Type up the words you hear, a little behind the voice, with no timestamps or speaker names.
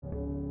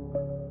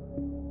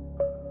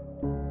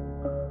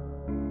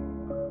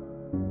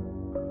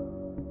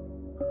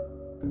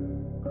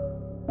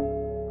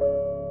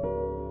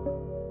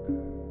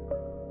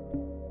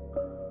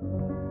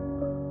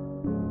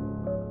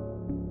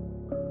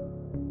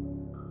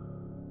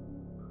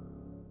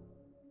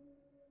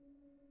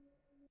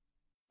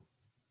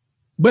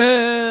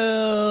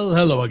Well,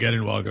 hello again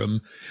and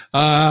welcome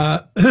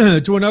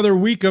to another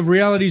week of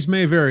Realities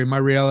May Vary. My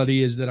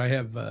reality is that I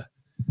have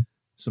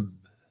some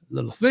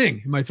little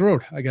thing in my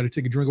throat. I got to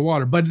take a drink of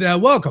water. But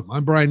welcome.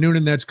 I'm Brian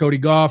Noonan. That's Cody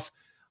Goff.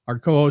 Our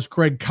co-host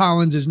Craig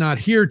Collins is not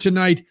here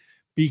tonight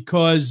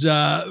because,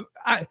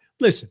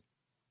 listen,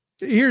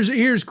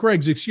 here's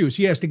Craig's excuse.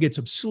 He has to get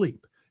some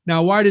sleep.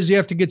 Now, why does he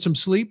have to get some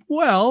sleep?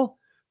 Well,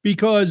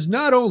 because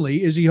not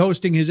only is he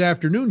hosting his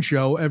afternoon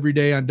show every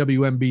day on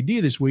WMBD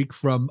this week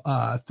from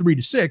 3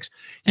 to 6,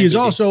 he is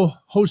also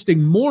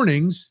hosting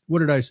mornings. What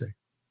did I say?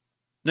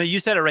 No, you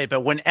said it right.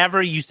 But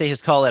whenever you say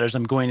his call letters,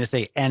 I'm going to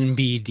say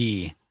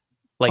NBD.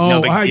 Like,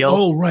 no big deal.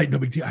 Oh, right. No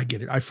big deal. I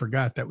get it. I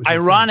forgot that was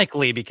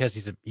ironically because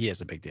he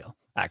is a big deal,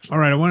 actually. All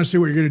right. I want to see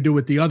what you're going to do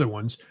with the other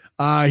ones.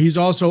 He's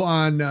also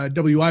on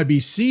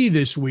WIBC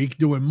this week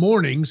doing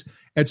mornings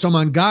at some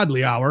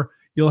ungodly hour.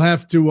 You'll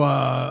have to.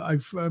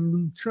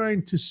 I'm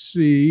trying to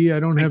see. I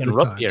don't have the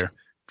time. Beer.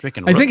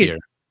 Drinking root beer.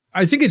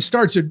 I think it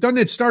starts at. Doesn't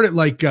it start at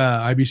like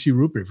IBC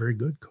root beer? Very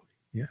good, Cody.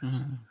 Yeah.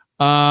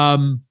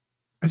 Mm-hmm.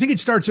 I think it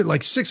starts at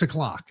like 6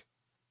 o'clock.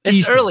 It's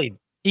Eastern. Early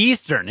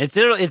Eastern. It's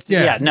early. It's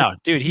no,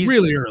 dude. He's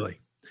really early.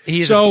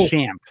 He's a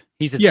champ.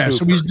 He's a trooper.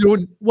 So he's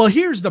doing well.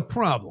 Here's the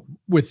problem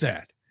with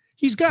that.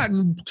 He's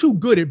gotten too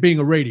good at being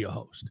a radio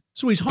host,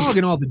 so he's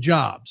hogging all the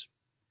jobs.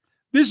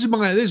 This is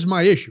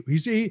my issue.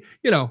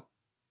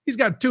 He's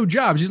got two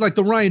jobs. He's like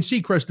the Ryan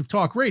Seacrest of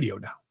talk radio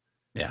now.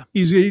 Yeah.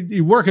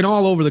 He's working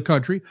all over the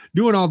country,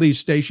 doing all these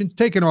stations,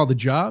 taking all the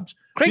jobs.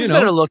 Craig's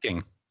better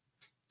looking.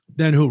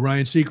 Than who,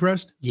 Ryan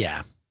Seacrest?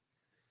 Yeah.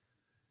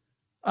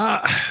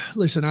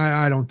 Listen,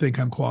 I don't think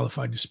I'm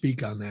qualified to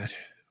speak on that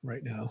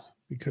right now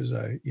because,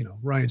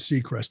 Ryan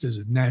Seacrest is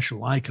a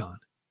national icon.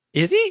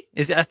 Is he?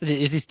 Is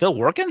he still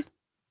working?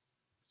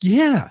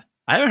 Yeah.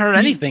 I haven't heard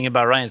anything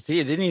about Ryan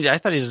C. Didn't he? I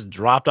thought he just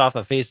dropped off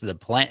the face of the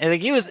planet.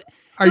 Like he was.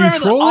 Are you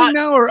trolling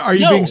now, or are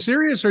you being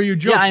serious? Or are you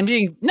joking? Yeah, I'm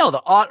being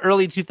the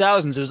early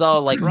 2000s. It was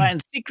all like Ryan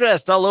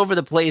Seacrest all over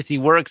the place. He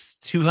works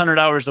 200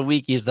 hours a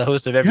week. He's the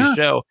host of every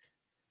show.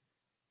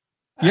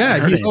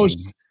 Yeah,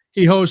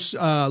 he hosts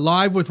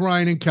Live with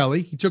Ryan and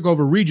Kelly. He took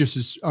over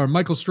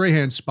Michael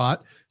Strahan's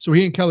spot, so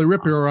he and Kelly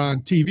Ripa are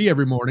on TV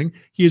every morning.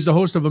 He is the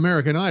host of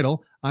American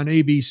Idol on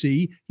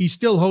ABC. He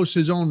still hosts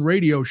his own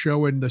radio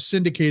show and the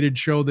syndicated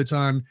show that's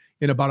on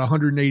in about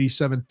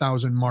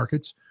 187,000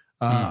 markets.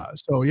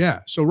 So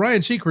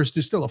Ryan Seacrest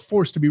is still a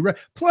force to be read.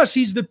 Plus,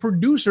 he's the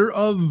producer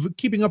of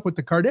Keeping Up with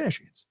the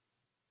Kardashians.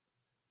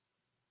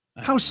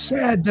 How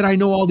sad that I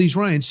know all these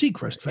Ryan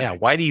Seacrest facts. Yeah,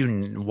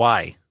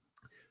 why?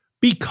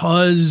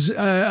 Because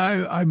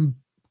I'm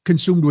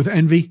consumed with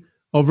envy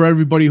over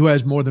everybody who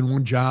has more than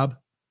one job.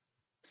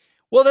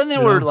 Well, then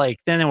there were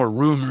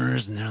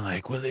rumors, and they're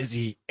like, well, is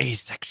he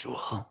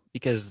asexual?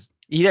 Because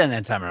he didn't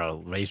have time for a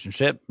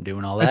relationship,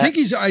 doing all that.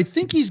 I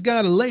think he's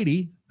got a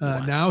lady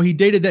now. He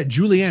dated that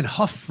Julianne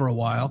Hough for a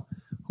while,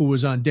 who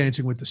was on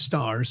Dancing with the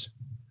Stars,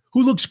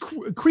 who looks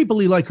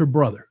creepily like her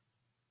brother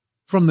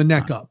from the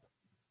neck up.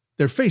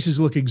 Their faces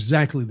look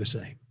exactly the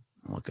same.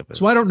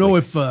 So I don't know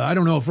if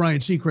Ryan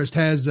Seacrest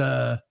has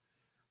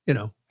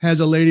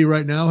a lady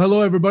right now.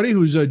 Hello, everybody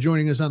who's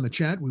joining us on the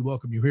chat. We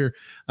welcome you here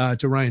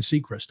to Ryan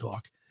Seacrest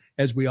Talk,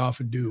 as we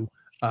often do.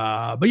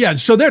 But yeah,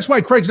 so that's why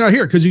Craig's not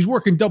here, because he's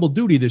working double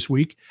duty this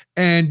week.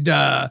 And,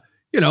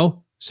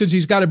 since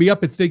he's got to be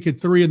up at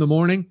 3 in the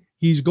morning,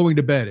 he's going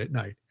to bed at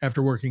night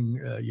after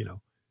working,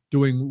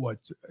 doing what?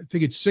 I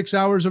think it's 6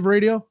 hours of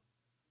radio,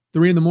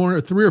 3 in the morning,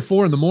 or 3 or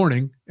 4 in the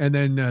morning, and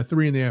then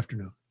 3 in the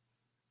afternoon.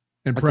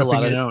 And that's a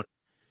lot.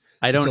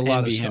 I don't envy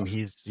envy him.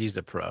 He's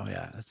a pro.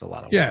 Yeah, that's a lot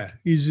of work. Yeah,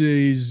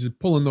 he's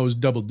pulling those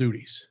double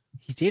duties.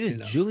 He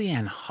dated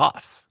Julianne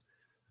Hough.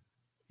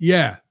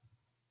 Yeah.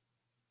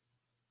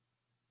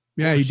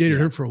 Yeah, he dated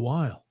her for a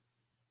while.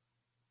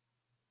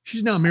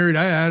 She's now married.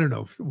 I don't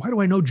know. Why do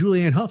I know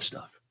Julianne Hough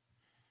stuff?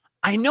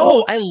 I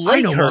know. I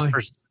like her.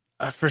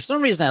 For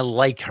some reason, I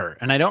like her.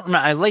 And I don't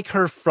remember. I like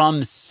her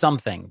from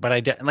something. But I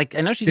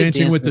know she did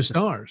Dancing with the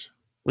Stars.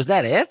 Was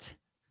that it?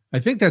 I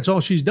think that's all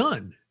she's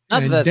done.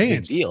 Not that that's a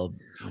big deal.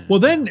 Well,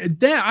 then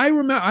I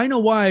remember. I know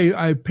why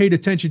I paid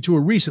attention to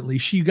her recently.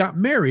 She got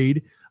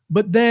married,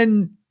 but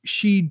then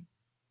she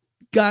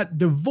got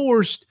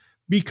divorced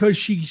because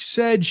she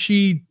said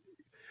she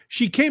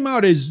came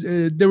out as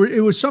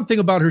it was something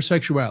about her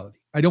sexuality.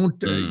 I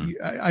don't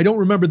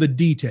remember the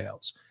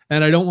details,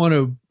 and I don't want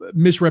to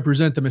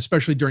misrepresent them,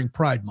 especially during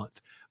Pride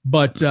Month.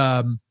 But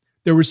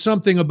there was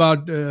something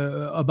about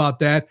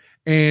that,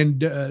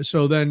 and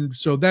so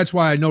that's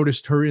why I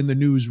noticed her in the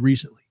news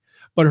recently.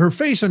 But her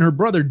face and her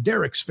brother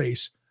Derek's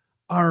face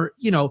are,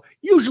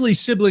 usually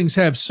siblings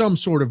have some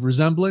sort of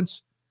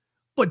resemblance,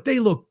 but they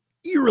look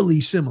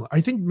eerily similar.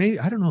 I think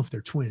I don't know if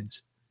they're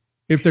twins.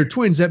 If they're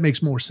twins, that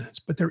makes more sense,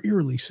 but they're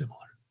eerily similar.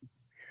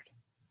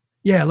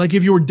 Yeah, like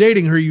if you were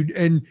dating her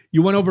and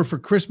you went over for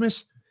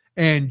Christmas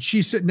and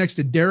she's sitting next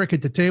to Derek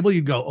at the table,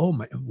 you'd go, oh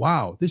my,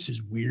 wow, this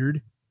is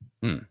weird.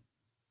 Yeah,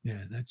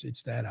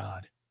 it's that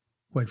odd,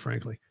 quite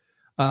frankly.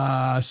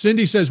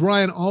 Cindy says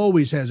Ryan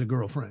always has a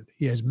girlfriend.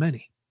 He has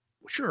many.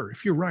 Sure,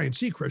 if you're Ryan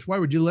Seacrest, why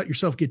would you let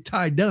yourself get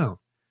tied down?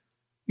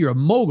 You're a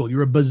mogul.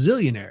 You're a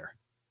bazillionaire.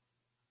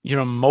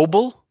 You're a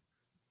mobile?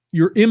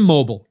 You're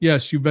immobile.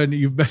 Yes, you've been.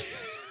 You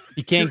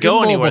can't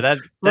go anywhere. That's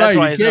right.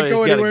 Why you can't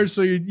go anywhere.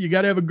 So you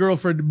got to have a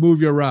girlfriend to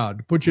move you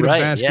around, put you in a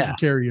basket and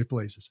carry you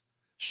places.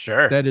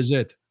 Sure. That is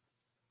it.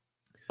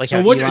 Like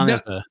so how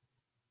Elon's like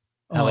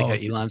how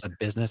Elon's a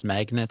business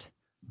magnet.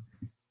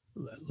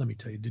 Let me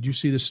tell you, did you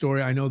see the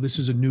story? I know this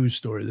is a news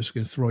story. This is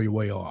going to throw you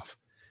way off.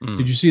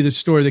 Did you see the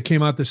story that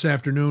came out this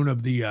afternoon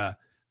of the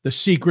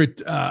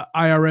secret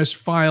IRS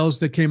files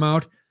that came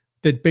out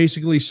that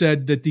basically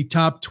said that the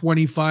top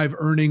 25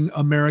 earning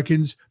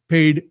Americans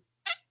paid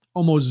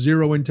almost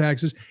zero in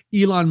taxes?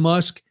 Elon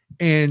Musk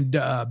and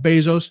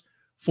Bezos,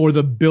 for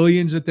the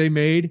billions that they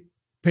made,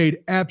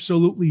 paid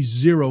absolutely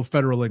zero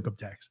federal income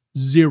tax.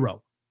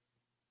 Zero.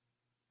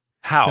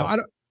 How?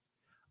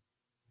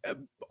 Now,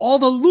 all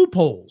the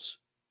loopholes,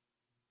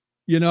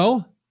 you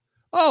know?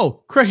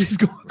 Oh, Craig is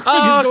going.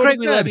 Craig,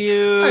 we love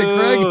you. Hi,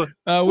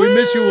 Craig. We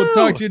miss you. We'll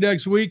talk to you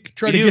next week.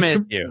 Try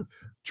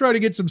to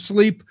get some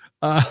sleep.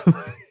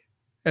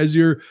 As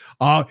you're,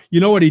 you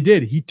know what he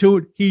did? He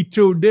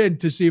tuned in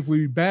to see if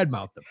we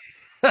badmouthed them.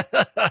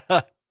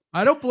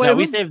 I don't blame him.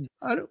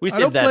 We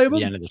saved that for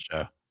the end of the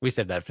show. We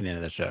saved that for the end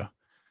of the show.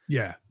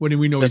 Yeah, when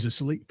we know he's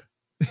asleep.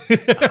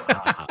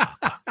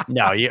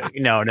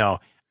 No.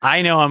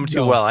 I know him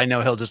too well. I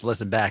know he'll just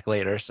listen back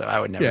later, so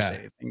I would never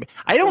say anything.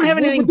 I don't have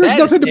anything there's bad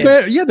nothing to say.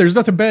 bad. Yeah, there's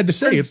nothing bad to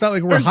say. It's not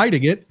like we're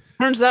hiding it.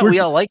 Turns out we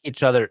all like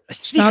each other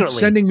secretly.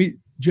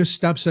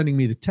 Stop sending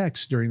me the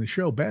text during the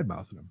show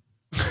badmouthing him.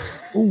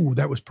 Ooh,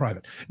 that was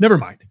private. Never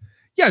mind.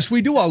 Yes,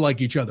 we do all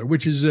like each other,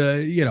 which is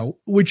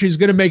which is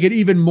going to make it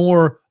even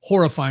more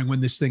horrifying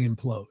when this thing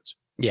implodes.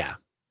 Yeah.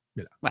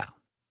 Wow.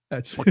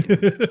 That's no,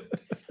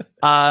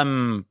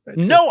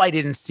 I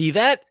didn't see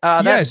that.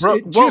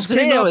 It just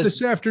came out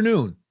this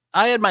afternoon.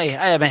 I had my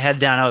head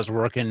down. I was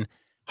working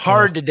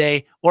hard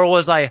today, or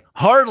was I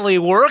hardly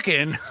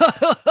working?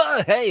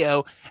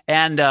 Heyo.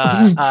 And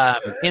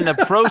in the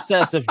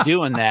process of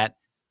doing that,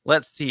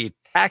 let's see,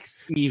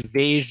 tax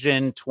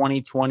evasion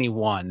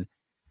 2021.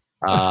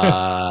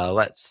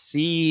 Let's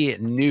see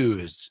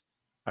news.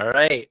 All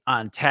right,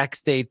 on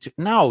tax day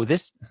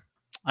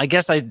I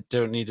guess I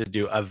don't need to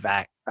do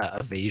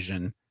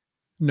evasion.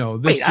 No,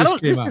 this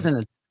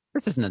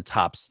isn't a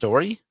top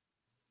story.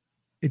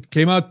 It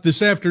came out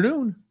this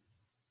afternoon.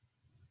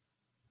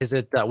 Is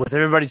it? Was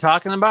everybody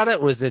talking about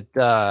it? Was it?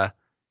 Yeah,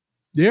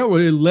 well,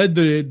 it led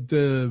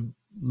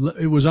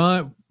it was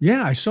on.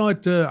 Yeah, I saw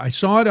it. I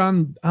saw it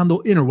on the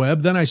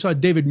interweb. Then I saw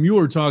David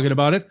Muir talking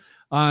about it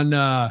on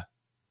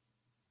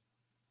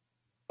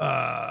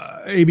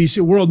ABC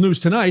World News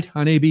Tonight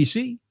on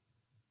ABC.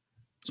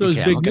 So it's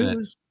big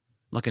news.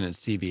 Looking at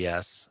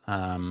CBS.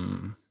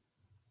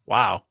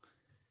 Wow.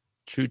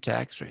 True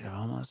tax rate of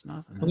almost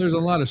nothing. Well, there's a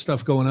lot of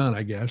stuff going on,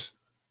 I guess.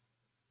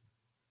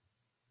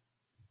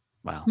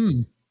 Wow.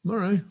 All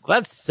right. Well,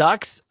 that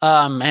sucks.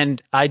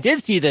 And I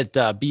did see that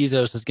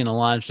Bezos is going to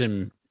launch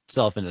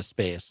himself into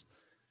space.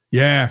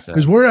 Yeah,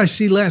 because where I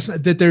see last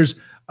night that there's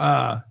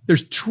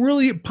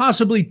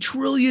possibly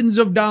trillions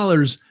of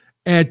dollars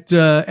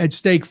at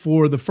stake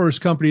for the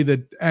first company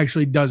that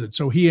actually does it.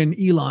 So he and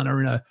Elon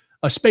are in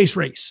a space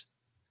race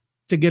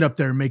to get up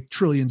there and make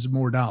trillions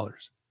more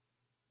dollars.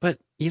 But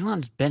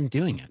Elon's been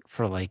doing it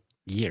for like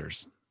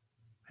years.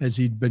 Has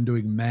he been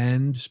doing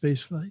manned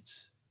space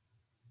flights?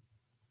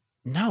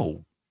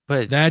 No,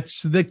 but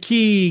that's the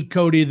key,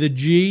 Cody. The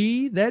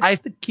G. That's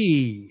the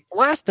key.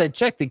 Last I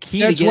checked, the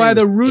key. That's why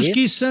the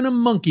Ruskies sent a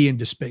monkey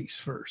into space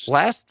first.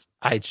 Last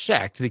I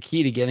checked, the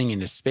key to getting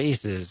into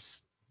space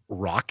is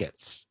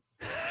rockets.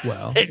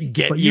 Well,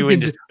 get you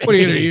into space. What are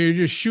you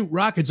just shoot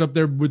rockets up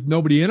there with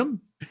nobody in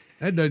them?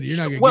 You're not going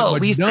to get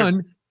much done.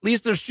 At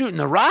least they're shooting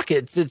the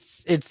rockets.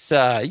 It's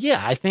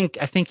I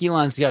think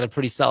Elon's got a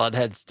pretty solid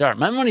head start.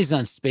 My money's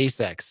on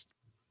SpaceX,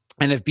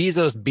 and if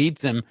Bezos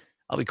beats him,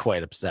 I'll be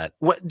quite upset.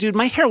 Dude,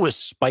 my hair was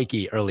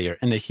spiky earlier,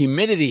 and the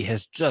humidity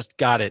has just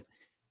got it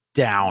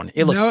down.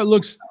 It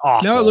looks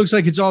awful. Now it looks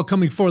like it's all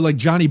coming forward, like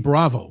Johnny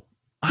Bravo.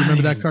 Do you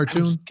remember that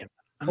cartoon?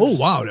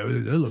 Wow, that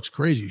looks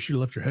crazy. You should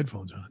have left your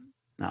headphones on.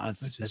 No,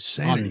 it's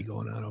insanity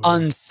going on over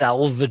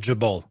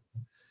unsalvageable.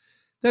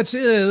 That's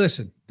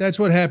listen. That's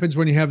what happens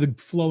when you have the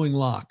flowing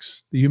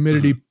locks. The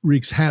humidity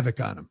wreaks havoc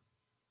on them.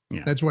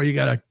 Yeah. That's why you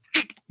gotta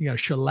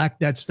shellac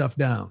that stuff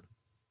down.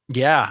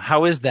 Yeah.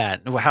 How is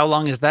that? How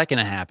long is that going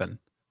to happen?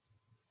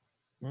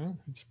 Well,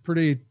 it's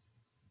pretty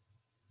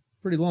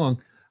long.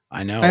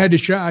 I know. I had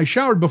to I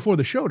showered before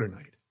the show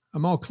tonight.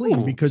 I'm all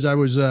clean because I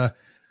was out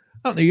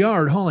in the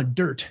yard hauling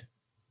dirt.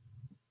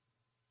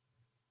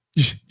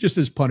 Just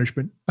as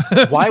punishment.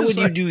 Why would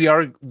you do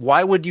yard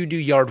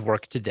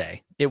work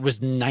today? It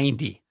was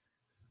 90.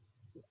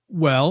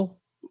 Well,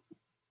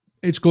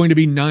 it's going to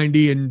be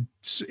 90 and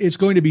it's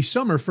going to be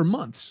summer for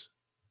months.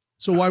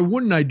 So why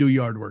wouldn't I do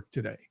yard work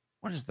today?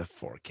 What is the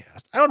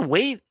forecast? I would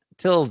wait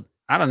till,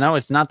 I don't know,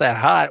 it's not that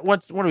hot.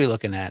 What are we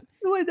looking at?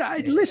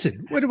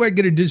 Listen, what am I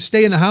going to do?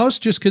 Stay in the house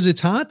just because it's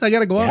hot? I got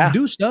to go out and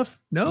do stuff.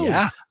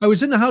 No, I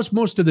was in the house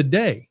most of the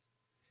day.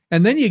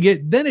 And then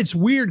then it's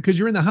weird because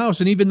you're in the house,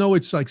 and even though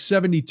it's like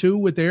 72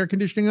 with the air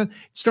conditioning on, it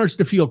starts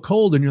to feel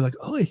cold, and you're like,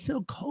 oh, it's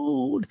so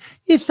cold.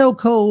 It's so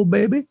cold,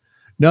 baby.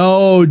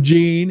 No,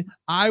 Gene,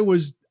 I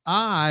was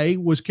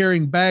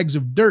carrying bags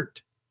of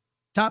dirt,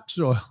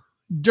 topsoil,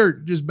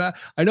 dirt, just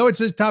I know it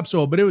says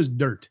topsoil, but it was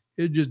dirt.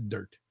 It was just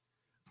dirt.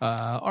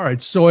 All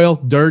right, soil,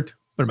 dirt.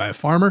 What am I, a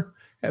farmer?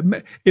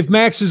 If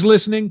Max is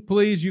listening,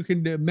 please,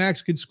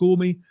 Max could school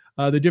me.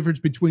 The difference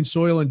between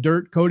soil and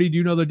dirt. Cody, do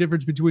you know the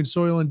difference between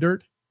soil and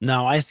dirt?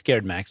 No, I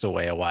scared Max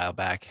away a while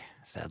back,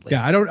 sadly.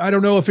 Yeah, I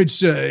don't know if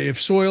it's if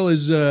soil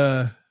is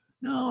no,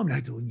 I'm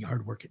not doing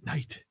yard work at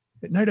night.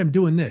 At night I'm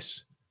doing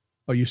this.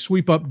 Oh, you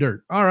sweep up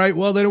dirt. All right,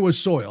 well then it was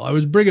soil. I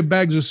was bringing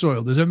bags of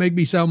soil. Does that make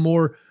me sound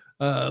more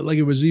like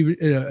it was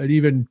even an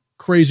even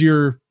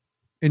crazier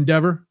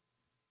endeavor?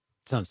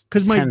 Sounds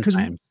because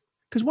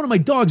one of my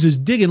dogs is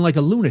digging like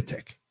a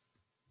lunatic.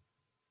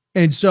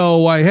 And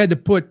so I had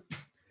to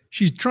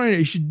she's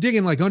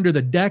digging like under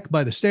the deck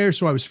by the stairs.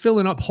 So I was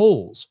filling up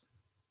holes.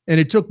 And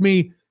it took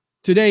me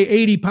today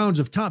 80 pounds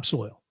of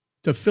topsoil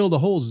to fill the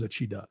holes that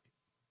she dug.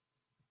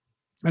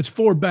 That's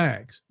 4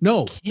 bags.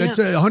 No, that's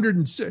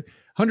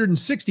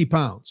 160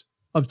 pounds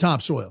of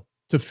topsoil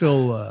to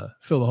fill the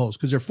holes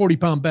because they're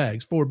 40-pound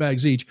bags, 4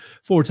 bags each.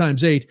 4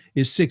 times 8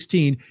 is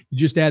 16. You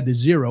just add the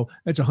 0.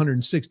 That's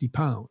 160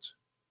 pounds.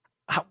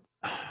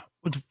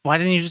 Why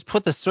didn't you just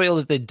put the soil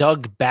that they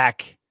dug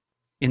back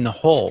in the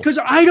hole? Because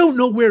I don't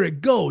know where it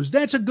goes.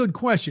 That's a good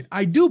question.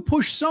 I do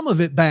push some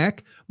of it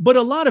back, but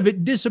a lot of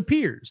it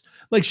disappears.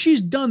 Like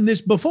she's done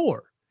this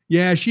before.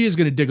 Yeah, she is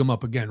going to dig them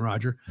up again,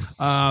 Roger.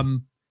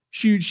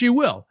 She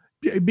will.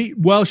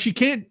 Well, she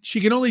can't.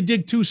 She can only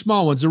dig 2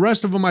 small ones. The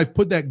rest of them, I've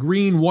put that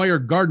green wire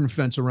garden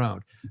fence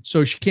around,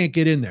 so she can't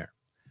get in there.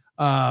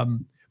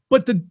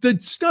 But the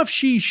stuff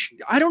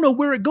I don't know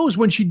where it goes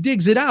when she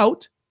digs it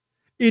out.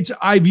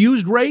 I've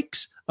used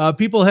rakes.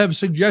 People have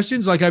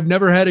suggestions, like I've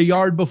never had a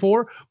yard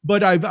before,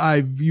 but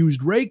I've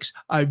used rakes.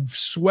 I've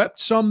swept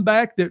some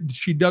back that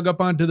she dug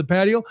up onto the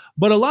patio,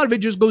 but a lot of it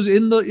just goes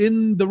in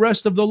the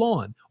rest of the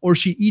lawn, or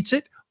she eats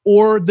it,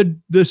 or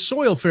the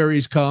soil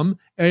fairies come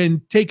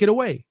and take it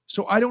away.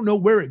 So I don't know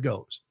where it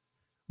goes,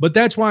 but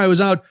that's why I was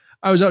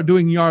out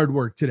doing yard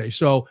work today.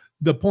 So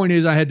the point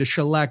is I had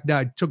to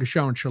I took a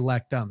shower and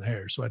shellacked down the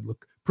hair so I'd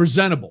look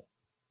presentable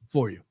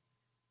for you.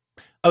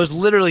 I was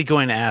literally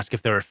going to ask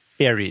if there are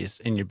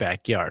fairies in your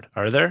backyard.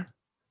 Are there?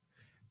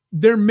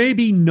 There may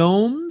be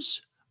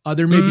gnomes.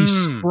 There may be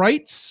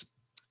sprites.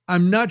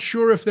 I'm not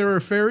sure if there are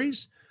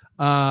fairies.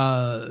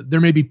 There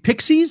may be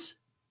pixies.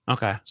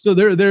 Okay. So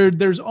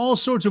there's all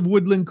sorts of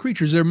woodland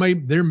creatures. There may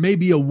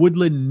be a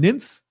woodland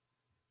nymph.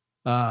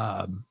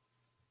 If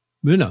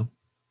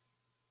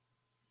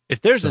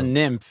there's a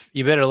nymph,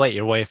 you better let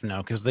your wife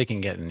know because they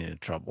can get into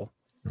trouble.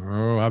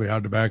 Oh, I'll be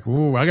out the back.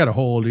 Ooh, I got a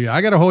hole.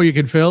 I got a hole you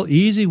can fill.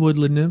 Easy,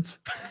 woodland nymph.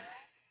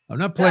 I'm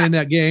not playing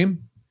that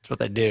game. That's what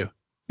they do.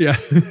 Yeah.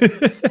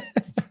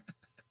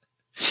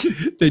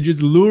 They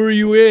just lure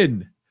you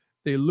in.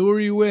 They lure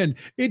you in.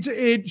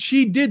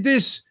 She did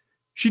this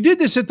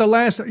at the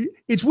last.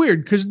 It's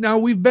weird because now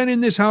we've been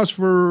in this house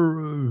for,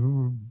 I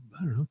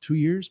don't know, 2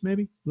 years,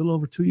 maybe a little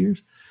over 2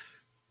 years.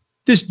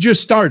 This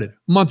just started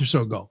a month or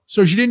so ago.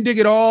 So she didn't dig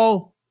it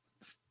all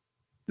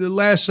the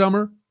last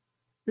summer.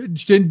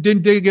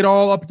 Didn't dig it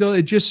all up until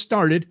it just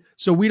started.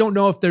 So we don't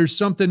know if there's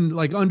something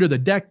like under the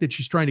deck that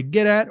she's trying to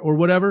get at or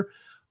whatever.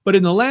 But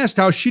in the last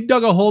house, she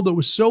dug a hole that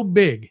was so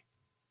big,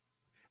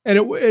 and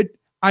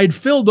I'd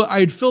filled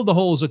the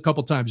holes a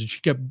couple times, and she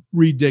kept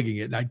redigging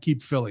it, and I'd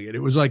keep filling it.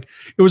 It was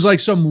like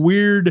some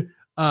weird,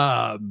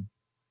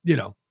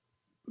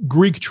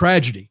 Greek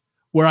tragedy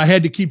where I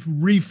had to keep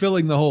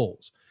refilling the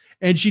holes.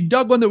 And she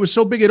dug one that was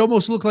so big it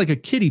almost looked like a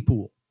kiddie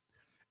pool.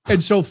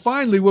 And so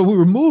finally, when we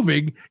were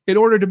moving, in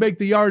order to make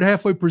the yard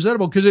halfway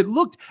presentable, because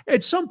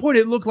at some point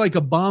it looked like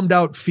a bombed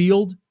out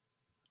field,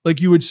 like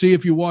you would see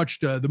if you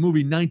watched the movie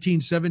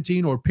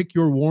 1917 or Pick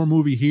Your War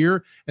Movie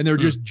Here, and there were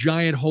just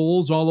giant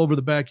holes all over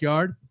the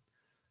backyard.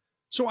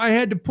 So I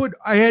had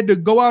to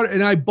go out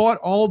and I bought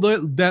all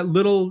that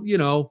little,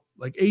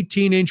 like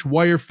 18-inch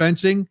wire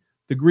fencing,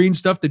 the green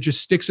stuff that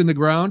just sticks in the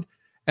ground.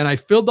 And I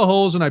filled the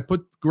holes and I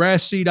put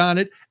grass seed on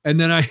it. And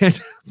then I had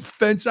to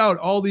fence out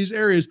all these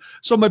areas.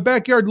 So my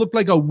backyard looked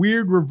like a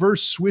weird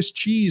reverse Swiss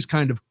cheese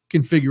kind of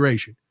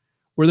configuration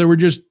where there were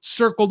just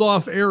circled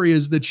off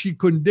areas that she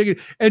couldn't dig it.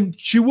 And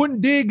she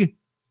wouldn't dig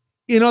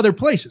in other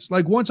places.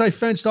 Like once I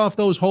fenced off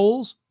those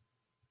holes,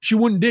 she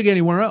wouldn't dig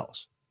anywhere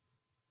else.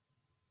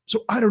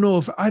 So I don't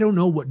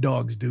know what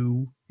dogs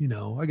do.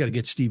 I got to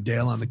get Steve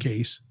Dale on the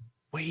case.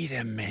 Wait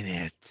a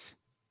minute.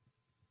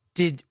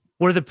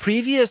 Were the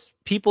previous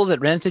people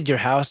that rented your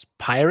house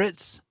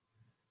pirates?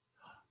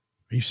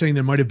 Are you saying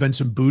there might have been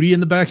some booty in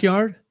the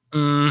backyard?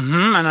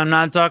 Mm-hmm. And I'm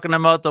not talking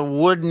about the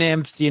wood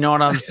nymphs. You know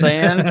what I'm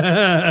saying?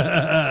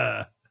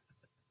 I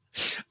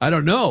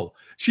don't know.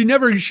 She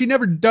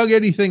never dug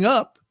anything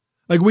up.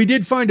 Like we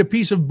did find a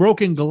piece of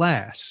broken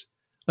glass.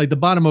 like the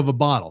bottom of a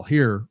bottle.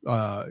 Here,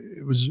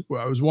 it was.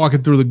 I was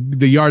walking through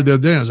the yard the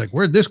other day. And I was like,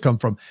 "Where'd this come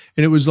from?"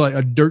 And it was like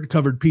a dirt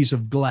covered piece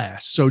of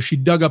glass. So she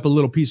dug up a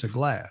little piece of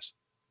glass.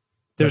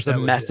 There's a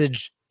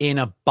message in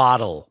a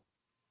bottle.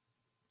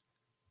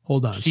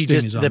 Hold on,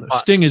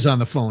 Sting is on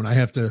the phone. I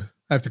have to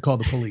call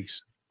the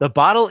police. The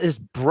bottle is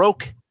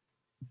broke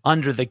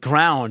under the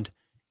ground,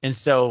 and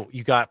so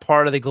you got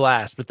part of the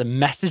glass, but the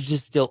message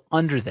is still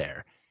under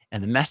there,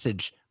 and the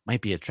message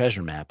might be a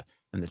treasure map,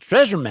 and the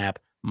treasure map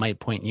might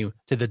point you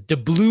to the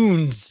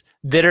doubloons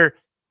that are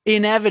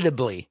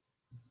inevitably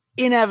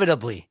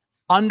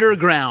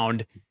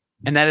underground,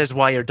 and that is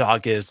why your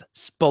dog is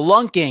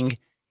spelunking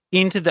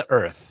into the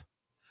earth.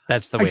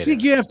 That's the way. I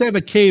think you have to have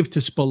a cave to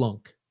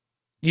spelunk.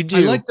 You do. I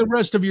like the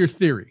rest of your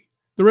theory.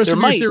 The rest of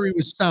your theory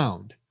was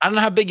sound. I don't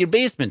know how big your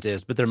basement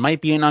is, but there might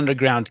be an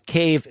underground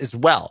cave as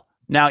well.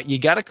 Now, you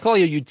got to call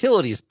your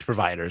utilities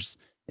providers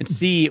and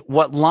see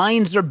what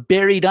lines are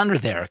buried under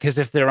there, because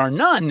if there are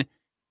none,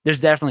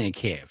 there's definitely a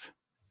cave.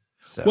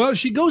 So. Well,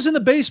 she goes in the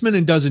basement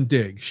and doesn't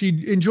dig.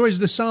 She enjoys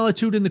the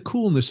solitude and the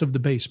coolness of the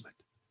basement.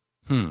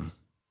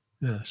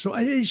 Yeah, so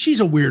she's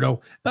a weirdo.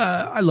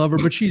 I love her,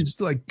 but she's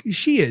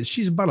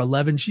about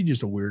 11. She's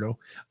just a weirdo.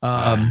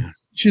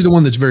 She's the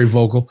one that's very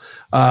vocal.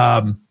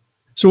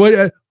 So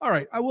all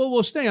right,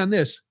 we'll stay on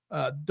this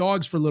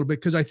dogs for a little bit,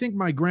 because I think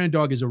my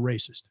granddog is a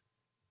racist.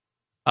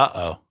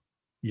 Uh-oh.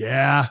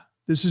 Yeah,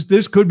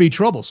 this could be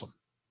troublesome.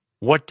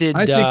 What did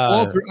I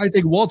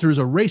think Walter is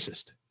a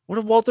racist. What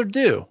did Walter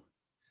do?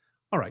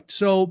 All right,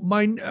 so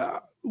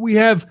we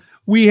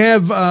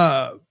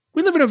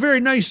live in a very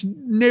nice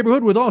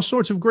neighborhood with all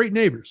sorts of great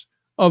neighbors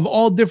of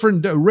all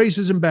different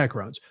races and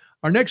backgrounds.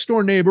 Our next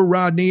door neighbor,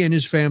 Rodney, and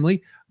his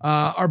family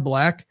are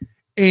black,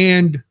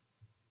 and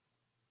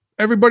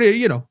everybody,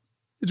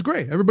 it's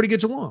great. Everybody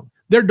gets along.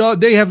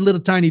 They have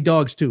little tiny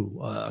dogs too,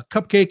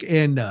 Cupcake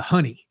and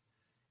Honey.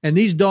 And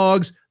these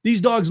dogs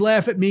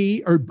bark at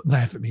me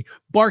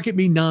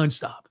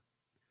nonstop.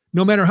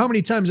 No matter how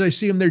many times I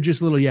see them, they're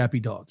just little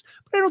yappy dogs.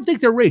 But I don't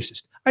think they're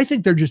racist. I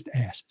think they're just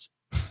asses.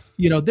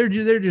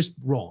 They're just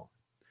wrong.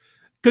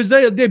 Because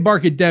they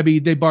bark at Debbie,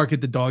 they bark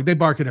at the dog, they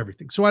bark at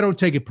everything. So I don't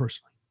take it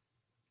personally.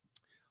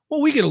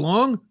 Well, we get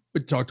along.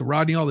 We talk to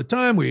Rodney all the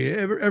time.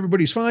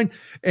 Everybody's fine.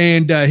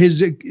 And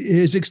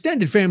his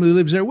extended family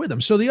lives there with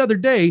him. So the other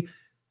day,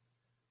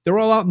 they're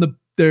all out in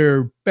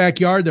their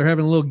backyard. They're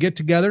having a little get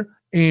together,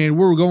 and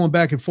we're going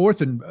back and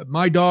forth. And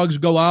my dogs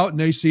go out and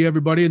they see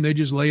everybody, and they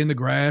just lay in the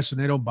grass and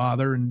they don't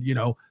bother. And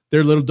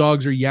their little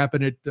dogs are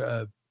yapping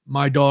at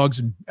my dogs,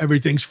 and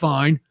everything's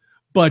fine.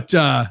 But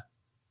all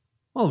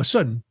of a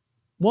sudden,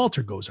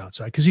 Walter goes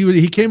outside, because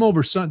he came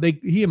over Sunday.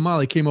 He and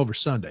Molly came over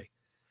Sunday,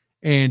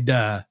 and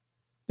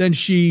then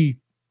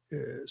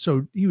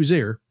so he was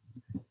there,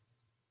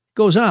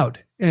 goes out,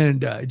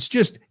 and it's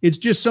just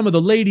some of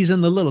the ladies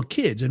and the little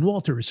kids, and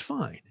Walter is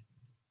fine.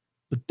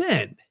 But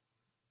then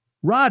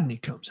Rodney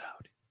comes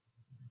out,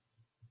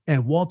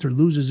 and Walter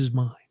loses his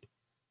mind.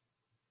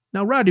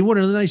 Now, Rodney, one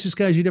of the nicest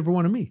guys you'd ever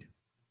want to meet.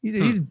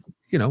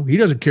 He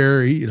doesn't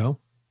care.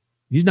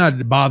 He's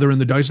not bothering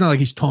the dogs. It's not like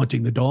he's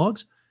taunting the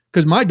dogs,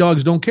 because my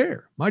dogs don't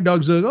care. My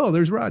dogs are like, oh,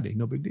 there's Rodney.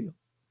 No big deal.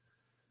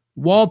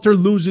 Walter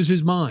loses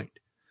his mind.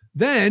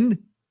 Then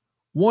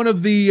one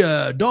of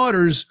the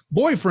daughter's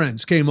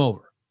boyfriends came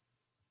over.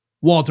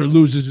 Walter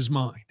loses his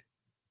mind.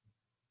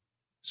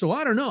 So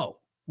I don't know.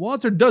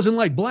 Walter doesn't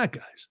like black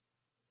guys.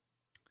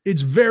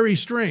 It's very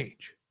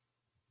strange.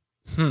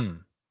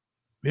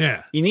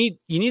 Yeah. You need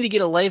to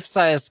get a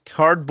life-size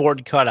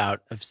cardboard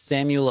cutout of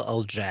Samuel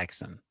L.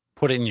 Jackson.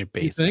 Put it in your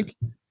basement.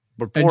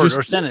 You think? Or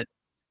send it.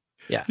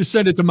 Yeah. Just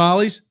send it to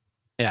Molly's?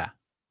 Yeah.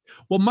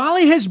 Well,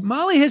 Molly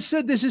has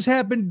said this has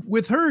happened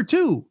with her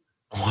too.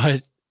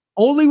 What?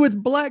 Only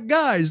with black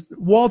guys,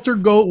 Walter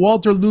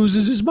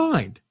loses his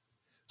mind.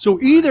 So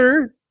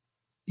either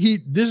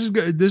this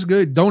is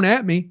good. Don't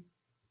at me.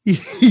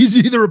 He's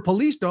either a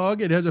police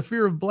dog and has a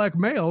fear of black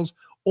males,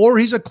 or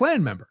he's a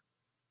Klan member.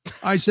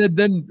 I said,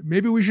 then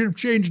maybe we should have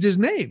changed his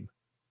name,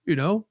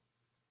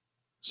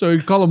 so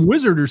you call him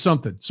Wizard or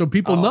something, so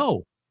people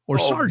know, or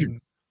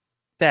Sergeant.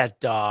 That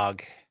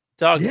dog.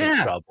 Dogs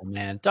are trouble,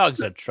 man. Dogs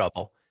are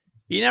trouble.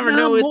 You never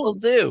know what they'll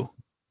do.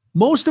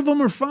 Most of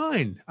them are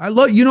fine. I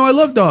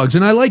love dogs,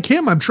 and I like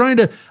him.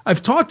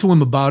 I've talked to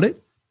him about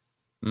it.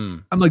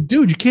 I'm like,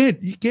 dude,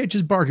 you can't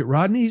just bark at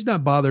Rodney. He's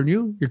not bothering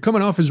you. You're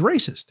coming off as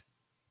racist.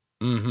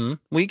 Mm-hmm.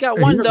 Well, you got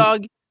one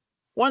dog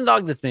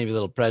that's maybe a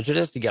little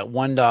prejudiced. You got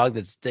one dog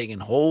that's digging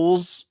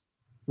holes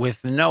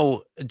with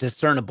no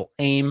discernible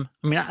aim.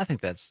 I mean, I think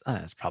that's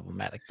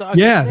problematic. Dogs,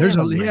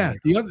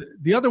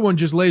 the other one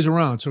just lays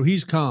around, so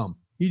he's calm.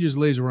 He just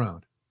lays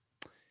around.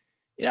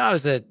 Did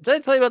I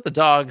tell you about the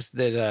dogs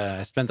that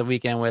I spent the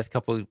weekend with a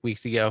couple of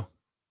weeks ago?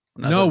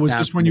 No, was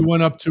this when you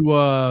went up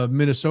to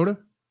Minnesota?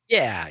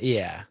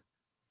 Yeah.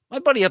 My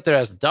buddy up there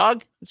has a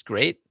dog. It's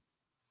great.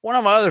 One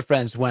of my other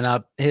friends went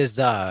up. His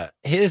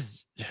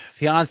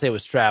fiance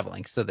was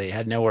traveling, so they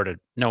had no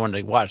one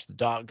to watch the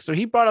dog. So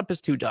he brought up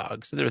his two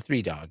dogs. So there were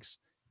three dogs.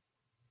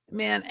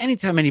 man,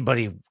 anytime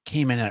anybody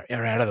came in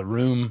or out of the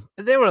room,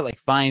 they were like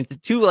fine. The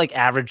two like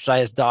average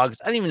sized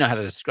dogs. I don't even know how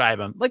to describe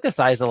them. Like the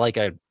size of like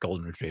a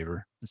golden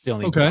retriever. It's the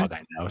only dog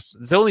I know.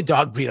 It's the only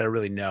dog breed I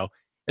really know.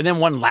 And then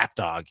one lap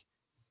dog.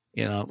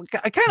 You know,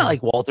 I kind of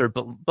like Walter,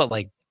 but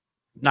like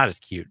not as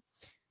cute.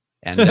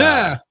 And,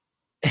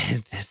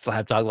 and this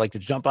lap dog liked to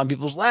jump on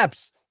people's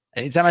laps.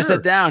 Anytime I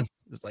sat down,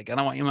 it was like, I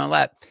don't want you in my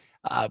lap.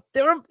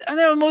 They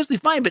were mostly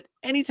fine, but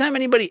anytime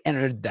anybody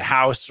entered the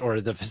house or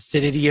the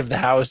vicinity of the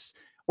house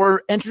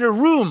or entered a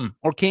room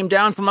or came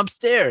down from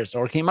upstairs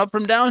or came up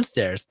from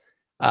downstairs,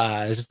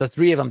 it's just the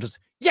three of them just,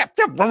 and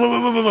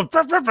the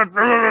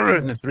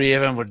three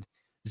of them would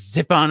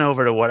zip on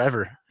over to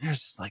whatever. It was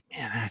just like,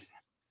 man,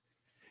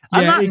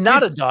 I'm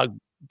not a dog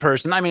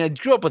person. I mean, I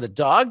grew up with a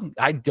dog.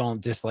 I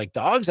don't dislike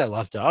dogs. I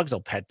love dogs.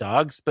 I'll pet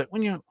dogs. But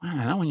when you're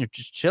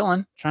just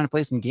chilling, trying to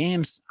play some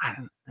games, I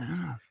don't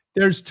know.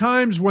 There's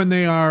times when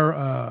they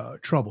are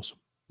troublesome.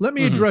 Let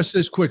me address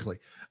this quickly.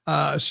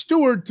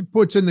 Stuart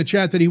puts in the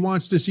chat that he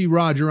wants to see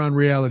Roger on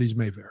Realities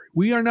May Vary.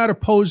 We are not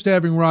opposed to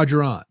having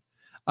Roger on.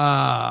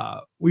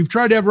 We've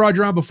tried to have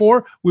Roger on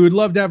before. We would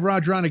love to have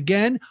Roger on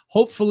again.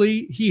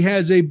 Hopefully he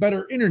has a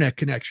better internet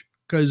connection,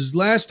 because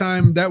last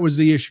time that was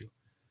the issue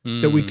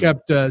that we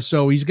kept.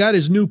 So he's got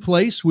his new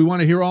place. We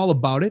want to hear all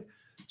about it.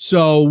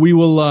 So we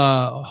will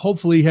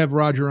hopefully have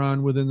Roger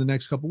on within the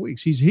next couple of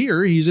weeks. He's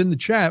here. He's in the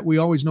chat. We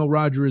always know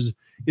Roger is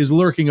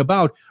lurking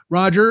about.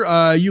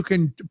 Roger, you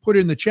can put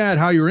in the chat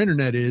how your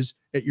internet is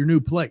at your new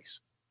place.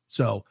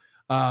 So,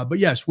 but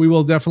yes, we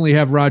will definitely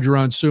have Roger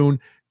on soon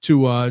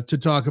to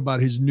talk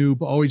about his new.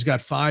 Oh, he's got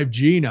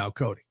 5G now,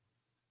 Cody.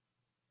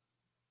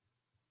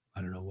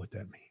 I don't know what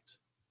that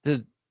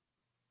means.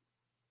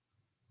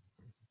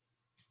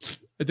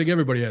 I think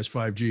everybody has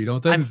 5G,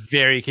 don't they? I'm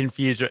very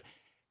confused.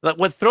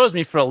 What throws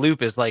me for a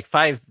loop is like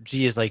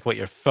 5G is like what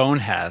your phone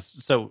has.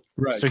 So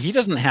he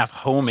doesn't have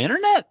home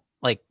internet?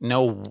 Like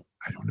no,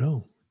 I don't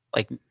know.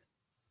 Like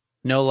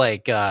no,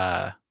 like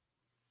AT&T,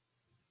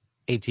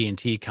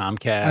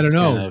 Comcast. I don't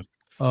know.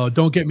 Oh,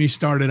 don't get me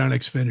started on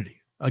Xfinity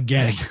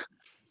again.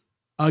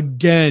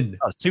 Again.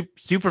 Oh,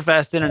 super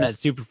fast internet,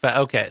 super fast.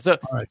 Okay, so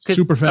all right,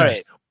 super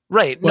fast.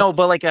 Right. Well, no,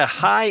 but like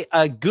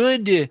a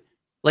good,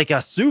 like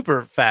a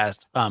super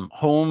fast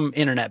home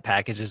internet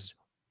package is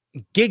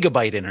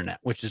gigabyte internet,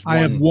 which is I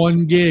have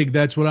 1 gig.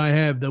 That's what I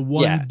have. The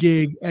 1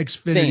 gig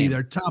Xfinity. Same.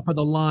 They're top of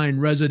the line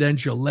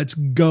residential. Let's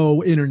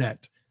go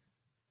internet.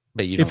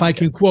 But if I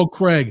can quote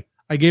Craig,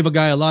 I gave a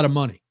guy a lot of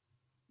money.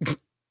 Here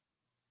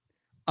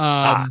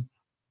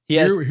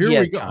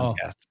we go. Oh,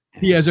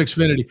 he has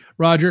Xfinity.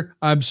 Roger,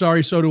 I'm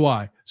sorry. So do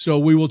I. So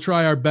we will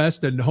try our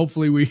best, and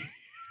hopefully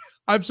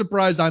I'm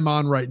surprised I'm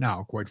on right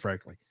now, quite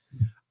frankly.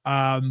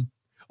 So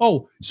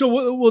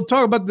we'll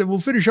talk about we'll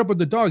finish up with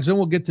the dogs, then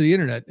we'll get to the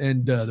internet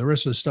and the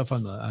rest of the stuff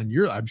on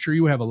your. I'm sure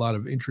you have a lot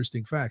of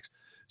interesting facts.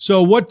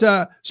 So what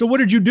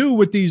did you do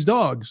with these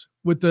dogs?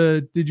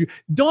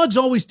 Dogs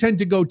always tend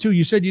to go too.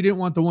 You said you didn't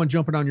want the one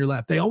jumping on your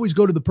lap. They always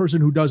go to the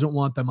person who doesn't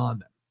want them on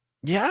them.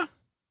 Yeah.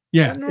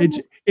 Yeah.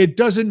 It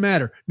doesn't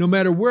matter. No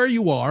matter where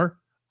you are,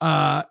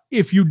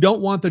 if you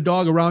don't want the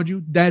dog around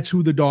you, that's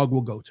who the dog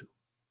will go to.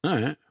 All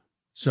right.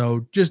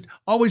 So just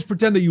always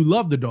pretend that you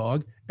love the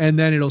dog, and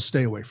then it'll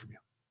stay away from you.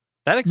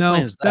 That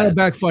explains that. That'll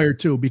backfire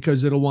too,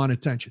 because it'll want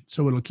attention.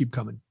 So it'll keep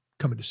coming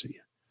to see you.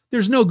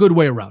 There's no good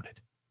way around it.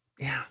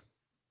 Yeah.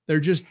 They're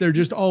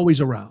just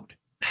always around.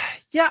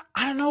 Yeah.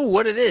 I don't know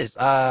what it is.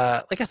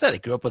 Like I said, I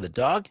grew up with a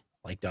dog.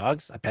 I like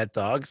dogs. I pet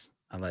dogs.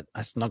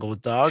 I snuggle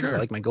with dogs. Sure. I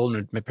like my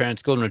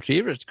parents' golden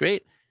retriever. It's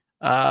great.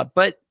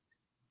 But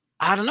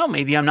I don't know.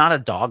 Maybe I'm not a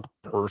dog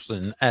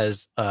person.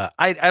 As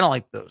I don't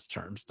like those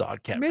terms,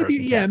 dog, cat. Maybe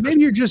person, yeah.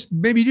 Maybe you just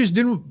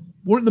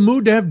weren't in the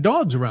mood to have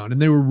dogs around,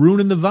 and they were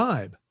ruining the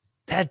vibe.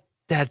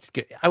 That's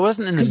good. I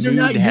wasn't in the mood. They're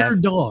not your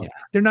dog. Yeah.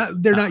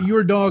 They're not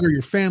your dog or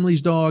your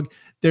family's dog.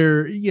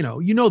 They're you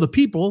know the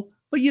people,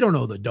 but you don't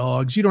know the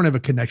dogs. You don't have a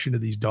connection to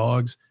these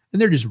dogs,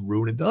 and they're just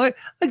ruining like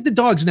the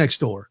dogs next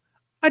door.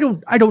 I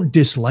don't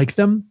dislike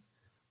them,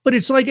 but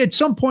it's like at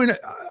some point,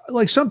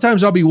 like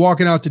sometimes I'll be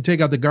walking out to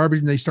take out the garbage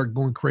and they start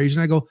going crazy,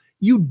 and I go,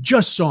 "You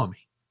just saw me.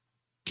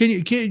 Can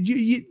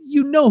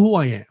you know who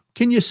I am?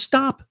 Can you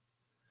stop?"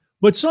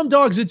 But some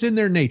dogs, it's in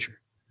their nature.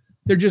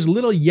 They're just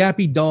little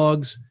yappy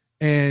dogs,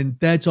 and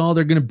that's all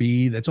they're going to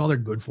be. That's all they're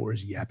good for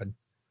is yapping.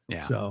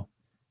 Yeah. So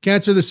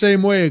cats are the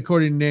same way,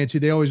 according to Nancy.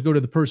 They always go to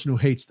the person who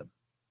hates them.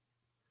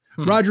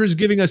 Roger is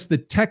giving us the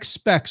tech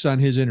specs on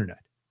his internet.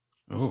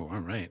 Oh, all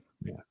right.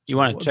 Yeah. You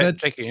want to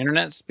check your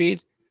internet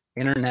speed?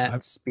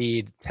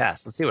 Speed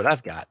test. Let's see what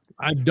I've got.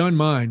 I've done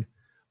mine,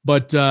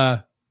 but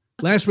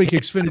last week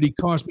Xfinity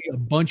cost me a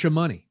bunch of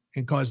money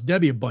and cost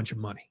Debbie a bunch of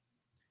money.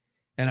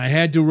 And I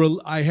had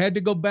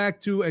to go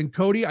back to, and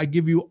Cody, I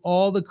give you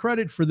all the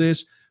credit for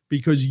this,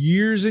 because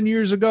years and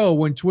years ago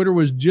when Twitter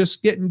was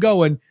just getting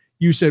going,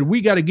 you said, we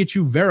got to get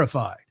you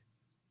verified.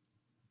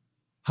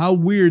 How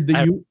weird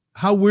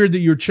that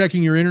you're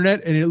checking your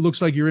internet and it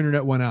looks like your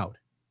internet went out.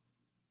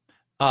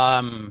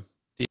 Do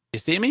you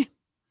see me?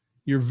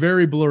 You're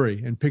very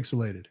blurry and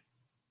pixelated.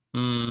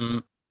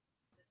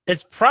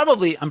 It's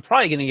probably I'm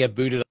probably gonna get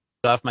booted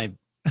off my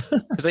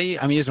because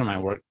I'm using my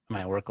work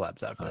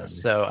laptop for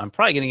this, so I'm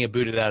probably gonna get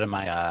booted out of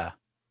my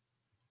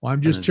Well,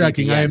 I'm just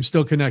checking. VPN. I am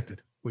still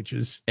connected, which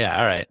is all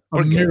right.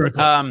 a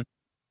miracle.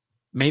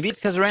 Maybe it's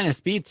because I ran a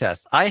speed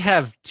test. I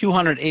have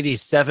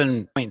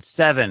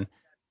 287.7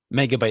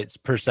 megabytes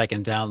per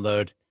second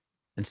download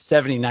and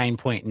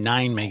 79.9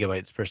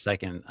 megabytes per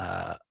second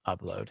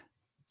upload.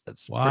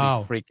 That's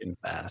wow, pretty freaking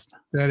fast.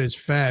 That is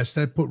fast.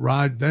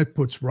 That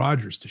puts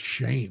Rogers to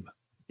shame.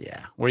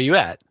 Yeah. Where are you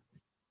at?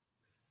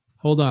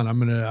 Hold on.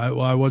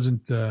 I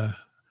wasn't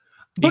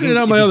putting it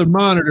on my other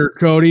monitor,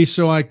 Cody,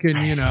 so I can,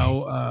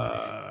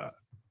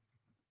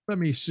 let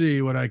me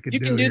see what I can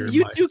do.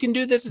 You can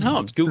do this at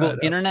home. Google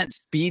internet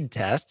speed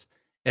test,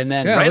 and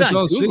then right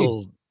on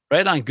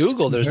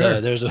Google, there's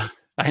a.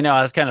 I know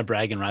I was kind of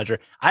bragging, Roger.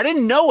 I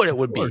didn't know what it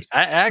would be.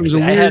 It was a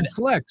weird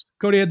flex.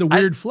 Cody had the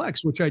weird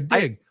flex, which I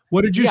dig.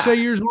 What did you say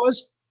yours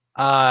was?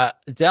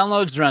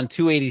 Downloads around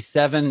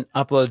 287,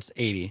 uploads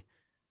 80,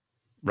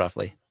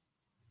 roughly.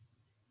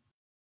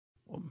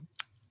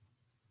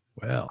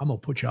 Well, I'm gonna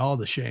put you all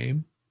to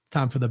shame.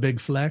 Time for the big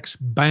flex.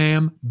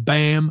 Bam,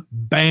 bam,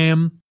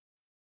 bam.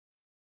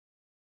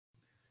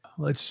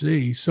 Let's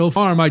see. So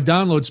far, my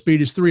download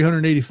speed is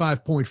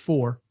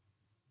 385.4.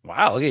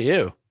 Wow, look at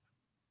you.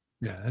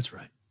 Yeah, that's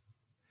right.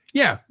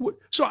 Yeah.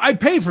 So I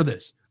pay for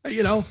this.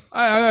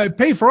 I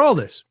pay for all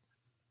this,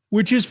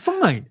 which is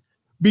fine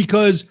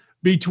because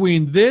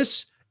between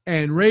this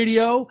and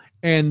radio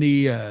and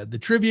the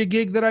trivia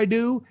gig that I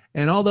do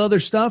and all the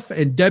other stuff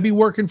and Debbie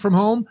working from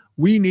home,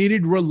 we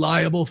needed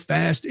reliable,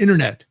 fast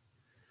internet.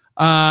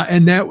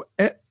 And that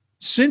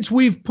since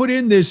we've put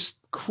in this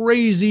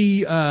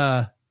crazy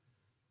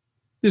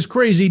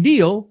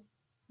deal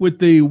with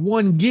the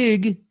 1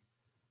 gig,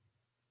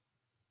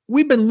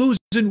 we've been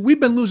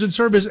losing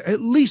service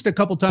at least a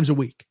couple times a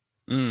week.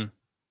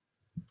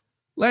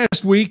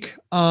 Last week,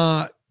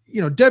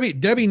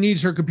 Debbie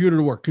needs her computer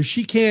to work because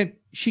she can't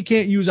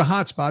use a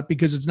hotspot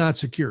because it's not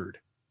secured.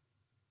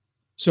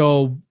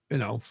 So,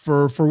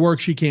 for work,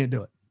 she can't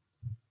do it.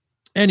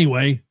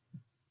 Anyway,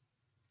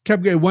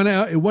 it went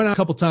out a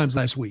couple times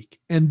last week.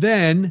 And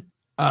then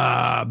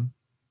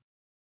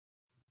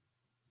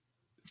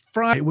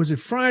Friday, was it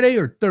Friday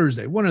or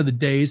Thursday? One of the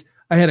days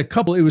I had it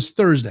was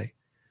Thursday.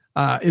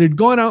 It had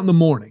gone out in the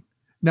morning.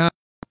 Now,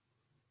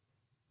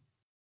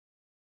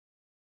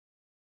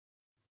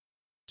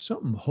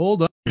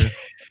 hold on.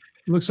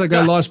 Looks like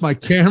I lost my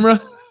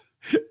camera.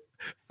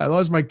 I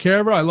lost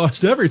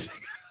everything.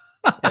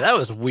 Yeah, that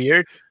was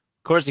weird.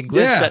 Of course, it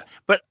glitched.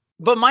 Yeah.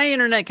 But my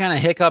internet kind of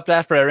hiccuped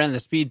after I ran the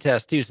speed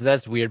test too, so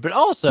that's weird. But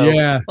also,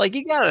 like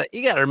you gotta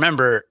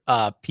remember,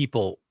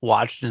 people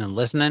watching and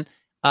listening.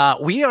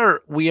 We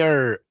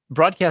are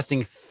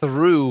broadcasting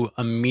through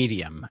a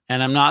medium,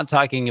 and I'm not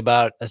talking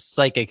about a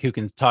psychic who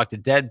can talk to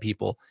dead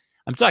people.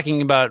 I'm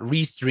talking about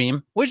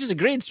Restream, which is a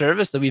great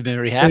service that we've been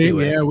very happy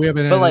with. Yeah, we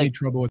haven't had any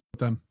trouble with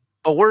them.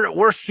 But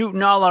we're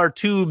shooting all our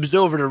tubes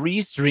over to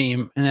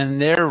Restream, and then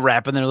they're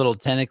wrapping their little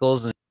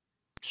tentacles and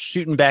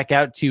shooting back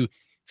out to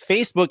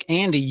Facebook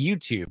and to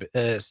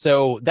YouTube.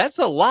 So that's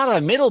a lot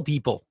of middle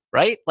people,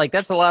 right? Like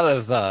that's a lot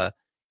of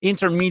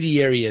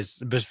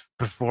intermediaries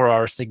before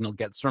our signal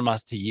gets from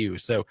us to you.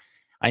 So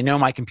I know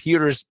my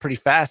computer is pretty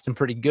fast and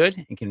pretty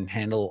good and can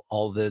handle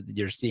all that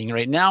you're seeing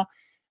right now.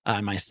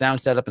 My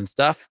sound setup and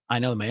stuff. I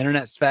know my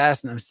internet's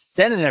fast and I'm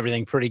sending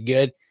everything pretty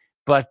good.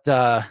 But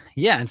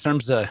yeah, in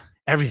terms of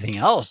everything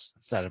else,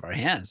 it's out of our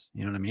hands.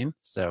 You know what I mean?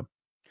 So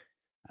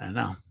I don't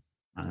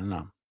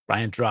know.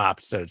 Brian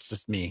dropped, so it's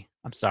just me.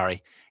 I'm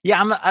sorry. Yeah,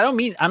 I'm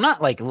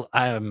not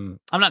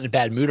in a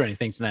bad mood or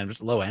anything tonight. I'm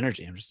just low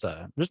energy. I'm just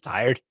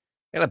tired.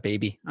 I got a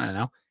baby. I don't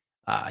know.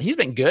 He's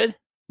been good,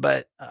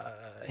 but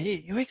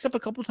he wakes up a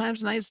couple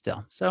times a night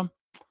still. So,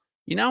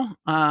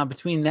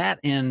 between that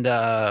and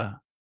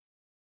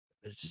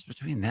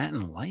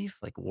life,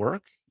 like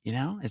work,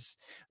 it's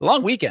a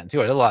long weekend too.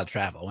 I did a lot of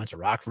travel. I went to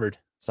Rockford,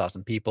 saw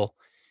some people.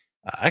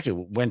 I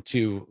actually went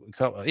to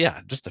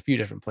just a few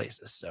different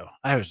places. So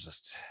I was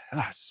just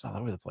all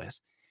over the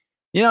place.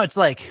 It's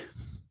like,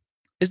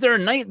 is there a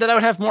night that I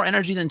would have more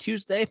energy than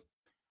Tuesday?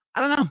 I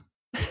don't know.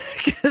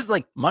 Because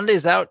like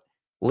Monday's out,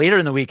 later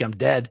in the week I'm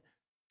dead.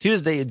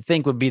 Tuesday you'd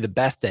think would be the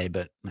best day,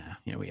 but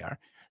here we are.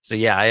 So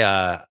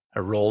yeah, I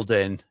rolled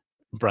in.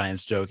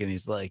 Brian's joking.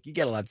 He's like, "You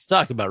got a lot to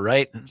talk about,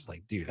 right?" And I was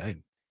like, "Dude, I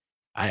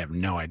have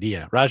no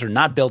idea." Roger,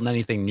 not building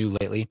anything new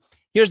lately.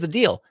 Here's the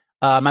deal.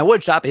 My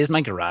wood shop is my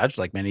garage,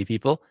 like many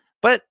people,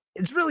 but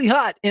it's really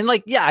hot. And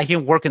like, yeah, I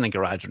can work in the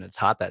garage when it's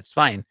hot. That's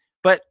fine.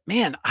 But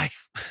man,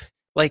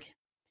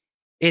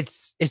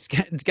 it's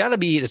gotta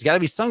be, there's gotta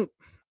be some,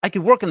 I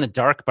could work in the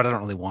dark, but I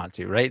don't really want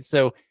to. Right.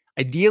 So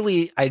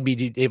ideally I'd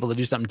be able to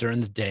do something during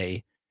the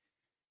day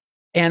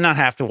and not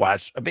have to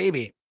watch a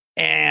baby.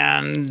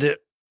 And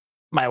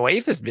my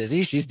wife is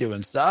busy. She's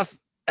doing stuff.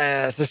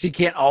 So she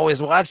can't always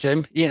watch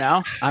him,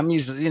 I'm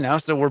usually,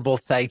 so we're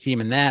both tag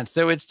team in that.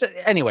 So it's just,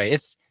 anyway,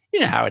 it's,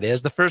 how it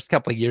is. The first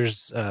couple of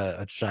years,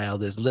 a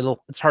child is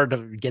little. It's hard to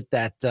get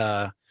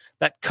that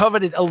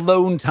coveted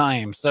alone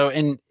time. So,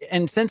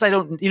 and since I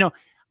don't,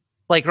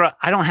 like,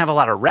 I don't have a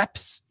lot of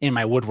reps in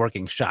my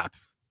woodworking shop,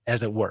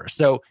 as it were.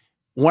 So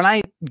when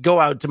I go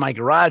out to my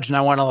garage and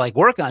I want to like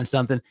work on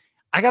something,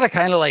 I got to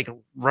kind of like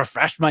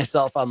refresh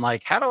myself on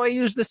like, how do I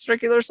use this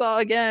circular saw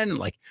again?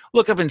 Like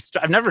look up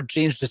I've never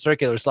changed a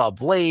circular saw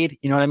blade.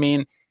 You know what I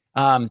mean?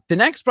 The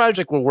next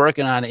project we're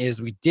working on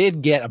is we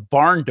did get a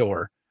barn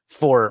door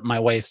for my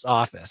wife's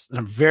office, and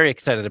I'm very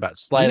excited about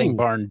sliding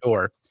barn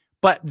door.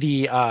 But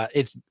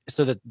it's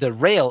so that the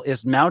rail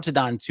is mounted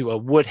onto a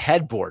wood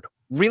headboard,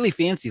 really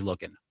fancy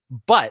looking.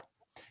 But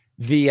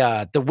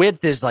the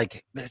width is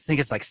like, I think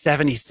it's like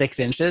 76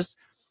 inches.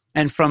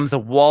 And from the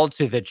wall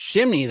to the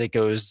chimney that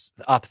goes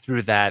up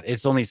through that,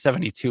 it's only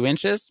 72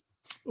 inches.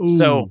 Ooh.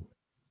 So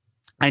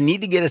I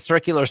need to get a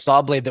circular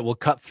saw blade that will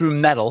cut through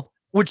metal,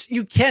 which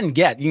you can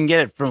get. You can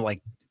get it from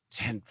like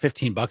 10,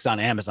 15 bucks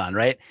on Amazon,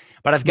 right?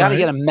 But I've got to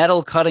get a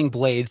metal cutting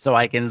blade so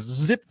I can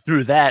zip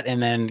through that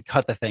and then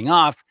cut the thing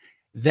off.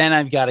 Then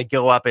I've got to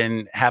go up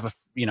and have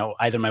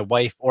either my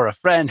wife or a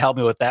friend help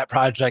me with that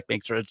project,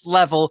 make sure it's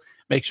level,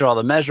 make sure all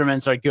the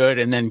measurements are good,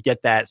 and then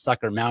get that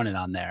sucker mounted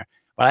on there.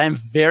 But I am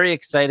very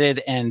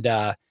excited, and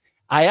I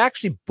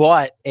actually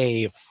bought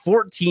a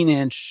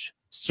 14-inch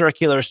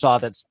circular saw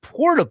that's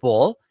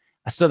portable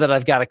so that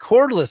I've got a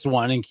cordless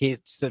one in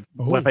case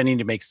if I need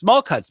to make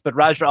small cuts. But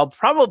Roger, I'll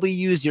probably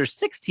use your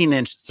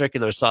 16-inch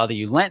circular saw that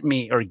you lent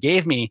me or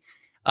gave me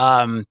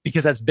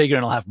because that's bigger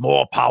and it'll have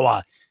more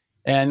power.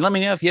 And let me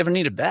know if you ever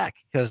need it back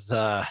because,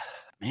 man,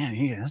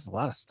 there's a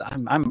lot of stuff.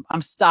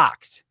 I'm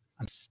stocked.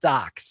 I'm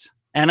stocked,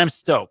 and I'm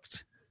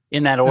stoked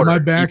in that order. Am I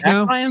back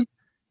now? Brian?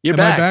 You're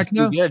back. Am I back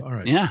now? Good. All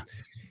right. Yeah.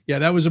 Yeah,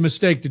 that was a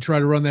mistake to try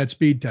to run that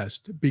speed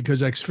test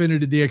because the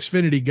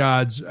Xfinity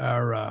gods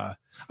are.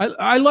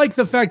 I like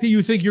the fact that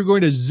you think you're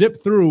going to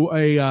zip through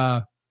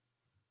a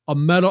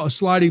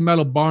sliding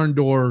metal barn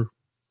door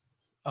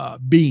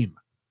beam.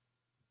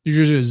 You're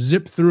just going to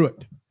zip through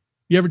it.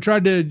 You ever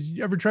tried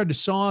to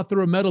saw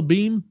through a metal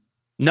beam?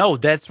 No,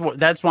 that's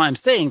why I'm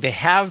saying they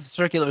have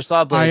circular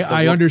saw blades.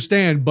 I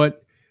understand,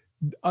 but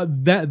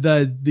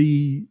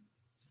the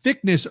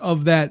thickness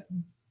of that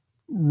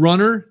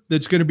runner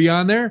that's going to be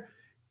on there,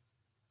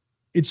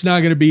 it's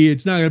not going to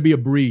be a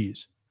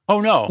breeze.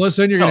 Oh no! Plus,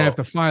 then you're going to have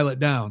to file it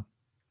down.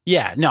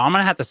 Yeah, no, I'm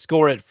going to have to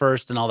score it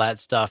first and all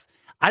that stuff.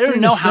 I don't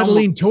know how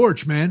acetylene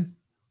torch, man.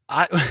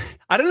 I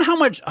don't know how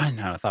much. I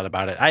never thought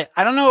about it.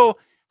 I don't know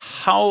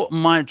how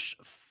much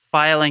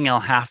filing I'll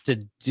have to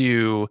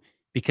do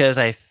because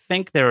I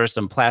think there are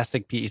some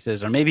plastic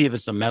pieces or maybe even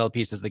some metal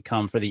pieces that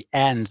come for the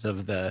ends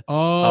of the.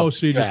 Oh,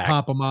 so you just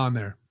pop them on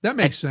there. That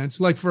makes sense.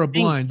 Like for a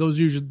blind, those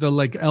usually the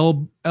like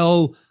little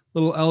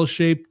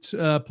L-shaped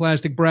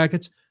plastic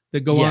brackets that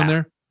go on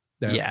there.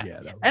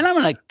 And I'm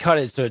going to cut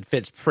it so it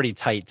fits pretty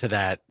tight to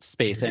that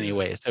space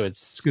anyway. So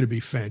it's going to be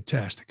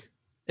fantastic.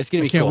 It's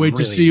going to be Can't cool. wait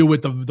to see you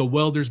with the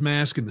welder's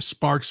mask and the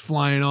sparks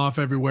flying off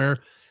everywhere.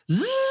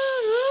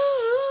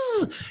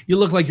 You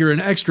look like you're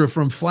an extra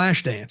from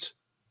Flashdance.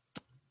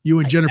 You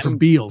and Jennifer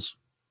Beals.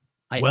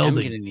 I am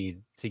going to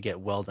need to get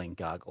welding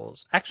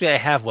goggles. Actually, I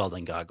have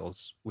welding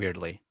goggles,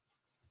 weirdly.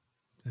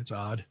 That's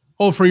odd.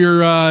 Oh, for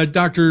your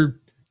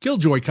Dr.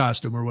 Killjoy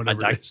costume or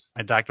whatever it is.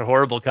 My Dr.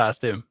 Horrible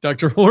costume.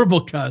 Dr.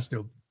 Horrible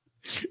costume.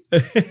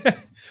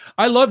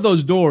 I love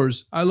those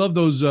doors. I love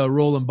those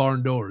rolling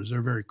barn doors.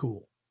 They're very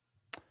cool.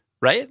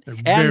 Right? They're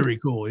very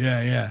cool.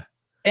 Yeah.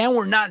 And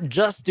we're not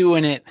just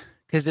doing it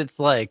because it's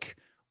like,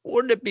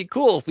 wouldn't it be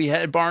cool if we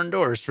had barn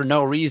doors for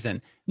no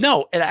reason?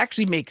 No, it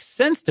actually makes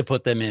sense to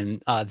put them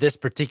in this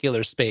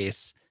particular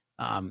space.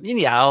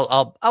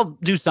 I'll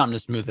do something to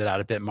smooth it out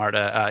a bit,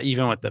 Marta,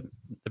 even with the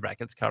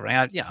brackets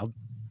covering.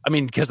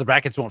 Because the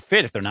brackets won't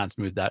fit if they're not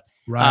smoothed out.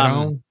 Right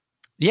on.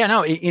 Yeah,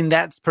 no, in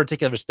that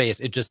particular space,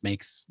 it just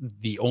makes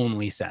the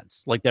only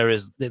sense. Like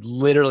it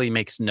literally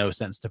makes no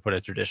sense to put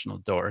a traditional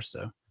door.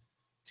 So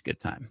it's a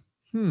good time.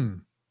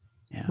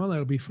 Yeah. Well,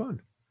 that'll be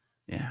fun.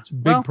 Yeah. It's a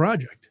big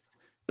project.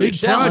 Big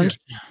challenge.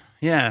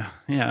 project.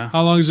 Yeah.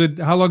 How long has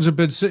it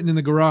been sitting in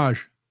the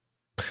garage?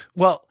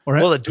 Well,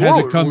 the door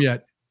hasn't come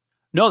yet.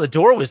 No, the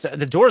door is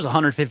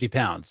 150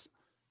 pounds.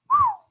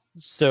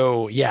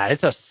 So yeah,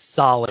 it's a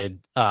solid,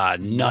 nice.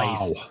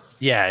 Wow.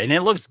 Yeah, and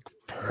it looks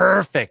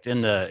perfect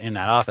in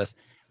that office.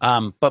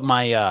 But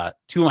my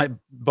two of my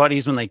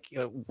buddies when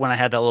I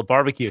had that little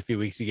barbecue a few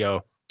weeks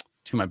ago,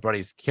 two of my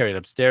buddies carried it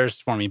upstairs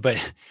for me. But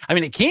I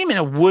mean, it came in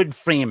a wood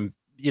frame,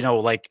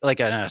 like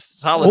a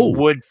solid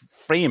wood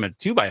frame of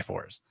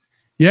 2x4s.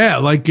 Yeah,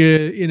 like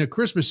in A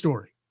Christmas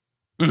Story.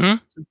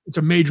 Mm-hmm. It's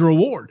a major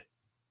award.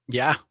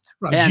 Yeah,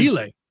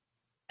 Fragile.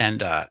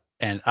 And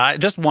I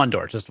just one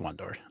door,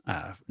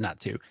 not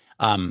two.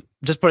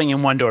 Just putting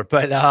in one door.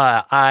 But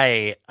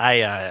I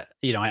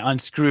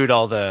unscrewed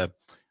all the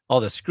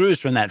screws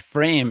from that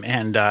frame,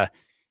 and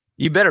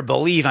you better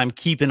believe I'm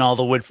keeping all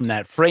the wood from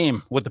that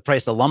frame with the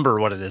price of lumber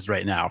what it is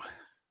right now.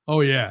 Oh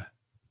yeah,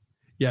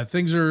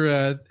 things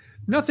are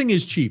nothing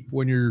is cheap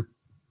when you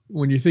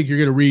think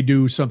you're going to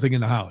redo something in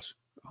the house.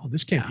 Oh,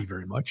 this can't be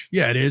very much.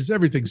 Yeah, it is.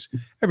 Everything's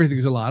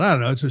a lot. I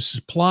don't know. It's a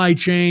supply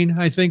chain,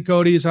 I think,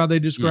 Cody, is how they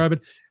describe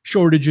it.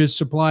 shortages,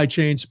 supply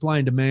chain, supply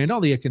and demand,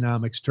 all the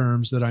economics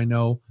terms that I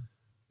know,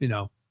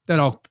 that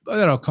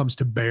all comes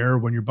to bear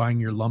when you're buying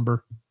your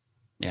lumber.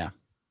 Yeah.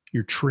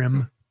 Your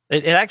trim.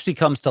 It actually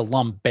comes to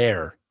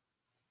lumber.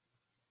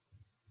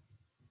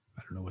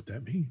 I don't know what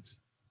that means.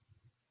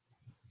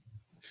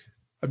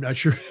 I'm not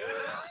sure.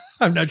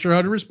 I'm not sure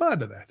how to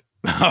respond to that.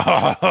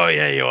 Oh,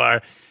 yeah, you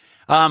are.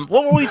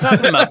 What were we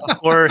talking about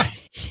before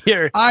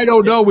here? I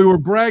don't know. We were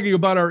bragging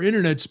about our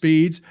internet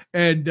speeds,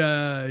 and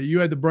you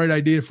had the bright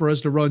idea for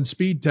us to run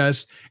speed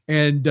tests,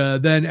 and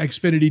then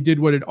Xfinity did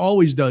what it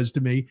always does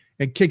to me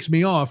and kicks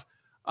me off.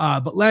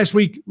 But last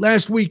week,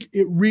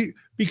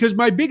 because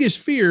my biggest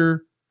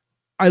fear,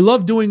 I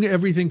love doing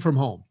everything from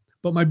home,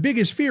 but my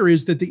biggest fear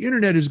is that the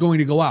internet is going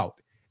to go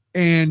out.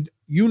 And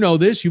you know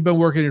this, you've been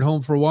working at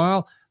home for a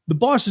while. The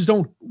bosses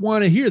don't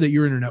want to hear that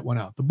your internet went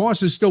out. The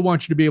bosses still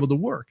want you to be able to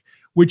work,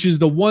 which is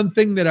the one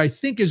thing that I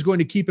think is going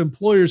to keep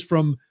employers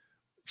from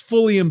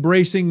fully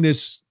embracing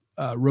this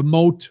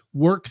remote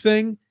work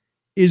thing,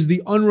 is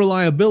the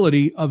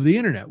unreliability of the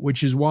internet,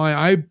 which is why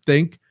I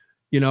think,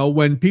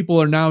 when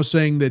people are now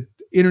saying that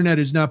internet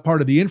is not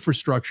part of the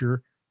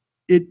infrastructure,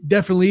 it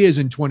definitely is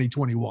in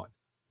 2021.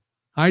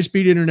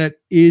 High-speed internet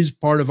is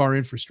part of our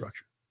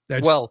infrastructure.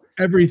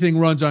 Everything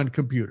runs on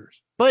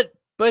computers.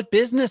 But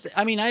business,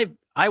 I mean,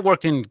 I've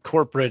worked in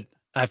corporate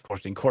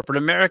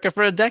America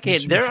for a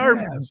decade. There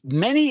are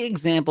many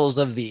examples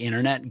of the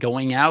internet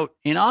going out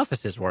in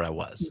offices where I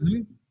was.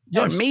 Mm-hmm.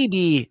 Yes. It may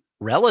be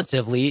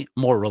relatively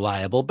more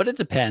reliable, but it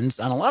depends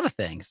on a lot of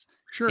things.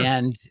 Sure.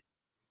 And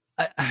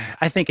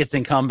I think it's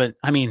incumbent.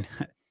 I mean,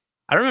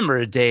 I remember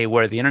a day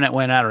where the internet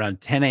went out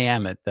around 10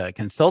 a.m. at the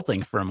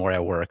consulting firm where I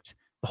worked.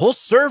 The whole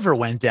server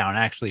went down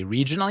actually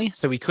regionally,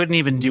 so we couldn't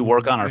even do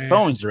work on our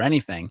phones or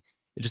anything.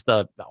 It just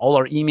all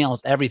our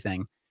emails,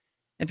 everything.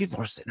 And people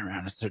were sitting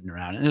around,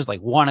 and it was like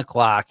 1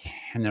 o'clock,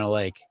 and they're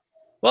like,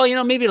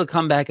 well, maybe it'll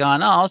come back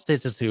on. Oh, I'll stay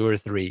till 2 or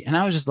 3. And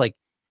I was just like,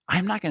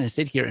 I'm not going to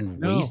sit here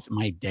and waste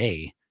my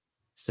day.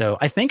 So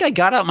I think I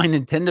got out my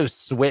Nintendo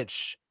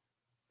Switch,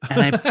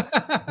 and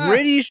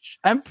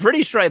I'm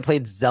pretty sure I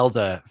played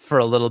Zelda for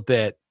a little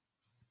bit.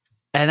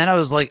 And then I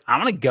was like,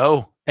 I'm going to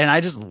go. And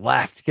I just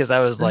left because I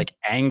was like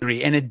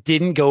angry, and it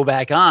didn't go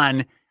back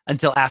on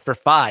until after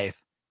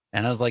 5.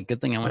 And I was like,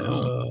 good thing I went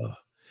home.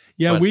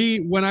 Yeah,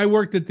 when I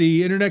worked at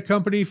the internet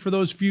company for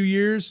those few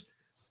years,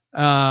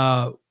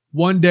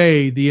 one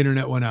day the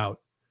internet went out.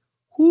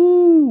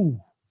 Whoo!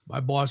 My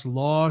boss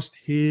lost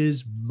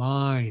his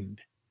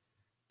mind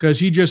because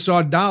he just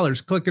saw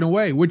dollars clicking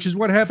away, which is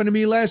what happened to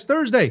me last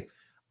Thursday.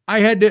 I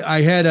had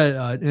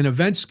an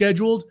event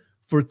scheduled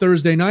for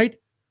Thursday night.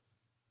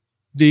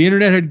 The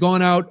internet had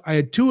gone out. I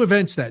had 2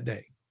 events that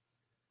day.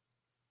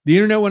 The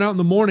internet went out in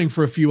the morning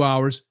for a few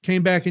hours,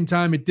 came back in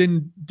time. It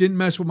didn't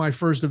mess with my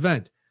first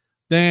event.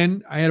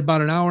 Then I had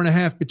about an hour and a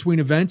half between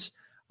events.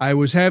 I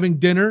was having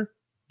dinner,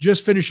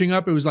 just finishing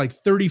up. It was like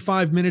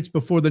 35 minutes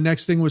before the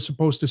next thing was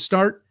supposed to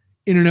start.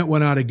 Internet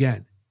went out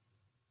again.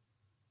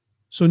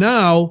 So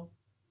now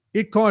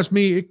it cost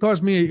me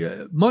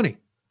money.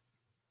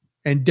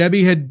 And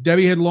Debbie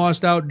had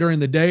lost out during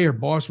the day. Her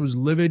boss was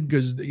livid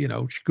because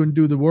she couldn't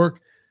do the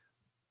work.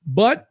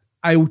 But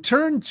I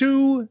turned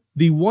to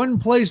the one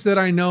place that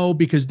I know,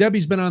 because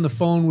Debbie's been on the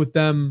phone with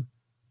them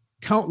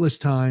countless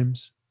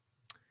times.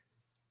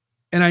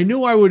 And I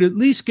knew I would at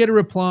least get a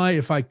reply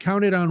if I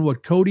counted on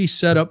what Cody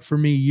set up for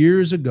me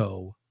years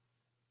ago,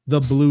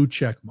 the blue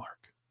check mark.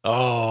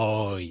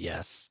 Oh,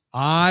 yes.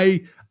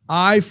 I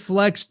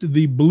flexed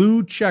the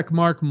blue check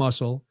mark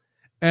muscle,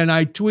 and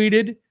I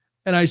tweeted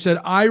and I said,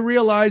 I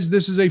realize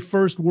this is a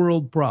first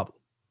world problem,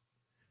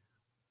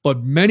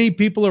 but many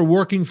people are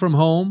working from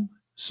home,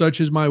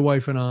 such as my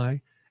wife and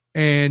I.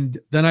 And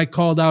then I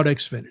called out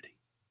Xfinity.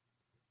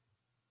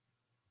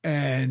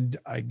 And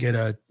I get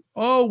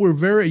we're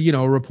very,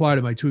 reply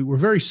to my tweet. We're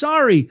very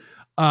sorry.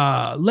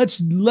 Let us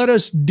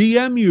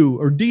DM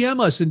you or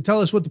DM us and tell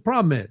us what the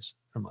problem is.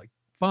 I'm like,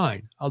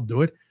 fine, I'll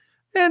do it.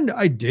 And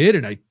I did.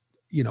 And I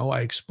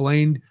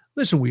explained,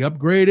 listen, we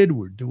upgraded.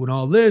 We're doing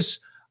all this.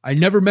 I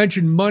never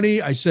mentioned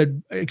money. I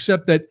said,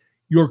 except that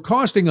you're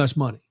costing us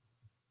money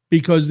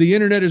because the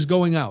internet is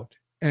going out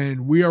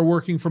and we are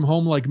working from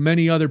home like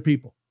many other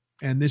people.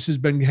 And this has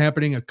been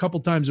happening a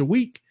couple times a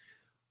week.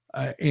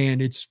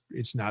 And it's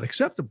not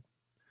acceptable.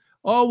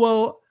 Oh,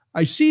 well,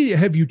 I see.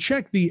 Have you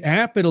checked the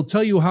app? It'll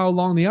tell you how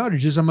long the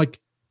outage is. I'm like,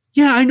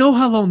 yeah, I know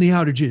how long the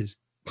outage is.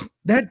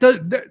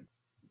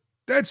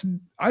 That's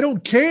I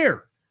don't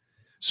care.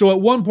 So at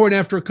one point,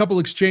 after a couple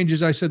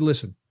exchanges, I said,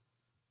 listen,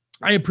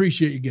 I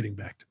appreciate you getting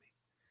back to me,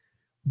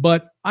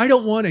 but I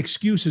don't want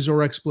excuses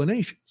or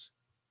explanations.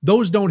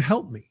 Those don't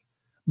help me.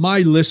 My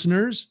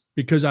listeners,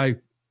 because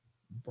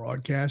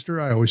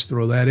broadcaster, I always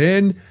throw that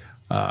in.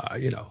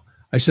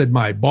 I said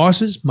my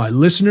bosses, my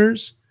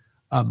listeners,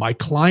 my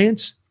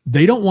clients,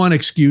 they don't want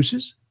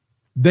excuses.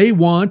 They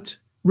want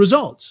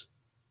results.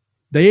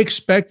 They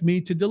expect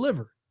me to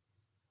deliver.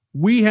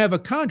 We have a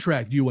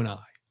contract, you and I.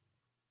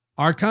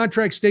 Our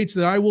contract states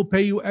that I will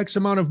pay you X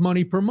amount of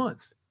money per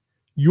month.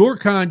 Your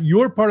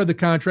part of the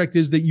contract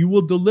is that you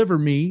will deliver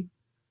me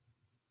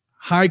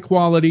high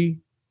quality,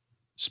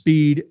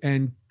 speed,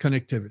 and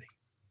connectivity.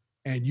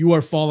 And you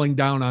are falling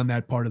down on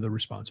that part of the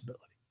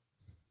responsibility.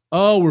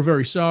 Oh, we're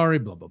very sorry,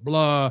 blah, blah,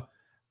 blah.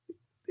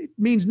 It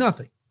means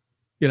nothing.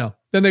 Then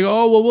they go,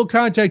 oh, well, we'll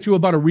contact you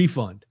about a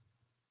refund.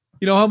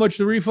 You know how much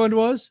the refund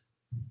was?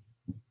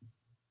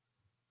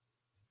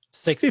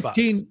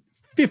 $6.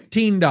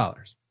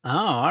 $15. Oh,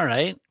 all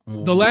right.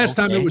 The last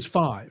time it was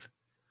 $5.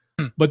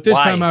 But this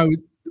time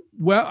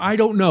I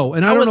don't know.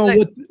 And I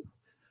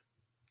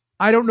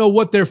don't know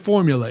what their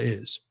formula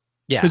is.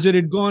 Yeah. Because it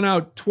had gone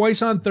out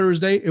twice on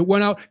Thursday. It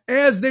went out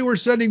as they were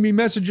sending me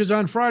messages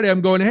on Friday. I'm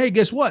going, hey,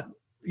 guess what?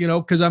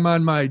 Because I'm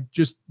on my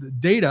just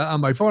data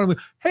on my phone. I'm like,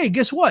 hey,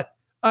 guess what?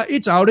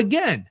 It's out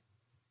again.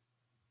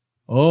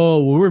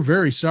 Oh, well, we're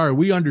very sorry.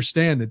 We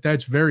understand that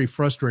that's very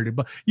frustrating.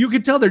 But you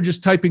can tell they're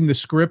just typing the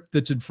script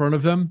that's in front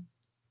of them.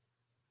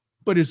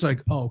 But it's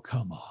like, oh,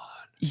 come on.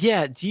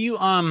 Yeah. Do you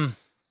And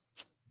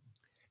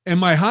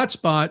my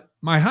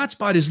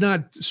hotspot is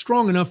not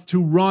strong enough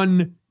to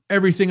run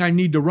everything I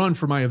need to run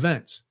for my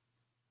events.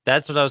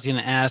 That's what I was going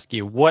to ask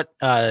you. What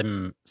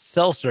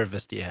cell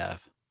service do you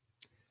have?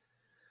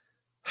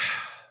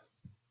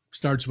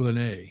 Starts with an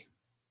A.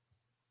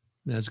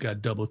 That's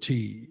got double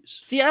T's.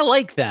 See, I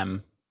like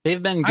them.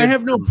 They've been good. I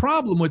have no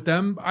problem with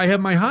them. I have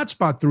my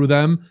hotspot through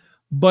them,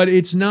 but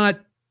it's not,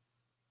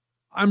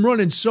 I'm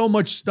running so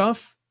much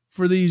stuff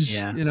for these,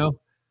 that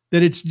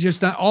it's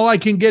just not, all I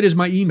can get is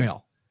my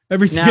email.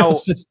 Everything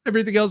else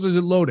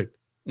isn't loading.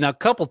 Now, a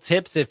couple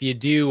tips if you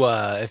do,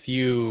 if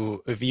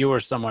you or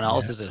someone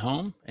else is at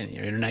home and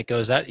your internet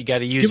goes out, you got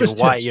to use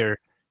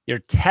your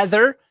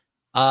Tether.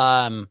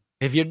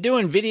 If you're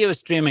doing video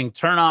streaming,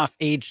 turn off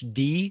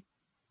HD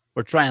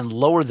or try and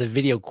lower the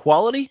video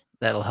quality.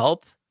 That'll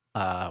help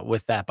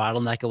with that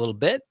bottleneck a little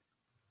bit.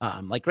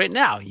 Like right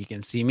now, you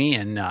can see me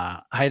in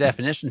high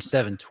definition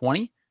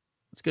 720.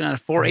 Let's go down to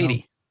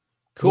 480.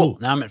 Cool.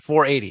 Now I'm at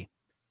 480.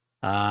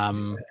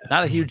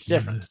 Not a huge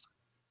difference.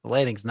 The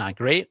lighting's not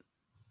great,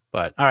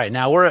 but all right.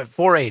 Now we're at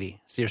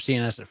 480. So you're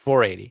seeing us at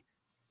 480.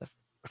 The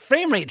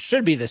frame rate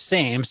should be the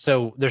same,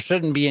 so there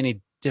shouldn't be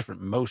any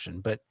different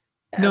motion. But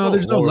no,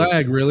 there's no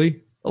lag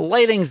really. The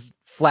lighting's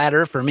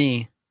flatter for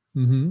me,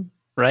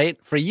 right?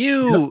 For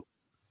you,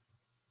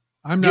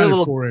 I'm not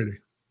at 480.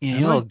 Yeah,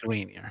 you're a little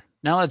greenier.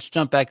 Now let's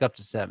jump back up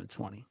to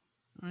 720.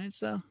 All right,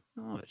 so a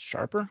little bit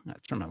sharper. I gotta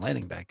turn my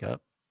lighting back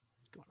up.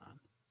 What's going on?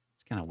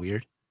 It's kind of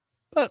weird,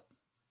 but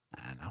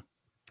I don't know.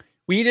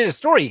 We did a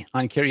story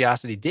on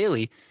Curiosity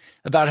Daily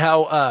about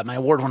how my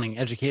award-winning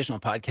educational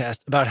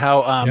podcast about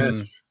how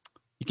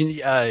you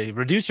can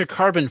reduce your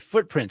carbon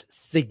footprint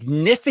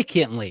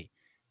significantly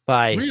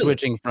by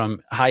switching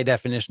from high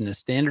definition to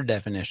standard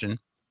definition. If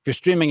you're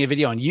streaming a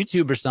video on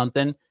YouTube or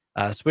something,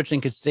 switching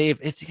could save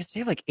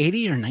like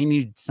 80 or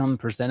 90 some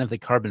percent of the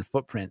carbon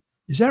footprint.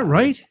 Is that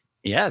right?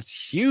 Yeah, it's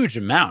a huge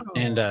amount.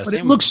 And but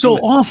it looks so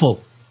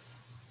awful.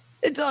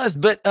 It does,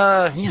 but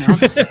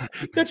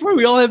that's why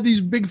we all have these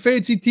big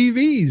fancy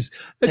TVs.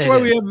 That's why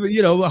we have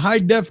high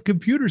def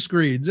computer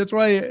screens. That's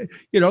why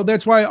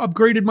that's why I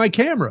upgraded my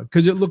camera,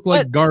 because it looked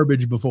like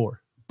garbage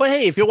before. But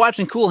hey, if you're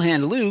watching Cool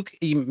Hand Luke,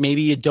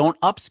 maybe you don't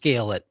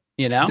upscale it.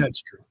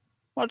 That's true.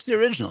 Watch the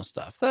original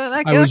stuff.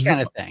 That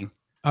kind of thing.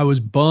 I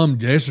was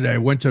bummed yesterday. I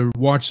went to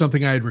watch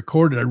something I had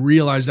recorded. I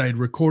realized I had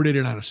recorded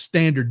it on a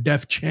standard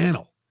def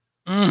channel.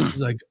 I was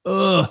like,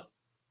 awful.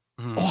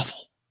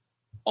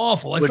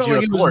 I felt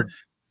like it was.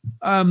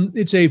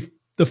 It's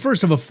the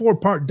first of a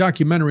 4-part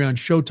documentary on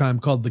Showtime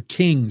called The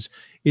Kings.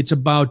 It's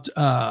about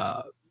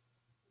 4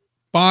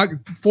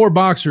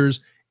 boxers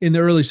in the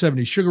early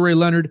 70s: Sugar Ray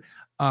Leonard,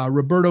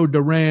 Roberto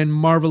Duran,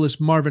 Marvelous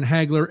Marvin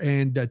Hagler,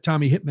 and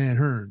Tommy Hitman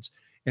Hearns.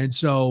 And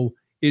so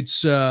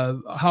it's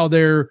how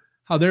their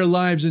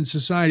lives in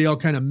society all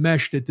kind of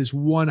meshed at this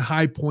one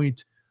high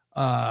point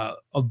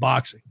of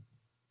boxing.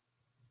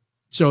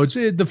 So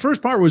the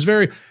first part was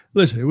it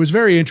was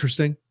very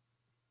interesting,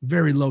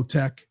 very low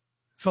tech.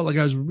 Felt like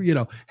I was,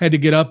 had to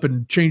get up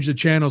and change the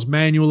channels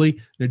manually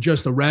and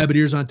adjust the rabbit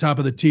ears on top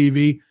of the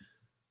TV.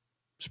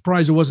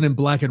 Surprised it wasn't in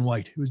black and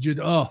white. It was just,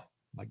 oh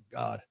my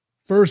God.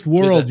 First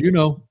world,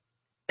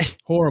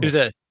 horrible. Is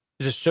it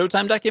a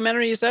Showtime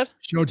documentary, you said?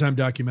 Showtime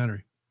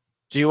documentary.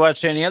 Do you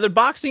watch any other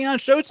boxing on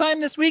Showtime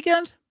this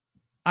weekend?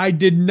 I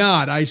did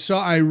not.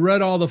 I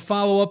read all the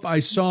follow-up. I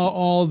saw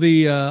all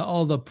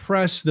the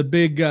press, the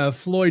big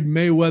Floyd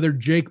Mayweather,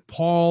 Jake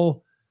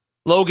Paul.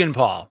 Logan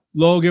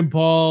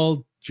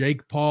Paul,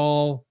 Jake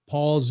Paul,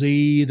 Paul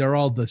Z. They're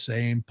all the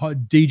same.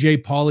 DJ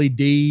Pauly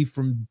D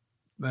from,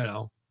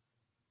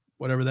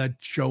 whatever that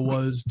show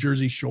was,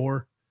 Jersey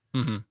Shore.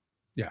 Mm-hmm.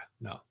 Yeah,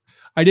 no.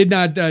 I did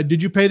not.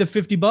 Did you pay the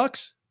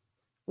 $50?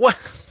 What?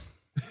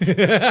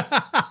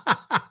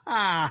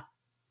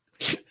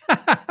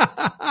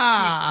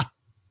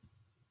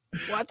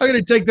 I'm going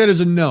to take that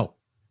as a no.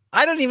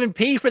 I don't even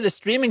pay for the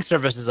streaming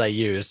services I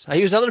use. I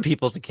use other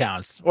people's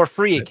accounts or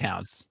free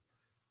accounts.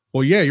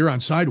 Well, yeah, you're on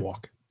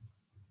Sidewalk.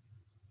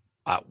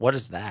 What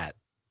is that?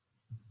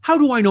 How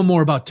do I know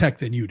more about tech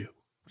than you do?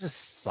 What is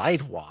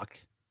Sidewalk?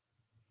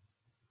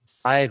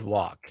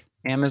 Sidewalk.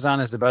 Amazon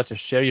is about to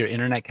share your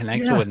internet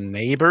connection Yeah. with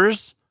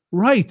neighbors.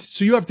 Right.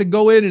 So you have to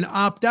go in and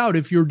opt out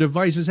if your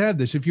devices have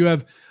this. If you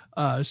have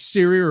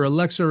Siri or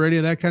Alexa or any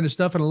of that kind of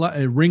stuff, and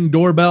a Ring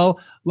doorbell,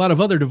 a lot of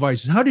other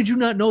devices. How did you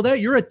not know that?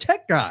 You're a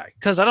tech guy.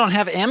 Because I don't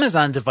have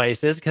Amazon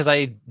devices because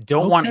I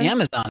don't want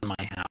Amazon in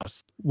my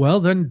house.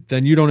 Well, then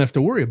you don't have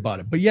to worry about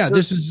it. But yeah, So-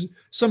 this is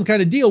some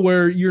kind of deal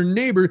where your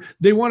neighbor,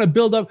 they want to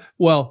build up,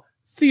 well,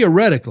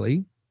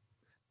 theoretically,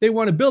 they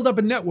want to build up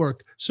a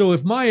network. So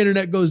if my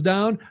internet goes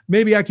down,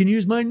 maybe I can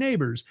use my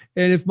neighbor's.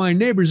 And if my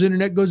neighbor's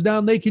internet goes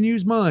down, they can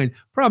use mine.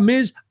 Problem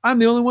is, I'm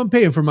the only one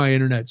paying for my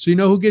internet. So you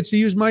know who gets to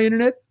use my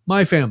internet?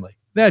 My family.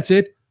 That's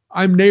it.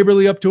 I'm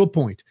neighborly up to a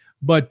point.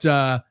 But,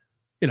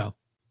 you know,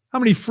 how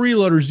many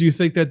freeloaders do you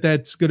think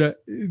that's gonna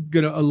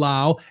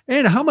allow?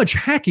 And how much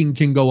hacking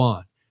can go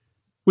on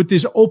with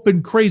this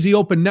crazy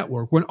open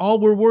network when all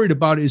we're worried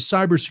about is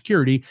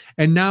cybersecurity?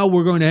 And now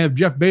we're going to have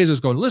Jeff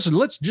Bezos going, listen,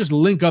 let's just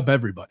link up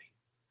everybody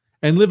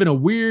and live in a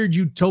weird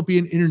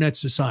utopian internet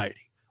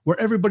society where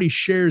everybody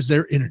shares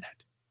their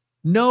internet.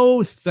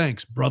 No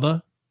thanks,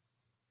 brother.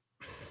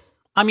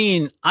 I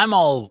mean, I'm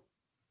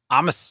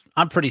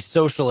pretty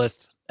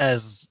socialist,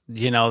 as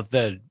you know,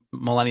 the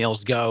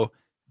millennials go.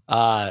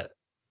 I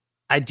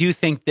do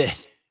think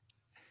that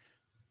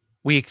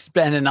we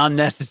expend an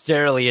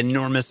unnecessarily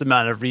enormous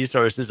amount of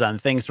resources on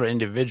things for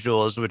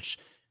individuals, which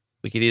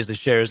we could easily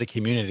share as a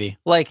community.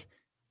 Like,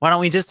 why don't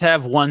we just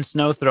have one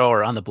snow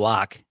thrower on the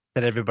block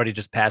that everybody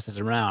just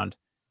passes around?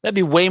 That'd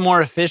be way more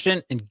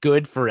efficient and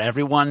good for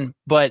everyone.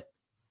 But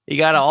you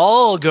got to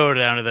all go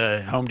down to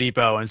the Home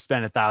Depot and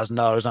spend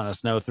 $1,000 on a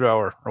snow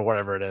thrower or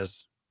whatever it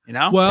is. You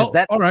know, well,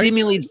 that all right.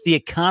 stimulates the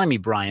economy,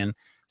 Brian.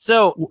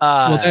 So,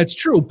 well, that's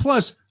true.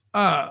 Plus,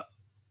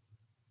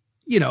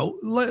 you know,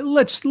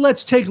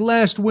 let's take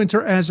last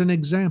winter as an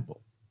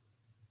example.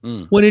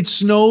 When it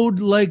snowed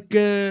like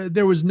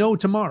there was no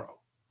tomorrow,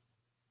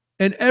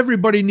 and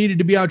everybody needed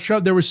to be out.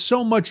 There was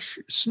so much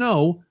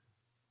snow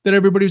that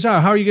everybody was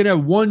out. How are you going to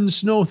have one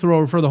snow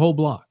thrower for the whole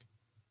block?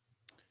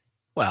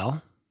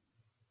 Well,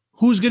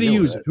 who's going to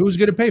use it? Who's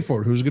going to pay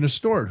for it? Who's going to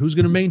store it? Who's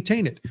going to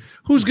maintain it?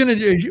 Who's going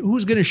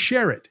to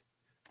share it?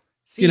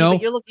 See, you know,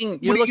 you're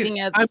looking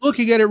at. I'm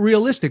looking at it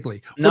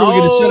realistically. No. We're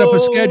going to set up a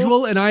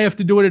schedule, and I have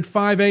to do it at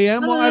 5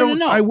 a.m. Well, I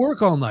don't. I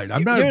work all night.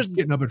 I'm not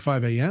getting up at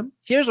 5 a.m.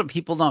 Here's what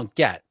people don't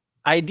get: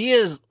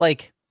 ideas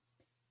like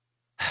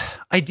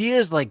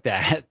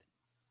that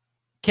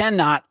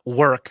cannot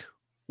work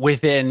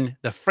within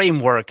the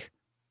framework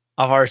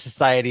of our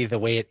society the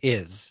way it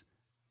is,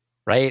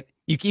 right?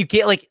 You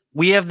can't, like,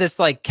 we have this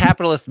like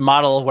capitalist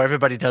model where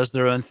everybody does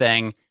their own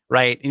thing,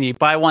 right? And you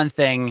buy one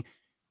thing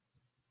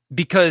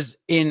because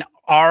in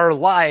our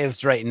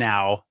lives right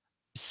now,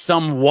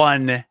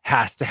 someone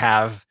has to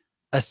have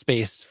a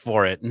space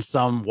for it, and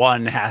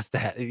someone has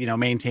to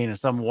maintain it.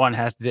 Someone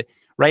has to,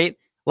 right?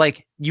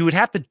 Like, you would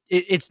have to.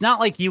 It's not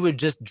like you would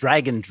just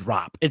drag and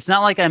drop. It's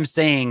not like I'm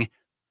saying,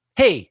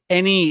 hey,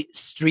 any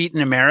street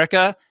in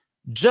America,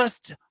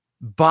 just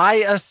buy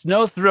a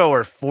snow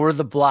thrower for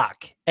the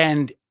block,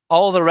 and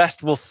all the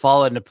rest will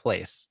fall into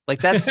place.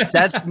 Like, that's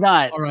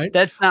not all right.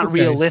 That's not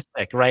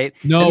realistic, right?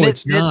 No,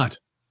 it's not.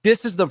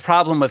 This is the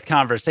problem with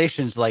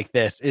conversations like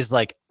this, is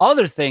like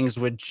other things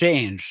would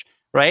change,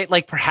 right?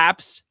 Like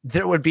perhaps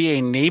there would be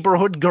a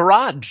neighborhood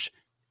garage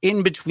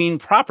in between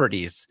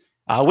properties,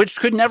 which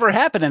could never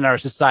happen in our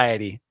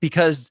society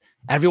because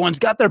everyone's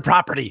got their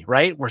property,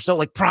 right? We're so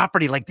like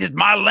property, like, this is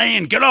my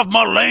land. Get off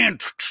my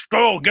land.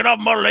 Oh, get off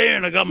my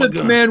land. I got my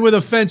gun. Man with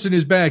a fence in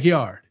his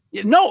backyard.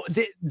 No,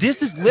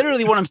 this is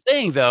literally what I'm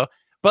saying, though.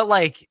 But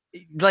like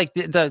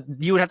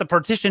you would have to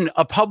partition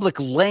a public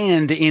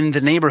land in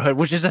the neighborhood,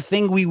 which is a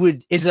thing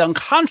is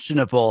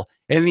unconscionable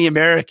in the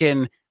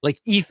American like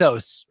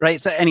ethos, right?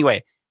 So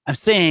anyway, I'm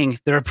saying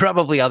there are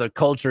probably other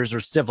cultures or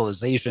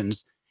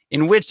civilizations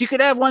in which you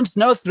could have one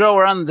snow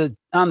thrower on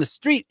the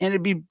street and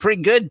it'd be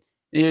pretty good.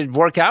 It'd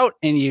work out,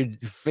 and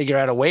you'd figure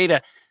out a way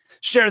to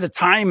share the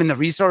time and the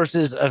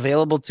resources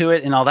available to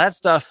it and all that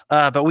stuff.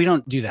 But we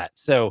don't do that.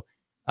 So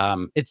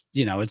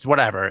it's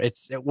whatever.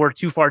 We're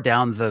too far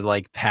down the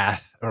like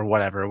path or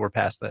whatever. We're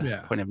past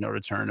the point of no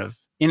return of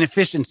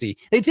inefficiency.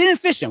 It's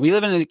inefficient. We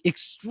live in an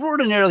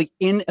extraordinarily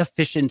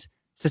inefficient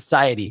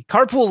society.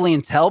 Carpool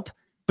lanes help,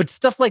 but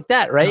stuff like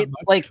that, right?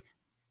 Like,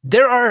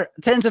 there are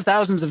tens of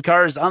thousands of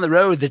cars on the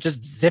road that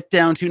just zip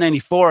down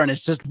 294, and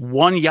it's just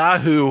one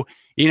Yahoo,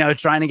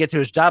 trying to get to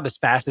his job as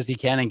fast as he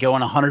can and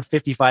going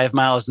 155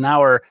 miles an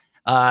hour.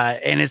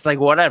 And it's like,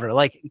 whatever,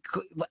 like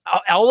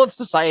all of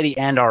society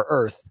and our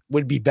earth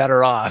would be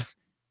better off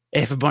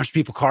if a bunch of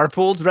people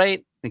carpooled,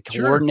 right? And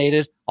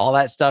coordinated, all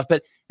that stuff.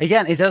 But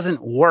again, it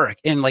doesn't work.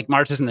 And like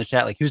Marta's in the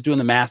chat, like, who's doing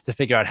the math to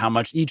figure out how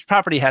much each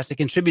property has to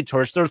contribute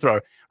towards snow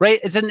thrower, right?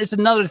 It's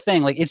another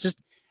thing. Like, it's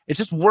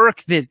just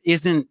work that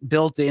isn't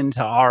built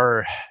into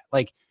our,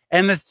 like,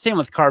 and the same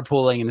with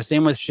carpooling and the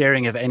same with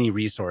sharing of any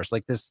resource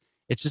like this.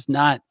 It's just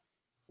not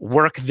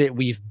work that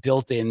we've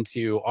built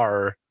into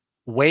our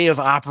way of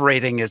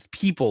operating as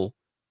people,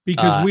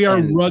 because we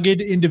are rugged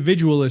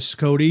individualists,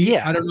 Cody.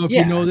 I don't know if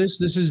you know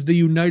this is the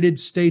United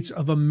States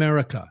of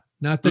America.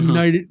 not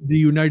the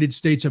United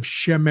States of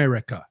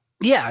Shamerica.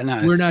 Yeah,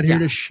 no, we're not here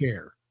to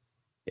share.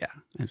 Yeah,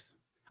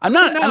 I'm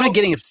not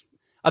getting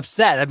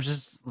upset. I'm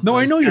just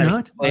I know you're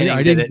not.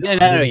 I didn't. I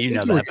know you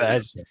know that, but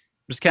I'm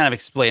just kind of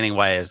explaining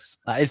why it's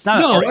not.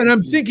 No, and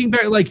I'm thinking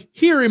back, like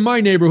here in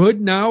my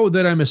neighborhood. Now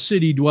that I'm a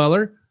city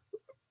dweller,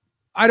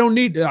 I don't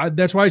need.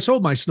 That's why I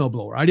sold my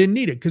snowblower. I didn't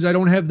need it because I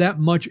don't have that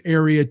much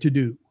area to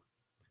do.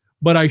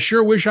 But I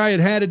sure wish I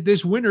had it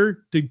this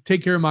winter to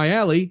take care of my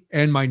alley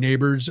and my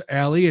neighbor's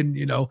alley. And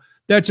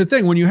that's the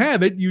thing. When you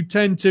have it, you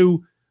tend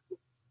to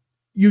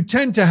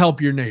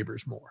help your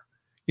neighbors more.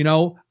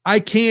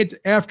 I can't,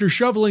 after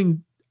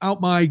shoveling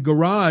out my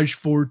garage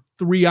for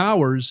 3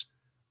 hours,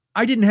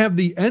 I didn't have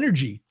the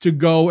energy to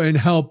go and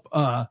help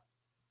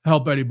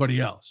anybody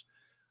else.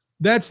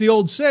 That's the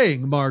old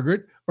saying,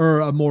 Margaret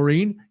or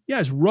Maureen.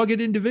 Yes, rugged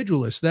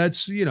individualists.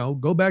 That's,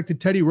 go back to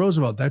Teddy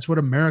Roosevelt. That's what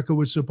America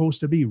was supposed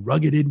to be,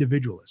 rugged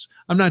individualists.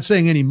 I'm not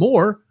saying any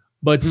more,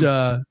 but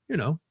that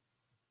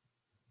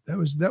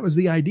was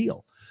the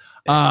ideal.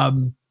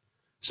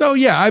 So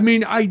yeah, I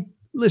mean, I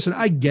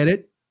get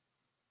it.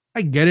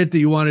 I get it that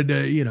you wanted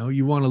to,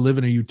 you want to live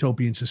in a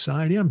utopian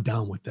society. I'm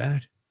down with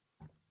that.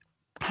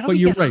 How do we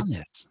get on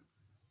this?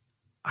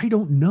 I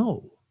don't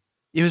know.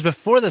 It was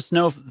before the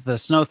snow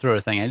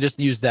thrower thing. I just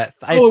used that.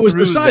 It was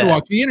the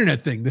sidewalk, the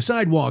internet thing, the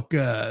sidewalk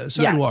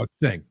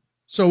thing.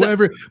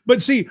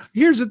 But see,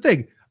 here's the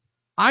thing.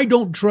 I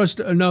don't trust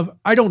enough.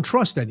 I don't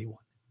trust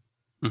anyone.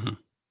 Mm-hmm.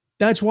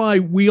 That's why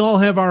we all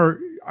have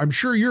I'm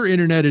sure your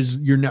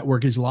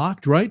network is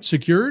locked, right?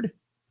 Secured.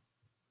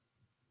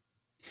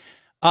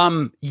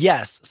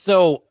 Yes.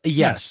 So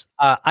yes.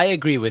 I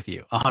agree with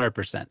you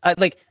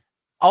 100%.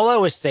 All I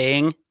was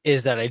saying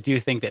is that I do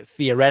think that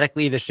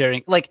theoretically the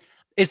sharing,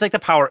 it's like the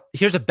power.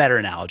 Here's a better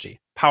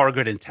analogy: power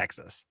grid in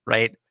Texas,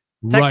 right?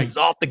 Texas is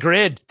off the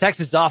grid.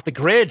 Texas is off the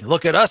grid.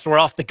 Look at us. We're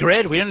off the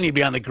grid. We don't need to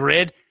be on the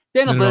grid.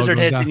 Then a blizzard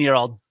hits and you're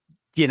all,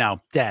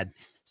 dead.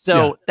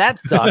 So that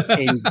sucks.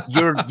 And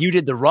you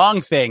did the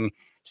wrong thing.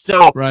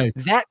 So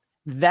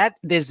that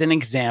is an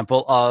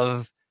example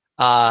of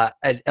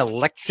an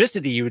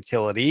electricity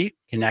utility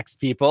connects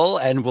people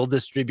and will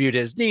distribute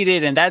as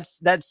needed. And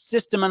that's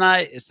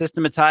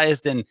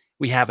systematized. And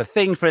we have a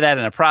thing for that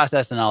and a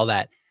process and all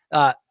that.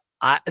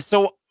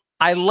 So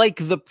I like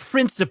the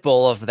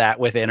principle of that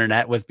with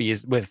internet,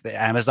 with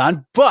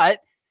Amazon,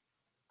 but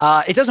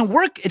it doesn't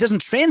work. It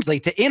doesn't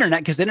translate to internet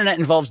because internet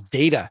involves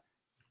data,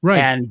 right?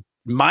 And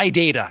my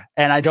data,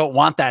 and I don't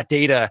want that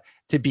data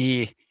to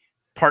be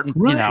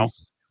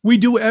we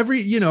do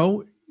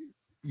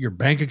your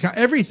bank account,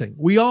 everything.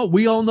 We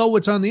all know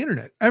what's on the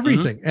internet,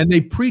 everything. Mm-hmm. And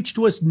they preach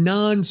to us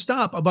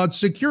nonstop about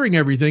securing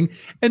everything.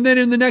 And then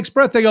in the next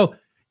breath, they go,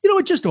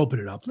 just open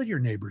it up. Let your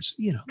neighbors,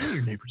 let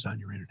your neighbors on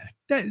your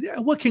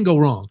internet. What can go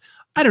wrong?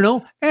 I don't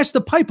know. Ask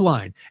the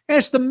pipeline.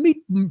 Ask the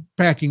meat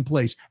packing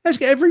place.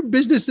 Ask every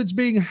business that's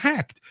being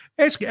hacked.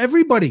 Ask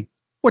everybody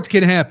what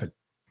can happen.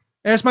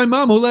 Ask my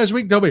mom, who last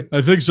week told me,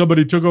 I think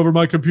somebody took over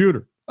my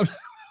computer.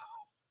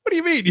 What do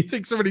you mean? You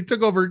think somebody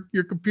took over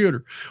your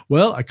computer?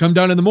 Well, I come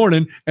down in the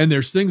morning and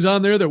there's things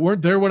on there that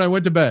weren't there when I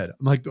went to bed.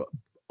 I'm like,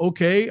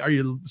 okay, are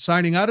you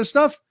signing out of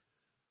stuff?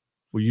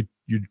 Well, you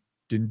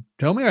didn't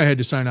tell me I had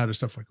to sign out of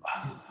stuff. Like,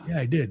 yeah,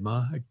 I did,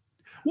 Ma.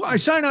 I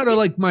signed out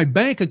of my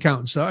bank account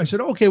and stuff. I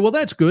said, okay, well,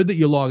 that's good that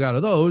you log out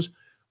of those,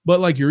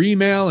 but your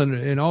email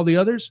and all the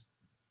others.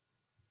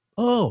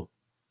 Oh,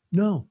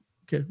 no.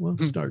 Okay, well,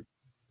 start.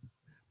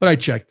 But I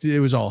checked. It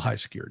was all high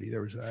security.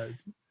 There was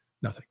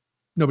nothing.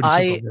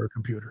 Nobody took over a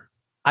computer.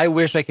 I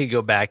wish I could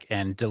go back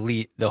and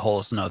delete the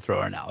whole snow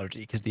thrower analogy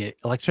because the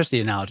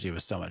electricity analogy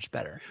was so much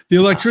better. The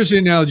electricity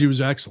analogy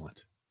was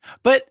excellent.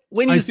 But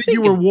when I think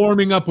you were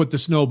warming up with the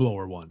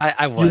snowblower one.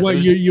 I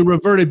was. You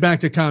reverted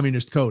back to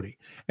communist Cody,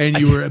 and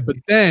but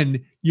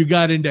then you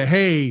got into,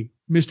 hey,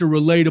 Mr.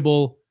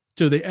 Relatable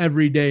to the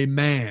everyday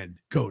man,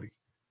 Cody,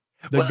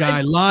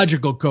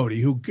 logical Cody,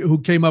 who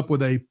came up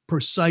with a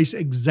precise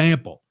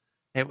example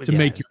to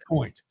make your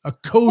point, a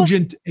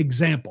cogent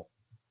example.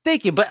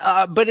 Thank you, but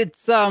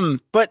it's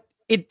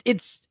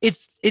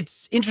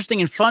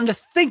interesting and fun to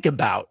think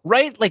about,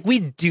 right? We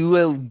do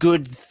a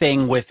good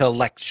thing with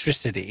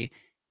electricity.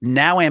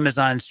 Now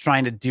Amazon's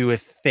trying to do a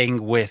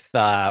thing with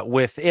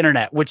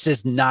internet, which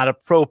is not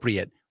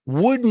appropriate.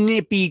 Wouldn't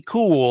it be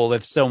cool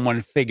if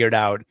someone figured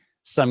out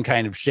some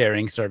kind of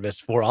sharing service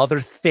for other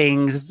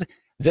things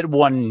that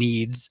one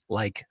needs,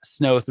 like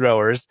snow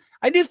throwers?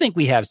 I do think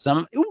we have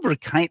some Uber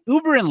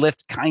and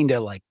Lyft kind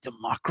of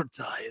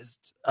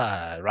democratized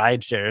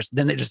ride shares.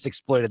 Then they just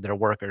exploited their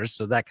workers,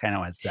 so that kind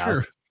of went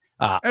south.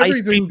 Sure.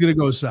 Everything's gonna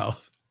go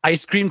south.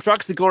 Ice cream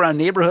trucks that go around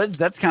neighborhoods.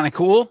 That's kind of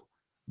cool.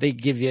 They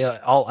give you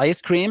all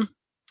ice cream.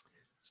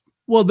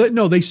 Well,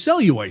 no, they sell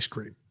you ice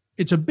cream.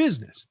 It's a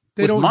business.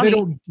 They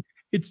don't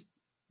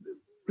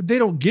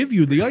give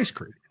you the ice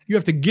cream. You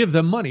have to give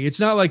them money. It's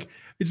not like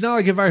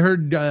if I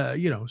heard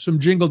some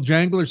jingle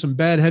jangle or some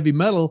bad heavy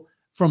metal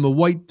from a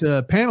white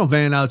panel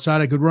van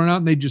outside, I could run out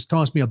and they'd just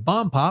toss me a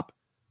bomb pop.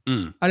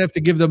 I'd have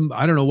to give them,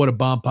 I don't know what a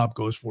bomb pop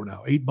goes for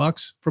now,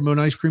 $8 from an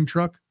ice cream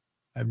truck.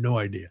 I have no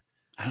idea.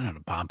 I don't know what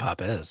a bomb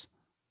pop is.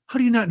 How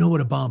do you not know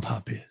what a bomb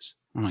pop is?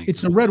 Oh my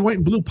It's the God. red, white,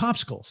 and blue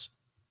popsicles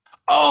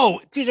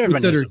Oh, dude,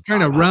 everybody that knows are what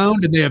kind of bomb pop round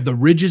is. and they have the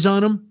ridges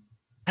on them.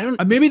 I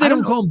don't. Maybe they I don't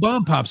don't know. call them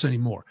bomb pops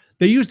anymore.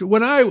 They used to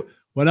when I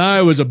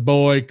was a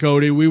boy,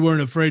 Cody. We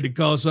weren't afraid to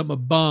call something a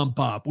bomb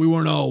pop. We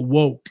weren't all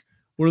woke.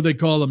 What do they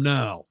call them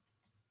now?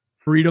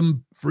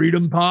 Freedom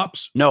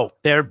pops. No,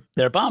 they're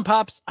bomb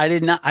pops.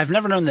 I've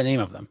never known the name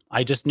of them.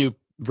 I just knew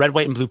red,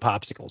 white, and blue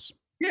popsicles.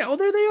 Yeah, oh,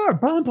 there they are,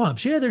 bomb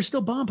pops. Yeah, they're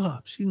still bomb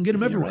pops. You can get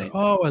them You're everywhere. right.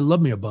 Oh, I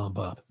love me a bomb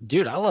pop.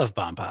 Dude, I love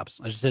bomb pops.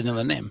 I just didn't know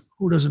the name.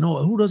 Who doesn't know?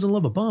 Who doesn't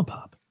love a bomb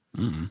pop?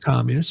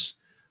 Communists.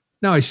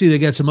 Now I see they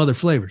got some other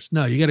flavors.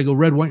 No, you got to go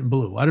red, white, and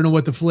blue. I don't know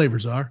what the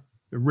flavors are.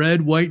 They're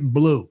red, white, and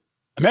blue.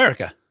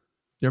 America.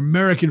 They're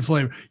American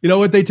flavor. You know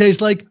what they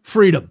taste like?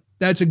 Freedom.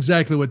 That's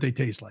exactly what they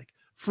taste like.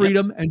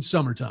 Freedom and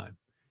summertime.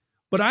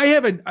 But I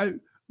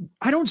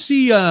don't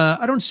see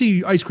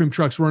ice cream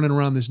trucks running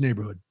around this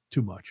neighborhood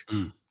too much.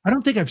 I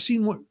don't think I've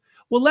seen one.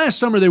 Well, last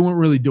summer they weren't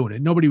really doing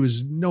it.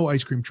 No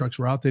ice cream trucks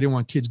were out. They didn't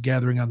want kids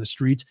gathering on the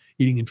streets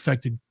eating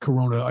infected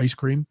Corona ice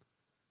cream.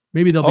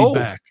 Maybe they'll be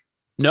back.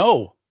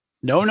 No.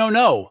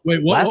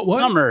 Wait,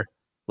 what?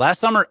 Last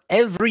summer,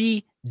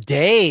 every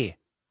day,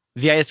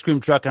 the ice cream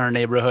truck in our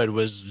neighborhood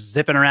was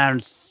zipping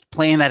around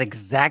playing that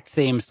exact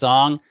same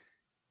song,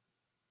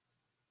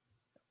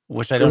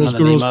 which I don't know the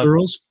name of.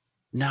 Girls.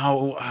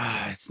 No,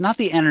 it's not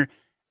the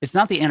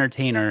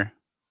entertainer.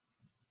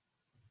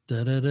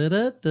 I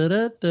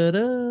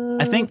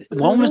think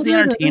one was the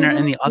entertainer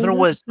and the other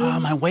was,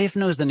 my wife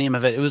knows the name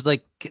of it. It was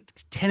like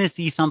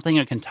Tennessee something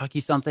or Kentucky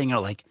something or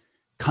like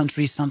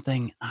country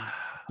something.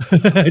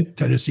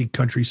 Tennessee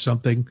country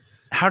something.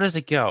 How does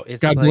it go? It's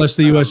God Bless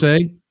the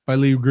USA by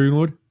Lee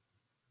Greenwood.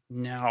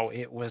 No,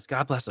 it was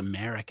God Bless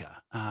America.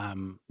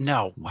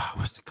 No, what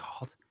was it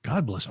called?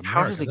 God Bless How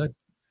America. does it,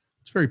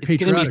 It's very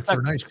patriotic for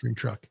an ice cream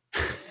truck.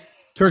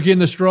 Turkey in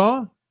the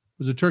Straw?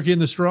 Was it Turkey in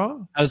the Straw?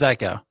 How does that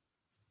go?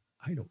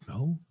 I don't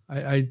know.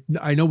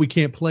 I know we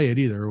can't play it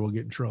either or we'll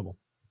get in trouble.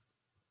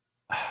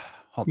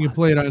 Hold You on. can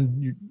play it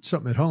on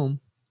something at home.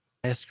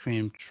 Ice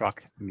cream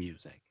truck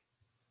music.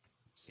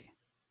 Let's see.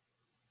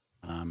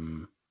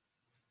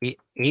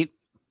 Eight.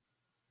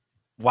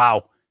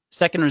 Wow.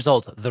 Second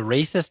result, the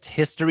racist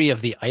history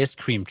of the ice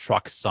cream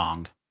truck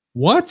song.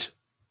 What?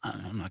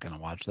 I'm not going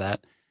to watch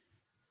that.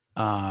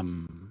 I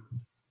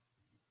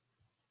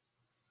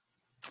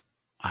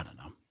don't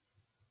know.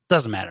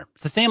 Doesn't matter.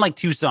 It's the same like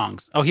two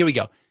songs. Oh, here we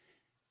go.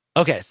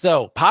 Okay,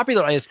 so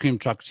popular ice cream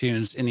truck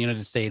tunes in the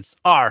United States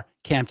are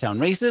Camptown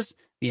Races,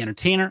 The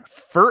Entertainer,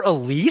 Fur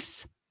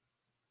Elise,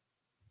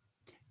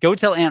 Go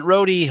Tell Aunt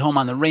Rhody, Home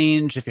on the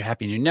Range, If You're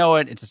Happy and You Know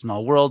It, It's a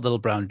Small World, Little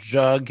Brown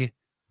Jug,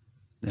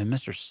 then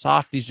Mr.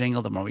 Softy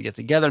Jingle, The More We Get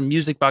Together,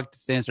 Music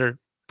Box Dancer,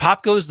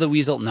 Pop Goes the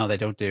Weasel. No, they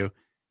don't do.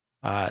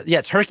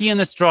 Turkey in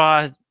the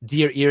Straw,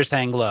 Dear Ears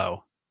Hang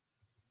Low.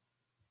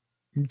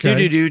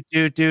 Okay.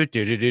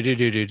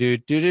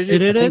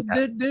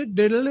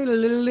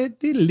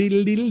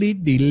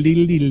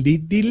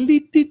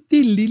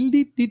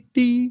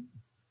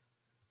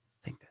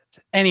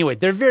 Anyway,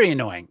 they're very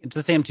annoying. It's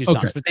the same two songs,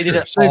 Okay, but they did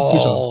sure. it Same two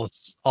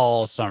songs.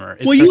 all summer.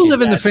 It's Well, you Turkey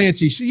live in the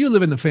Bad. you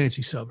live in the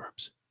fancy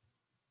suburbs.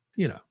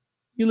 You know,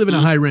 you live in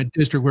a high rent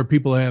district where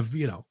people have,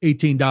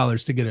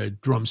 $18 to get a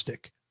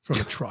drumstick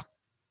from a truck.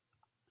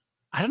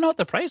 I don't know what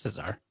the prices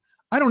are.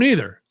 I don't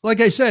either. Like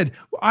I said,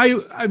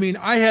 I mean,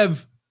 I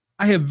have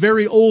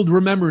very old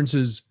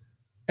remembrances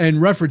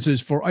and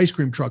references for ice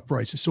cream truck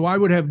prices. So I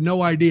would have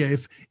no idea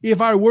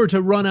if I were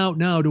to run out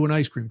now to an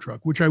ice cream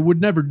truck, which I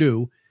would never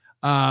do.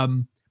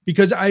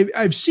 Because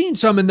I've seen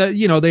some in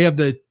the, they have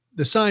the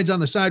signs on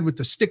the side with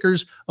the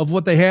stickers of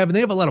what they have, and they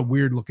have a lot of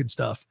weird looking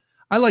stuff.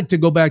 I like to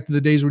go back to the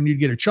days when you'd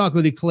get a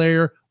chocolate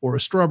eclair or a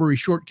strawberry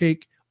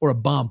shortcake or a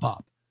bomb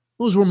pop.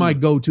 Those were my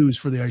go-tos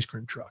for the ice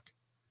cream truck.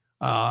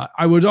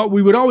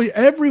 We would always,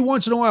 every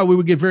once in a while, we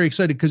would get very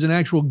excited because an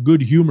actual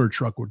Good Humor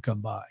truck would come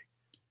by.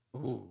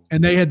 Ooh.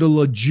 And they had the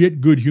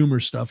legit Good Humor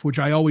stuff, which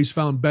I always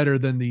found better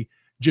than the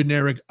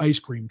generic ice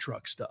cream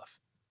truck stuff.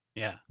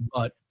 Yeah.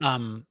 But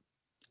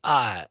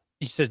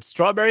you said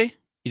strawberry?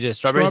 You did a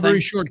strawberry thing?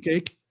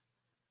 shortcake,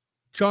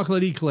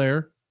 chocolate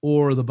eclair,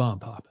 or the bomb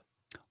pop.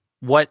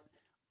 What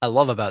I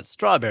love about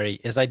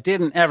strawberry is I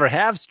didn't ever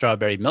have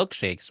strawberry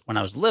milkshakes when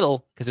I was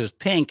little because it was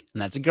pink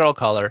and that's a girl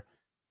color.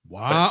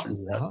 Wow. But it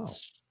turns out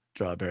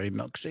strawberry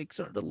milkshakes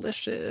are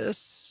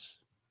delicious.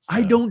 So.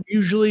 I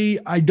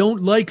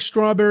don't like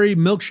strawberry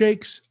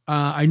milkshakes.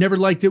 I never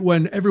liked it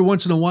when every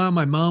once in a while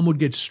my mom would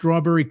get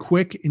strawberry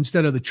quick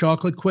instead of the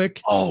chocolate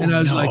quick. Oh, and I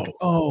was no. like,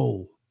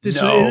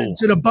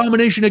 it's an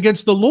abomination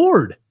against the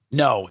Lord.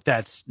 No,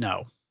 that's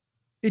no.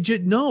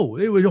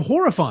 It was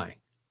horrifying.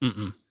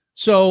 Mm-mm.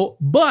 So,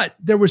 but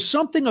there was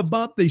something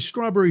about the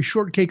strawberry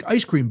shortcake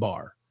ice cream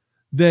bar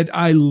that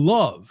I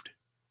loved.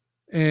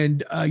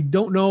 And I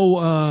don't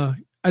know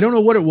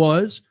what it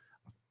was.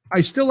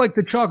 I still like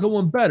the chocolate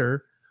one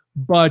better,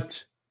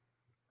 but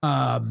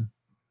that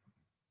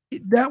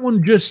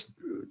one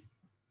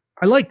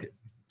I liked it.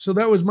 So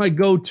that was my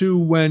go-to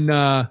when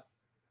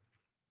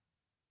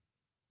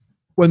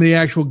when the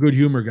actual Good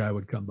Humor guy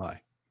would come by.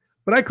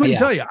 But I couldn't Yeah.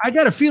 tell you. I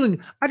got a feeling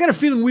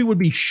we would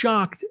be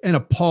shocked and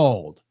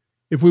appalled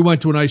if we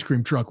went to an ice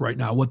cream truck right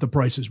now, what the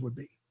prices would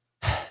be.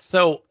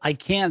 So I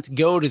can't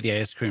go to the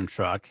ice cream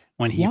truck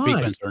when he Why?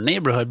 frequents our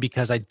neighborhood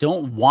because I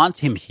don't want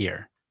him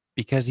here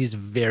because he's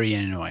very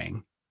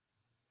annoying.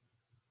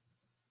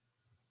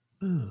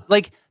 Ugh.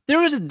 Like there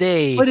was a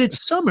day, But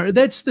it's summer.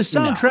 That's the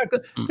No. soundtrack.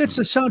 That's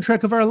the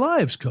soundtrack of our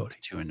lives, Cody.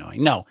 it's too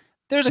annoying. No,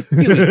 there's a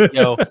few weeks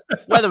ago.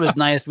 Weather was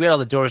nice. We had all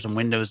the doors and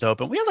windows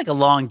open. We had like a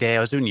long day. I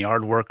was doing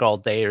yard work all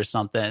day or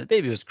something. The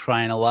baby was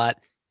crying a lot.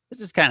 It was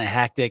just kind of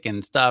hectic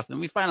and stuff. And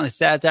we finally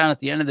sat down at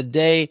the end of the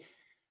day.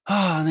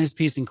 Oh, nice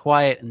peace and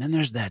quiet. And then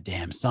there's that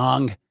damn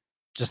song.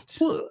 Just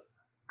Well,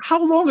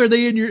 how long are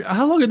they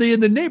in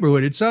the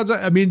neighborhood? It sounds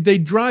like, I mean, they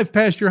drive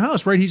past your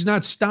house, right? He's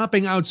not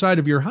stopping outside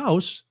of your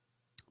house.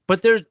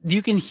 but there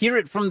you can hear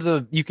it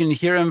you can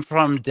hear him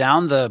from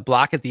down the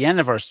block at the end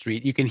of our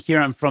street. You can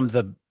hear him from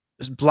the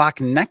block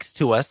next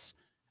to us.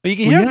 Or you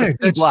can Well, hear him yeah, from 2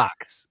 that's-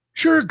 blocks.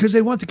 Sure, because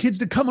they want the kids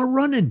to come a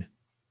running.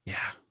 Yeah.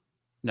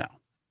 No.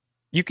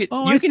 You can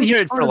Oh, you I can think hear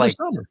it's it part for of the like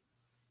summer.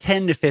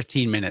 10 to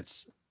 15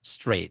 minutes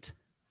straight.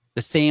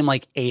 The same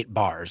like 8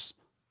 bars.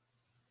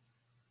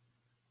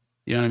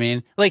 You know what I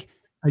mean? Like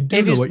I do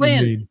if know he's what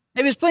playing, you mean.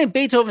 if he's playing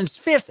Beethoven's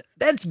Fifth,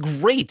 that's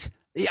great.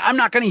 I'm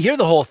not going to hear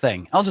the whole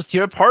thing. I'll just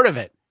hear a part of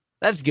it.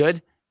 That's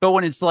good. But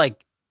when it's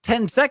like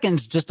 10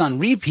 seconds just on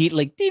repeat,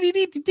 like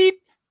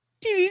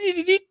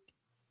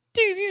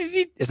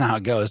it's not how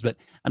it goes, but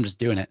I'm just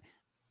doing it.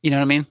 You know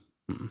what I mean?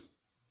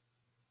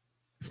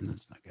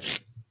 That's not good.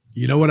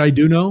 You know what I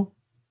do know?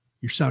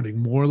 You're sounding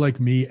more like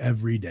me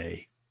every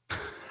day.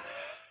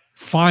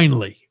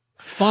 Finally,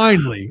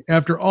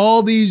 after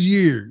all these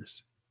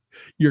years,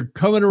 you're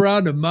coming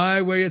around to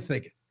my way of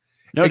thinking.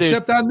 No, dude.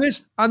 Except on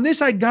this, I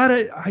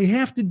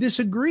have to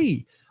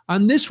disagree.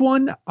 On this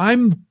one,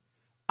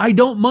 I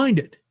don't mind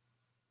it.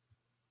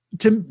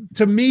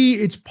 To me,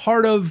 it's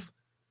part of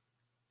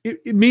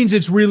it means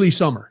it's really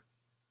summer.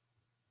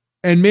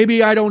 And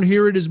maybe I don't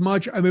hear it as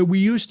much. I mean, we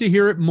used to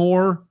hear it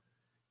more.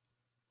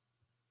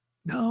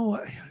 No,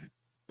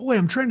 boy,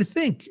 I'm trying to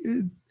think.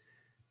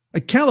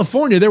 Like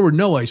California, there were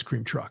no ice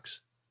cream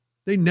trucks.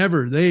 There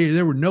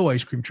were no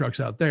ice cream trucks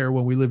out there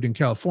when we lived in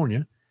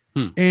California.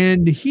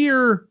 And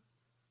here,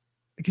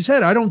 like I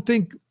said, I don't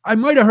think I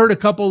might have heard a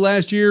couple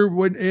last year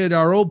at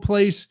our old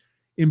place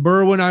in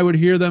Berwyn. I would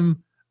hear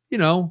them,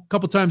 a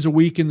couple times a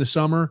week in the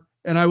summer,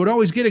 and I would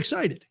always get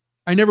excited.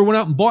 I never went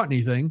out and bought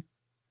anything.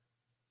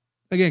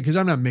 Again, because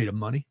I'm not made of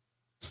money.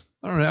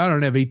 I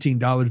don't have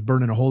 $18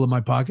 burning a hole in my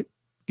pocket.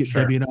 Get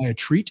Sure. Debbie and I a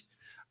treat.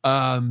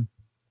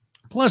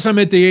 Plus, I'm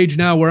at the age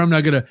now where I'm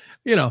not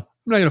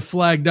gonna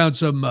flag down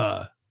some,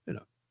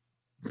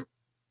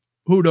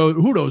 who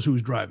knows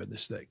who's driving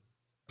this thing.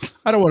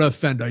 I don't want to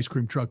offend ice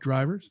cream truck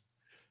drivers.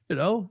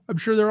 I'm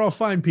sure they're all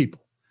fine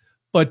people,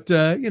 but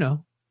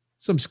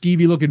some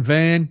skeevy looking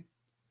van.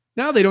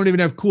 Now they don't even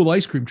have cool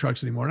ice cream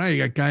trucks anymore. Now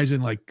you got guys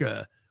in like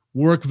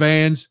work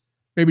vans.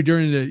 Maybe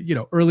during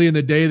the, early in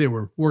the day, they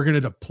were working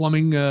at a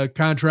plumbing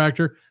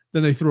contractor.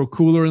 Then they throw a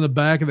cooler in the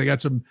back and they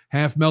got some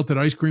half melted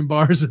ice cream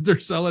bars that they're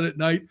selling at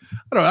night.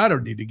 I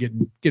don't need to get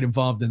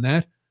involved in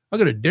that. I'll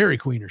go to Dairy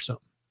Queen or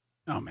something.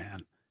 Oh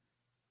man.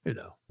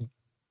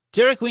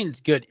 Dairy Queen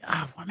is good.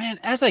 Oh, man,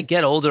 as I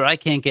get older, I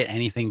can't get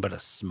anything but a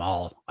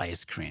small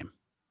ice cream.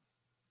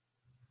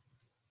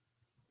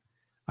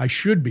 I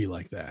should be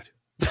like that.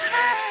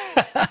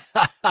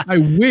 I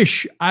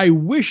wish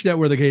that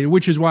were the case,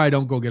 which is why I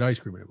don't go get ice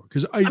cream anymore.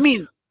 Because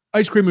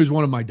ice cream is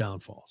one of my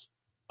downfalls.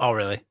 Oh,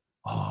 really?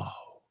 Oh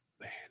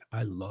man,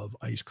 I love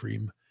ice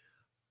cream.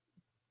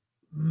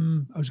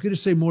 I was going to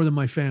say more than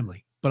my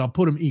family, but I'll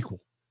put them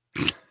equal,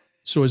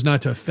 so as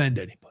not to offend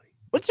anybody.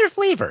 What's your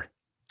flavor?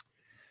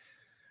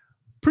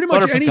 Pretty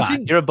much Butter anything.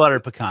 pecan. You're a butter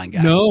pecan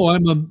guy. No,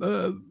 I'm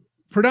a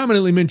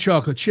predominantly mint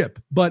chocolate chip,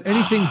 but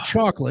anything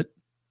chocolate,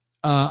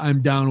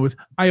 I'm down with.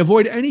 I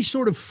avoid any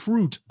sort of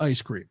fruit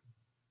ice cream.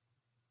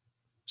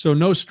 So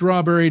no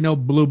strawberry, no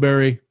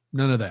blueberry,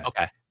 none of that.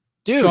 Okay.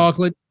 Dude,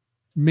 Chocolate,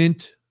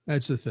 mint,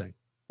 that's the thing.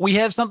 we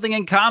have something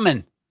in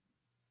common.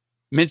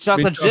 Mint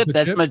chocolate chip.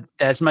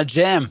 That's my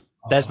jam.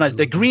 That's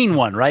the green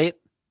one, right?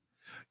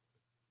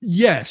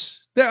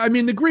 Yes.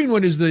 The green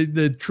one is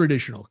the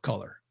traditional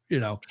color.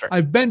 Sure.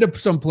 I've been to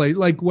some place,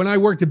 like when I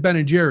worked at Ben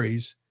and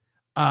Jerry's,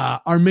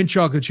 our mint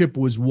chocolate chip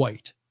was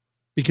white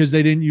because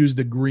they didn't use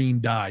the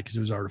green dye because it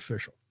was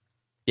artificial.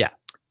 Yeah.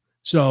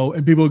 So,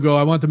 and people would go,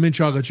 I want the mint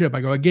chocolate chip. I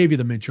go, I gave you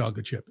the mint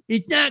chocolate chip.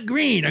 It's not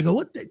green. I go,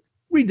 what?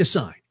 Read the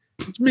sign.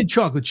 It's mint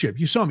chocolate chip.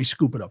 You saw me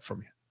scoop it up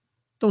from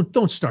you.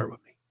 Don't start with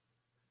me.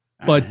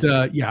 But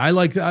I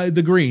like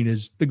the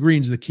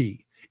green's the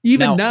key.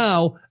 Even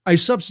now, I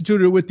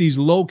substituted it with these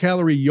low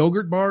calorie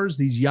yogurt bars,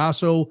 these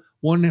Yasso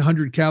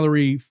 100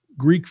 calorie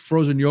Greek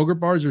frozen yogurt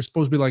bars. They're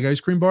supposed to be like ice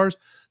cream bars.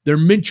 Their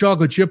mint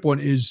chocolate chip one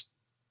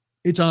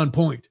it's on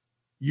point.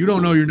 You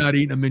don't know you're not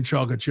eating a mint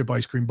chocolate chip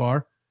ice cream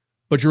bar,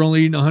 but you're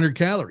only eating 100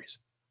 calories.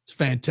 It's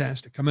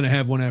fantastic. I'm going to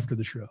have one after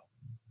the show.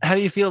 How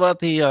do you feel about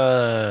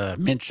the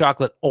mint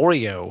chocolate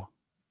Oreo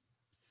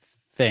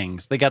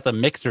things. They got the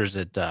mixers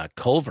at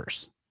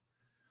Culver's.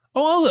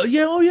 Oh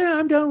yeah,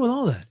 I'm down with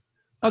all that.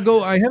 I'll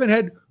go. I haven't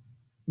had.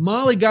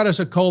 Molly got us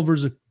a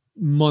Culver's a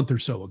month or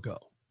so ago.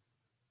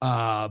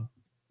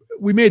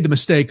 We made the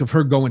mistake of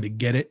her going to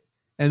get it,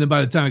 and then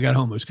by the time I got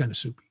home, it was kind of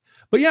soupy.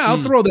 But yeah,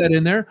 I'll throw that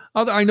in there.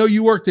 I know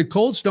you worked at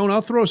Cold Stone.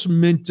 I'll throw some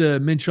mint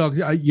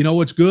chocolate. You know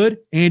what's good?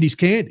 Andy's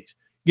Candies.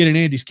 Get an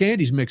Andy's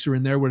Candies mixer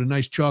in there with a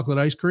nice chocolate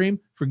ice cream.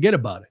 Forget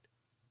about it.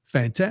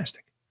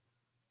 Fantastic.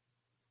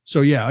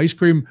 So yeah, ice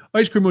cream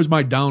was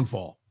my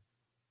downfall.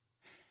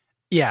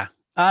 Yeah.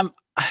 I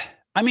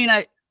mean,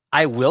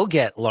 I will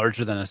get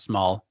larger than a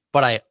small,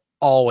 but I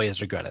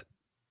always regret it.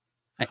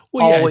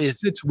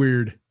 It's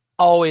weird.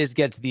 Always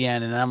get to the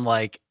end and I'm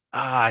like,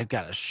 I've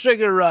got a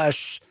sugar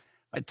rush.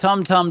 My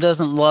tum-tum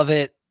doesn't love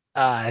it.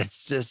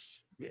 It's just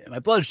my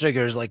blood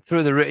sugar is like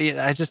through the roof.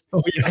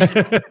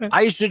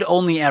 I should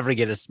only ever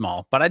get a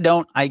small, but I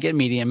don't. I get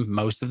medium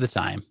most of the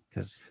time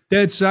because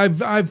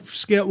I've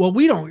scaled. Well,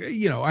 we don't.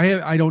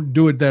 I don't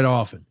do it that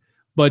often,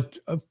 but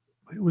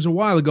it was a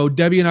while ago.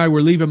 Debbie and I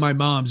were leaving my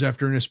mom's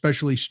after an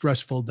especially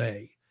stressful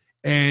day,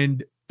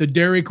 and the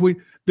Dairy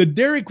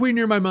Queen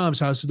near my mom's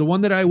house, the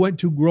one that I went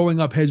to growing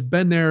up, has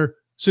been there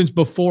since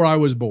before I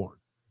was born.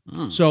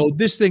 So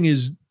this thing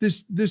has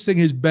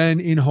been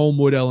in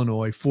Homewood,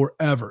 Illinois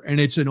forever. And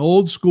it's an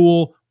old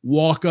school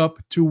walk up,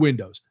 2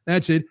 windows.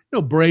 That's it.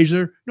 No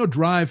brazier, no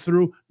drive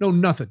through, no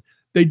nothing.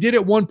 They did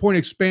at one point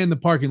expand the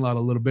parking lot a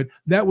little bit.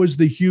 That was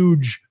the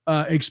huge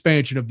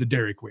expansion of the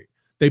Dairy Queen.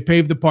 They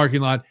paved the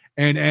parking lot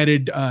and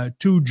added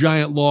 2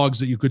 giant logs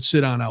that you could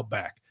sit on out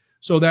back.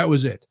 So that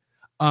was it.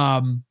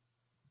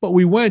 But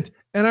we went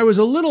and I was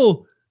a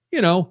little,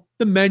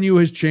 the menu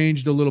has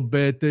changed a little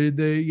bit.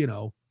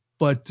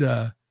 But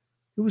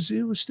it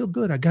was still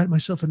good. I got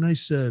myself a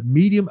nice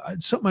medium,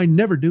 something I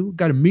never do.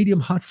 Got a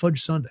medium hot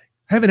fudge sundae.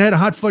 Haven't had a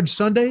hot fudge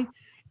sundae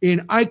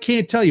and I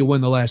can't tell you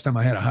when the last time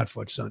I had a hot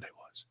fudge sundae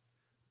was.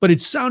 But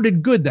it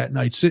sounded good that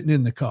night sitting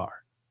in the car.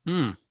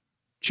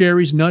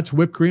 Cherries, nuts,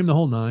 whipped cream, the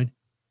whole 9.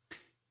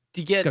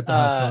 Do you get the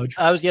hot fudge?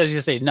 I was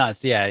gonna say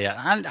nuts. Yeah.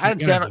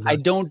 I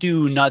don't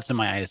do nuts in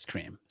my ice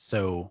cream,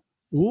 so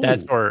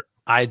that's where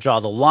I draw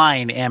the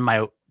line, and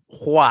my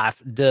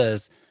wife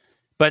does.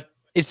 But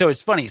so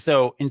it's funny.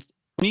 So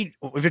if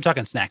you're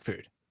talking snack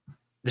food,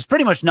 there's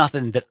pretty much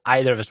nothing that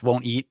either of us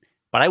won't eat.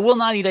 But I will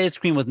not eat ice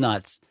cream with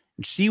nuts,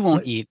 and she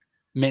won't eat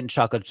mint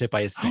chocolate chip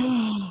ice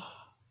cream.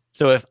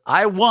 So if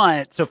I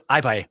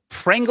buy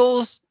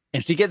Pringles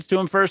and she gets to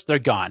them first, they're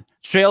gone.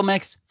 Trail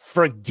mix,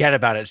 forget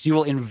about it. She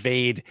will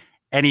invade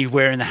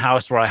anywhere in the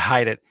house where I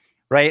hide it,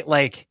 right?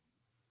 Like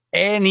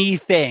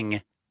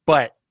anything,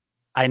 but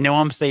I know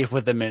I'm safe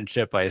with the mint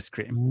chip ice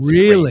cream.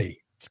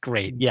 Really? It's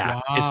great.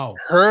 Yeah, wow.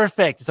 It's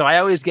perfect. So I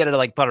always get it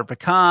like butter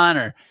pecan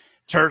or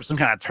some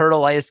kind of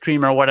turtle ice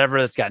cream or whatever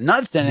that's got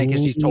nuts in it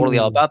because she's totally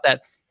all about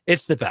that.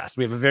 It's the best.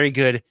 We have a very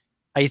good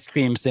ice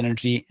cream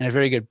synergy and a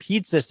very good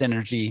pizza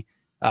synergy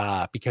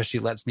because she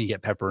lets me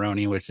get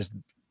pepperoni, which is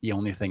the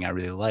only thing I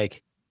really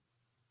like.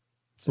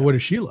 So what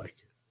does she like?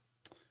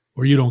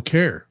 Or you don't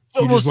care?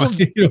 You just want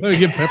to get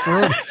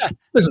pepperoni.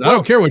 Listen, I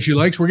don't care what she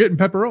likes. We're getting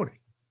pepperoni.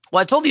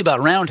 Well, I told you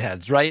about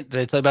Roundheads, right? Did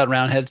I tell you about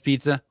Roundheads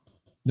Pizza?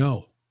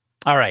 No.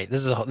 All right.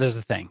 This is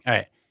the thing. All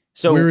right.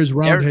 So where is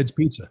Roundheads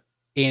Pizza?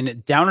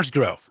 In Downers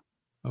Grove.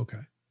 Okay.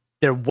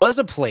 There was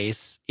a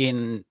place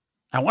in,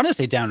 I want to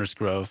say Downers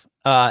Grove,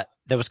 that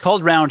was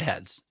called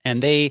Roundheads.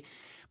 And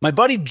my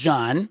buddy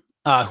John,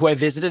 who I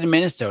visited in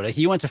Minnesota,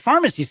 he went to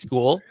pharmacy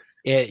school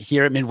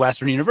here at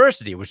Midwestern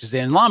University, which is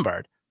in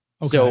Lombard.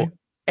 Okay. So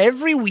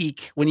every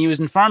week when he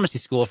was in pharmacy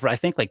school for, I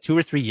think, like 2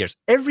 or 3 years,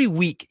 every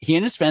week he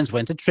and his friends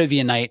went to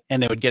trivia night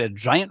and they would get a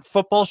giant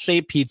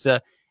football-shaped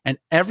pizza. And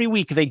every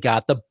week they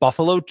got the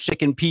buffalo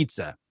chicken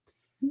pizza.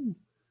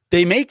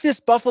 They make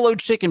this buffalo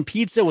chicken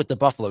pizza with the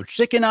buffalo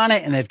chicken on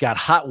it, and they've got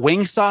hot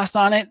wing sauce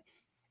on it.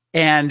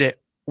 And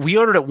we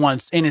ordered it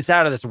once, and it's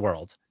out of this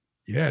world.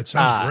 Yeah, it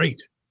sounds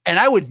great. And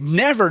I would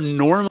never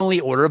normally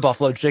order a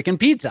buffalo chicken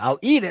pizza. I'll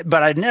eat it,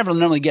 but I'd never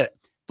normally get it.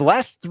 The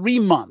last 3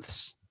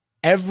 months,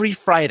 every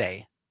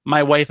Friday,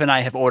 my wife and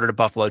I have ordered a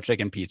buffalo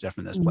chicken pizza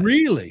from this place.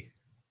 Really?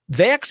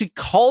 They actually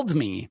called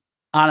me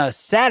on a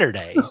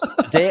Saturday,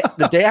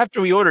 the day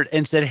after we ordered,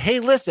 and said, "Hey,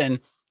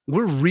 listen,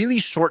 we're really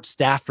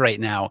short-staffed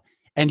right now,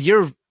 and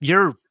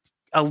you're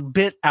a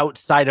bit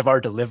outside of our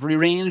delivery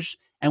range,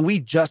 and we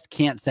just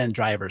can't send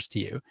drivers to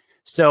you.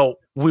 So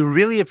we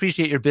really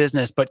appreciate your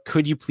business, but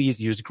could you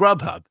please use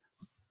Grubhub?"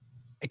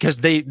 Because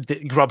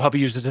Grubhub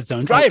uses its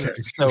own drivers.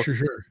 Okay, so,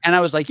 sure. And I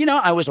was like,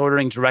 I was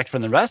ordering direct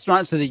from the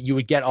restaurant so that you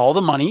would get all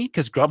the money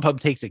because Grubhub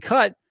takes a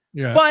cut.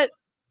 Yeah. But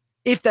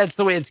if that's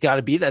the way it's got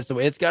to be, that's the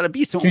way it's got to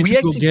be. So we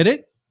actually get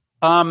it.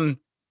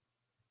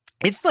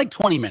 It's like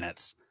 20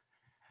 minutes.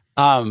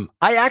 I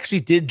actually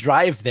did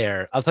drive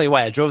there. I'll tell you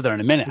why. I drove there in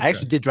a minute. Okay. I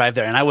actually did drive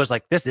there, and I was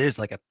like, this is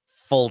like a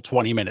full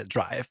 20-minute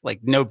drive. Like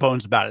no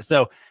bones about it.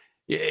 So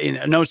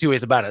no 2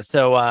 ways about it.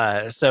 So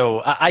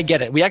I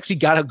get it. We actually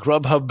got a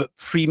Grubhub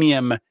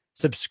premium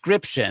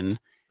subscription,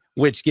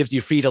 which gives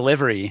you free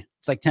delivery.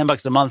 It's like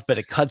 $10 a month, but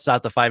it cuts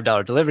out the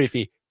 $5 delivery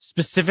fee.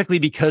 specifically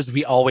because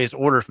we always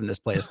order from this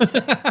place.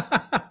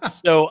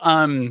 So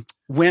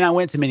when I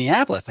went to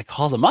Minneapolis, I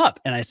called them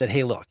up and I said,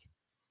 hey, look,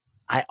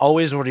 I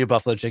always order your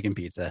buffalo chicken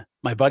pizza.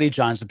 My buddy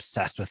John's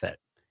obsessed with it.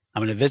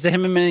 I'm going to visit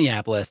him in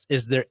Minneapolis.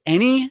 Is there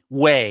any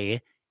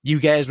way you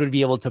guys would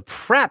be able to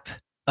prep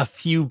a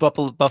few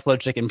buffalo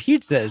chicken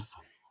pizzas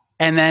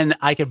and then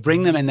I could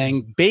bring them and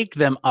then bake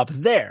them up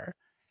there?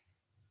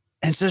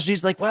 And so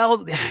she's like,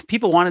 well,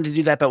 people wanted to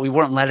do that, but we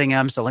weren't letting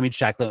them. So let me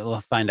check. We'll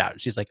find out.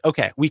 She's like,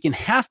 okay, we can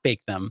half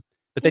bake them,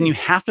 but then you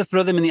have to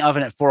throw them in the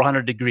oven at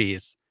 400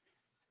 degrees.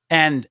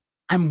 And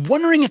I'm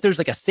wondering if there's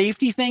like a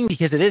safety thing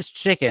because it is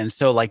chicken.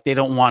 So like they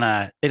don't want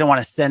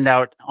to send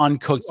out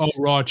uncooked. Oh,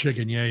 raw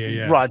chicken.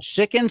 Yeah. Raw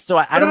chicken. So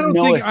I don't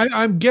know.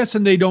 I'm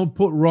guessing they don't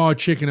put raw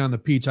chicken on the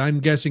pizza. I'm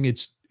guessing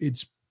it's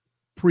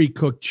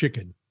pre-cooked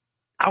chicken.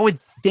 I would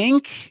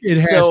think it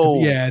has to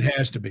be. Yeah, it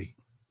has to be.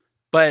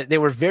 But they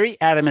were very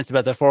adamant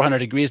about the 400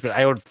 degrees, but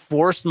I ordered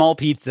 4 small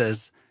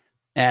pizzas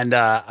and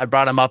I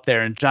brought them up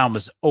there and John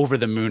was over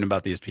the moon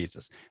about these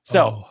pizzas.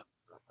 So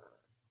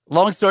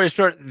long story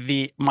short,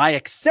 my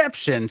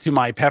exception to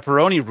my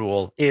pepperoni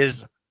rule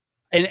is,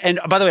 and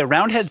by the way,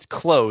 Roundhead's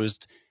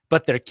closed,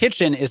 but their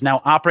kitchen is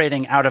now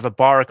operating out of a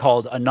bar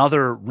called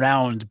Another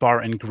Round Bar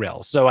and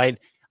Grill. So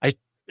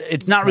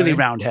it's not really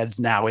Roundhead's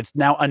now. It's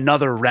now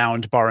Another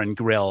Round Bar and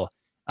Grill.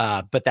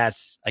 But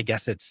I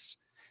guess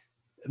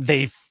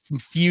they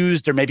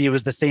fused, or maybe it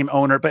was the same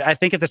owner. But I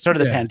think at the start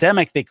of the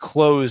pandemic, they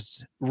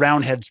closed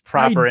Roundhead's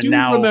proper. I do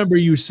remember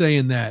you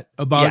saying that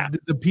about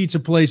the pizza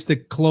place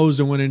that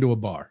closed and went into a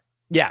bar.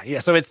 Yeah.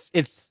 So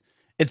it's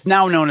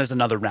now known as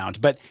Another Round,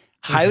 but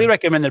highly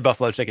recommend their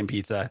buffalo chicken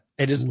pizza.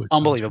 It is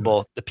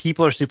unbelievable. The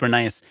people are super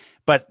nice,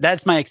 but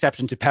that's my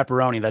exception to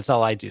pepperoni. That's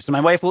all I do. So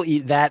my wife will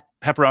eat that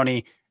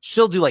pepperoni.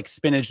 She'll do like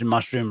spinach and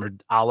mushroom or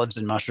olives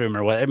and mushroom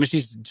or whatever. I mean,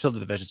 she'll do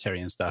the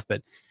vegetarian stuff,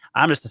 but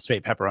I'm just a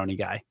straight pepperoni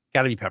guy.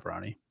 Got to be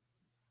pepperoni.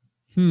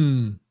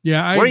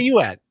 Yeah. Where are you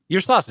at?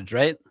 You're sausage,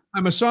 right?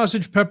 I'm a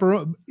sausage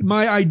pepperoni.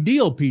 My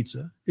ideal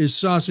pizza is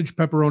sausage,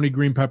 pepperoni,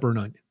 green pepper, and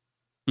onion.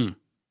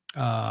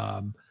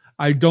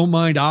 I don't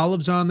mind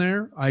olives on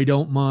there. I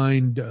don't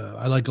mind.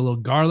 I like a little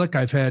garlic.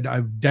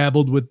 I've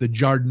dabbled with the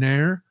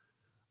giardiniera.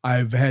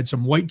 I've had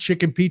some white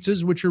chicken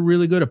pizzas, which are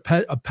really good.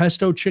 A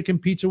pesto chicken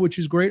pizza, which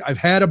is great. I've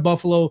had a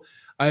buffalo.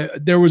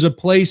 There was a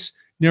place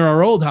near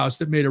our old house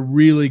that made a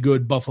really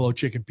good buffalo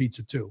chicken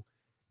pizza too.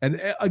 And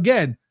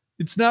again,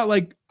 it's not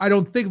like I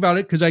don't think about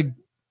it because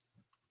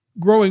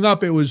growing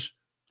up, it was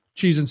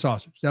cheese and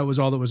sausage. That was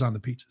all that was on the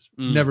pizzas.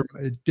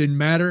 It didn't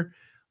matter.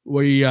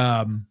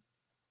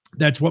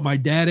 That's what my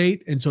dad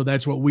ate. And so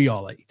that's what we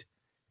all ate.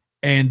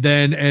 And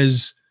then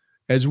as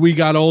we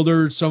got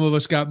older, some of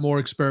us got more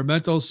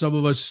experimental. Some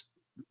of us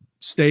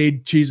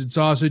stayed cheese and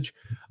sausage.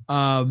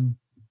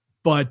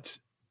 But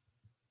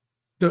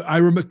I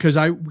remember because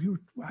I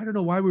don't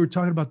know why we were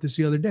talking about this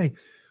the other day.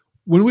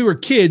 When we were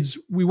kids,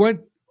 we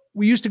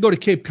used to go to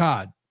Cape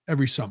Cod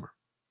every summer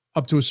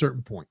up to a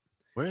certain point.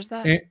 Where's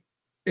that?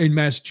 In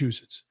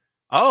Massachusetts.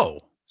 Oh.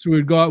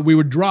 So we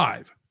would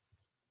drive.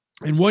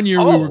 And one year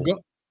we were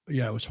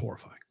yeah, it was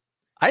horrifying.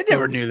 I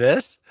never knew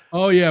this.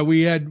 Oh yeah,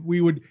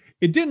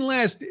 it didn't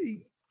last.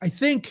 I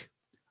think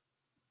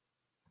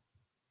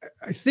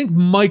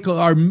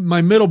Michael,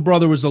 my middle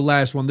brother, was the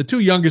last one. The 2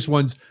 youngest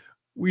ones,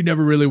 we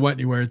never really went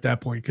anywhere at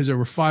that point because there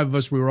were 5 of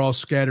us. We were all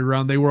scattered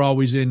around. They were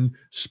always in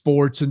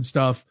sports and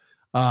stuff.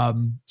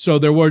 So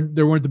there weren't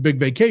the big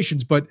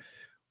vacations, but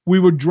we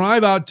would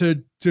drive out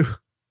to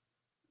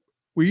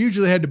we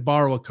usually had to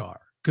borrow a car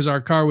because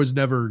our car was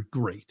never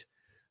great.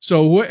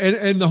 So,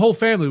 and the whole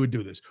family would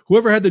do this.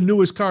 Whoever had the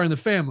newest car in the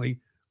family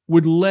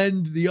would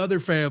lend the other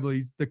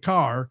family the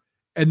car,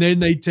 and then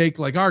they'd take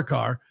like our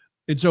car.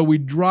 And so we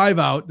drive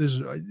out.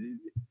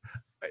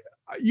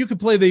 You could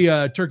play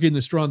the Turkey in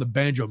the Straw and the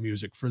banjo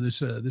music for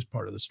this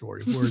part of the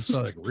story, where it's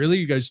like, really,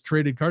 you guys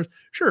traded cars?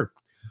 Sure.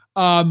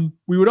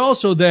 We would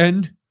also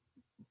then,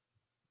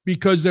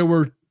 because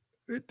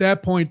at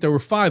that point there were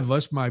 5 of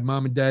us, my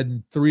mom and dad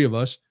and 3 of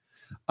us.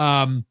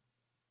 My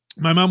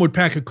mom would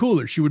pack a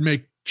cooler. She would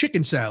make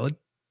chicken salad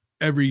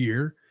every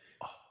year,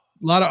 a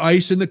lot of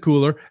ice in the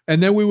cooler.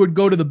 And then we would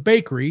go to the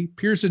bakery,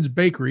 Pearson's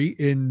Bakery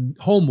in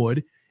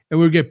Homewood, and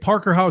we would get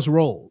Parker House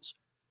rolls.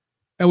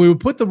 And we would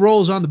put the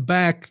rolls in the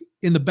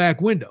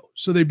back window.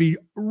 So they'd be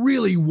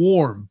really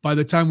warm by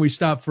the time we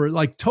stopped for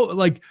like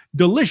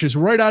delicious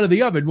right out of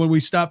the oven when we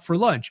stopped for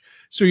lunch.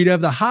 So you'd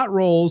have the hot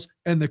rolls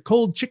and the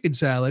cold chicken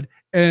salad.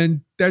 And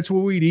that's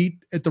what we'd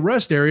eat at the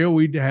rest area.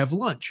 We'd have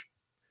lunch.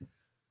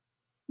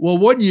 Well,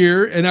 one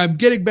year, and I'm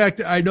getting back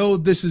to, I know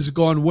this has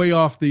gone way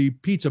off the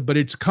pizza, but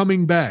it's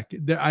coming back.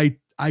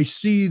 I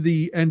see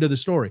the end of the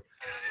story.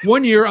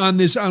 One year on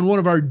one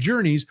of our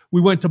journeys, we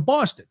went to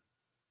Boston.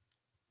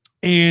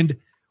 And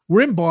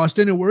we're in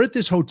Boston and we're at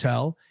this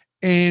hotel,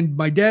 and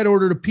my dad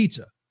ordered a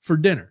pizza for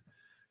dinner.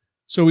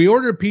 So we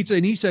ordered a pizza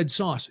and he said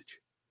sausage.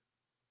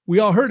 We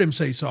all heard him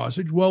say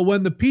sausage. Well,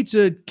 when the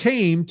pizza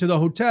came to the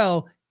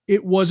hotel,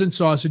 it wasn't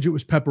sausage, it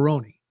was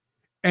pepperoni.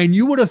 And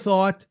you would have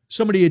thought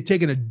somebody had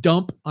taken a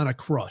dump on a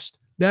crust.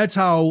 That's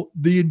how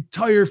the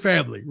entire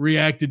family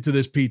reacted to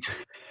this pizza.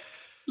 It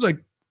was like,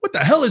 what the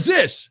hell is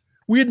this?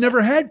 We had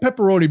never had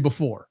pepperoni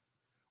before.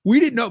 We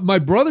didn't know. My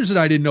brothers and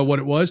I didn't know what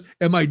it was.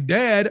 And my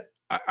dad,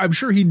 I'm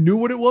sure he knew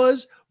what it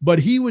was, but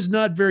he was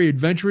not very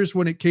adventurous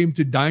when it came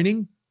to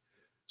dining.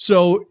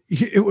 So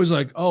it was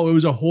like, oh, it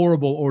was a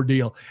horrible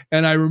ordeal.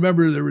 And I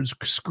remember there was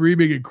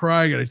screaming and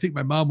crying. And I think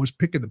my mom was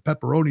picking the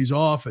pepperonis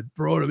off and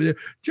throwing them in.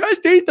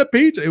 Just eat the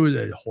pizza. It was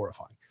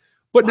horrifying.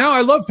 But now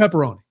I love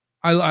pepperoni.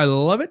 I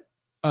love it.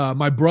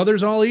 My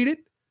brothers all eat it.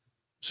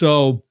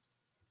 So,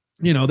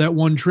 that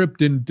one trip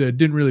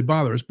didn't really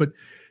bother us. But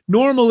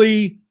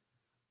normally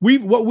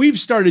what we've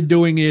started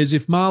doing is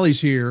if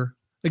Molly's here,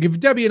 like if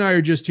Debbie and I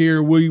are just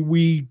here,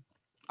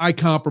 I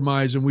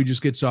compromise and we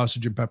just get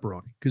sausage and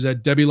pepperoni because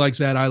Debbie likes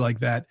that. I like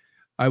that.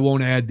 I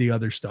won't add the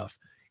other stuff.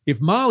 If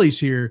Molly's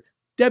here,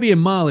 Debbie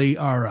and Molly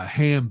are a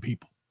ham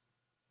people.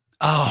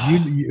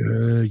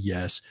 Oh,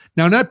 yes.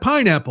 Now, not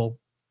pineapple,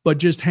 but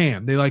just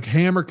ham. They like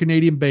ham or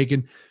Canadian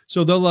bacon.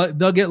 So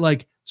they'll get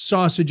like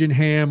sausage and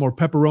ham or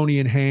pepperoni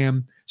and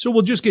ham. So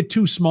we'll just get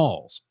 2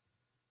 smalls.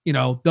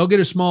 They'll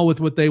get a small with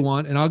what they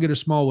want and I'll get a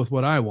small with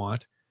what I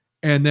want.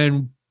 And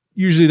then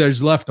usually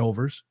there's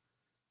leftovers,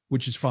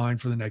 which is fine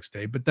for the next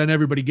day, but then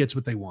everybody gets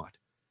what they want.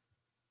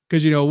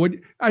 Because,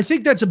 I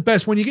think that's the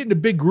best. When you get into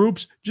big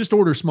groups, just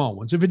order small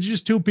ones. If it's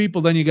just 2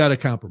 people, then you got to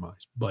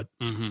compromise. But,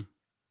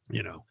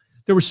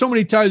 there were so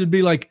many times it'd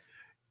be like,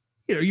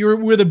 you're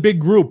with a big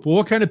group. Well,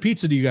 what kind of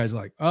pizza do you guys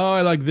like? Oh,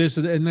 I like this.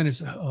 And then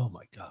it's, oh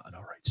my God.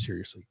 All right.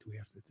 Seriously.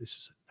 This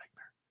is a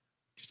nightmare.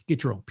 Just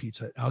get your own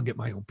pizza. I'll get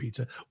my own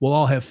pizza. We'll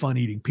all have fun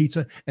eating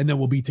pizza and then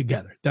we'll be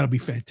together. That'll be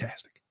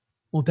fantastic.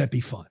 Won't that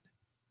be fun?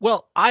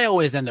 Well, I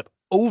always end up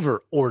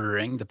over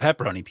ordering the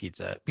pepperoni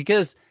pizza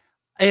because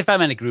if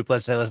I'm in a group,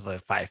 let's say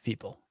like 5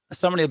 people,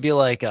 somebody will be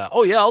like,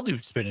 oh yeah, I'll do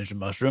spinach and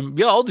mushroom.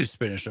 Yeah, I'll do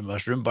spinach and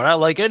mushroom, but I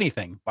like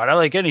anything. All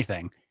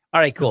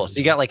right, cool. So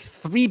you got like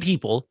 3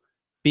 people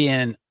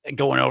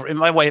going over, and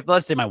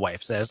let's say my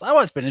wife says, I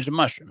want spinach and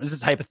mushroom. This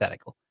is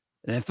hypothetical.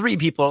 And then 3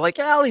 people are like,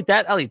 yeah, I'll eat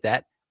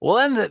that. Well,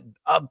 then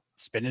the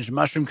spinach and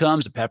mushroom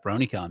comes, the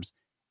pepperoni comes.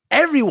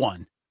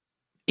 Everyone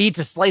eats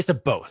a slice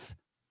of both.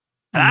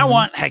 And I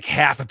want like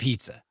half a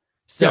pizza.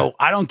 So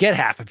I don't get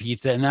half a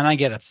pizza and then I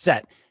get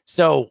upset.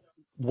 So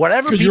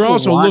whatever people you're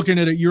also looking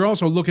at it, you're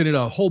also looking at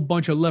a whole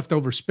bunch of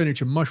leftover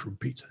spinach and mushroom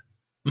pizza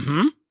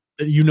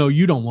that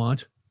you don't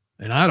want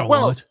and I don't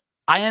want.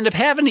 I end up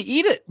having to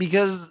eat it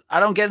because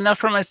I don't get enough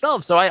for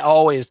myself. So I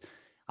always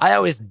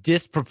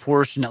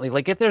disproportionately,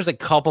 like if there's a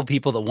couple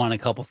people that want a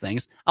couple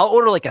things, I'll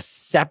order like a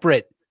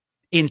separate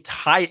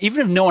entire,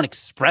 even if no one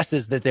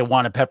expresses that they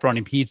want a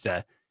pepperoni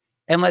pizza.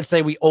 And let's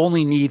say we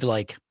only need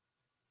like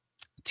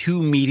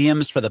 2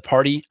 mediums for the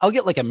party, I'll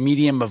get like a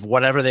medium of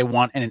whatever they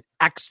want and an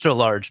extra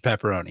large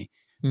pepperoni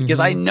because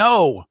I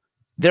know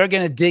they're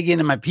going to dig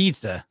into my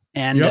pizza.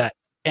 And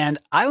and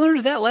I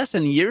learned that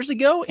lesson years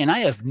ago and I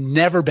have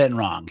never been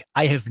wrong.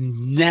 No,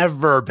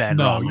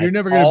 you're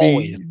never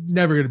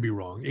going to be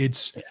wrong.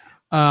 It's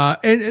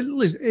and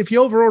listen, if you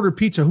overorder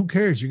pizza, who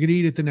cares? You're going to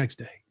eat it the next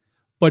day.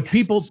 But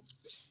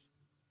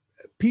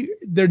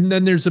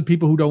then there's the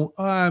people who don't,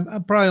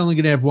 I'm probably only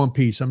going to have 1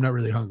 piece. I'm not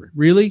really hungry.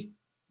 Really?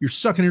 You're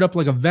sucking it up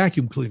like a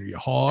vacuum cleaner, you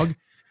hog.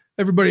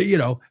 Everybody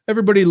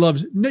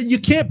loves it. No, you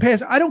can't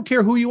pass. I don't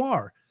care who you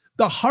are.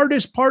 The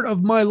hardest part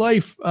of my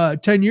life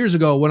 10 years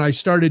ago when I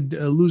started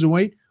losing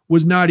weight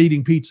was not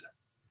eating pizza,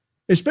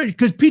 especially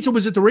because pizza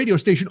was at the radio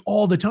station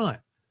all the time.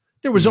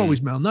 There was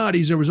always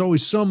Malnati's. There was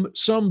always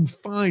some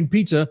fine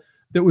pizza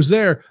that was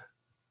there.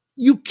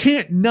 You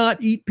can't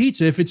not eat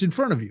pizza if it's in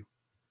front of you.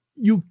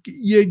 You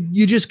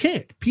just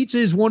can't. Pizza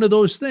is one of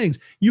those things.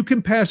 You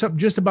can pass up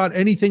just about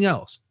anything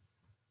else.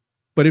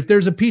 But if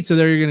there's a pizza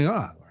there, you're going to go,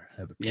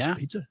 have a piece of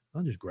pizza.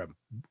 I'll just grab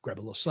a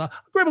little sauce.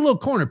 Grab a little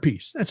corner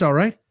piece. That's all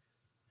right.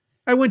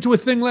 I went to a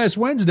thing last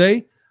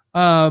Wednesday,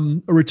 a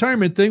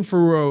retirement thing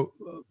for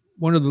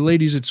one of the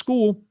ladies at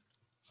school,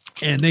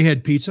 and they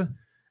had pizza.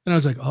 And I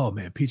was like, oh,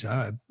 man,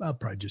 pizza. I'll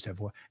probably just have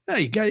one. No,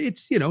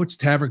 it's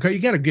tavern cut. You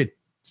got to get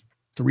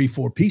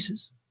 3-4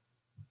 pieces.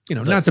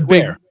 Not the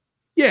big.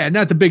 Yeah,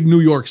 not the big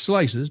New York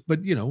slices, but,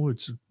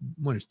 it's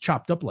when it's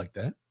chopped up like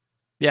that.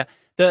 Yeah.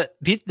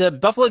 The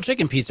buffalo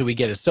chicken pizza we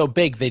get is so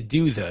big they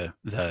do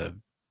the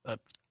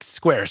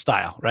square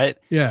style, right?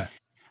 Yeah.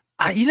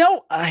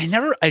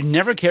 I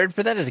never cared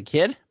for that as a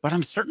kid, but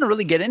I'm starting to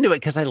really get into it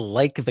because I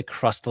like the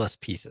crustless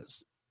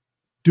pieces.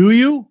 Do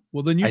you?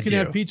 Well, then you can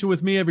have pizza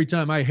with me every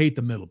time. I hate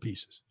the middle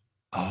pieces.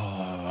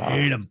 Oh, I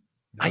hate them.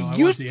 No, I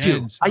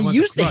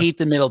used to hate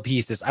the middle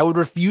pieces. I would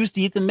refuse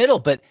to eat the middle,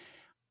 but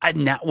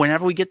now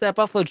whenever we get that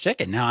buffalo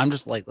chicken, now I'm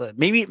just like,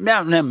 maybe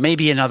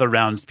another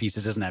round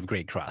pizza doesn't have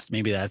great crust.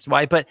 Maybe that's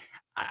why. But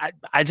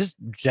I just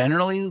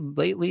generally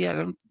lately, I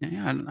don't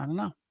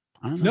know.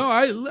 No,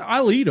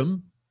 I'll eat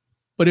them.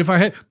 But if I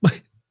had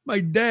my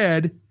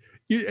dad,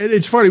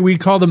 it's funny. We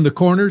call them the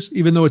corners,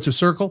 even though it's a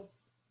circle.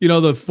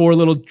 The 4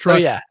 little trucks.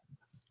 Oh, yeah.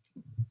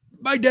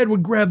 My dad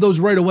would grab those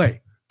right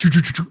away.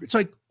 It's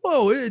like,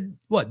 whoa,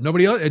 what?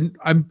 Nobody else? And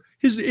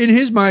in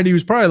his mind, he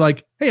was probably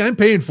like, hey, I'm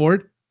paying for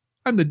it.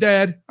 I'm the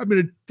dad. I'm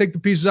going to take the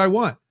pieces I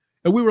want.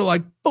 And we were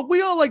like, but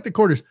we all like the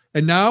quarters.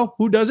 And now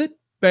who does it?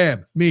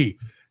 Bam, me.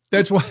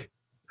 That's why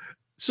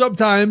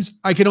sometimes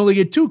I can only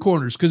get 2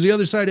 corners because the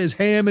other side has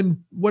ham and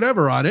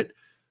whatever on it.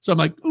 So I'm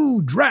like,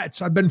 ooh,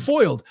 drats, I've been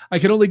foiled. I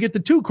can only get the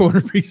 2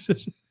 corner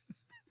pieces.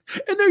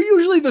 And they're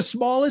usually the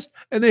smallest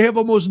and they have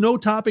almost no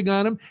topping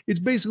on them. It's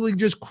basically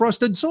just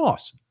crust and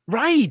sauce.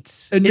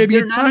 Right. And maybe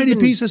a tiny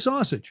piece of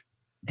sausage.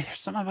 There's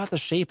something about the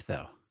shape,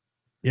 though.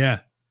 Yeah.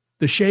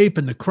 The shape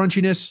and the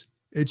crunchiness.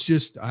 It's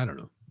just, I don't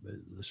know.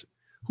 Listen,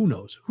 who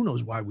knows? Who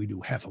knows why we do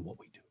half of what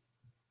we do?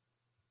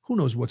 Who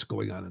knows what's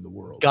going on in the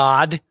world?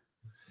 God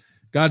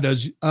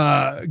does.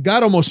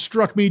 God almost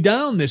struck me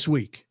down this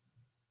week.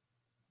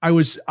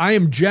 I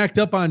am jacked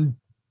up on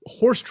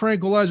horse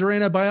tranquilizer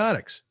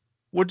antibiotics.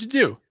 What'd you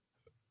do?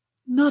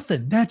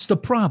 Nothing. That's the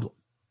problem.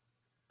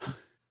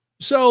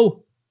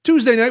 So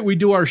Tuesday night, we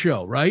do our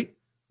show, right?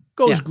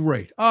 Goes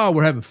great. Oh,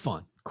 we're having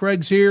fun.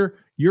 Craig's here.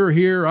 You're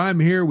here. I'm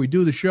here. We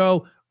do the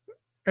show.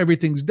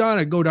 Everything's done.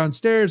 I go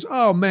downstairs.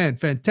 Oh, man,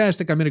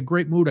 fantastic. I'm in a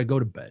great mood. I go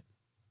to bed.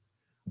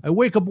 I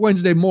wake up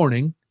Wednesday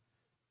morning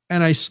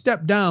and I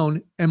step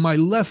down and my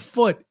left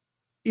foot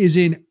is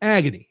in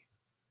agony.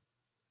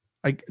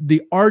 Like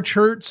the arch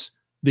hurts,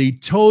 the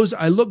toes.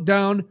 I look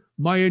down.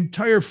 My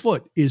entire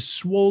foot is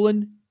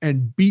swollen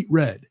and beet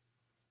red.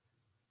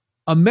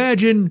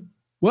 Imagine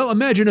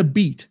a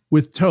beet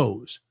with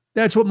toes.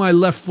 That's what my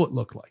left foot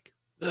looked like.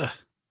 Ugh.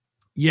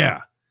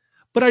 Yeah.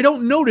 But I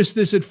don't notice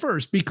this at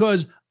first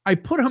because I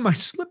put on my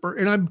slipper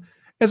and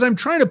as I'm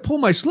trying to pull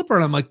my slipper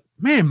and I'm like,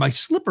 man, my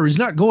slipper is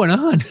not going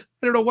on. I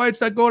don't know why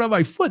it's not going on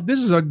my foot. This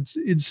is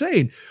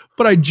insane.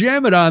 But I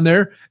jam it on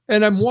there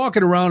and I'm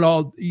walking around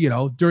all,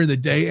 during the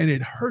day and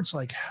it hurts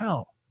like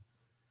hell.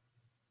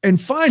 And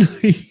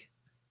finally,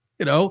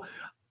 I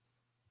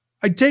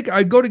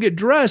go to get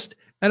dressed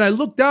and I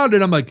look down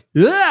and I'm like,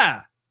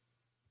 ah,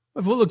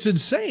 my foot looks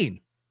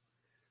insane.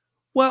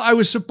 Well, I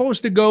was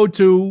supposed to go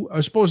to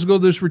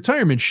this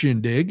retirement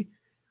shindig.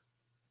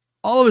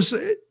 All of a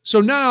sudden, so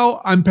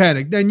now I'm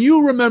panicked. And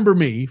you remember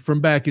me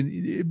from back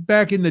in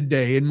the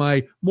day, in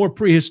my more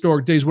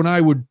prehistoric days when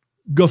I would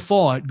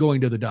guffaw at going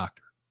to the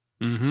doctor.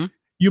 Mm-hmm.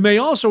 You may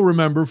also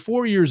remember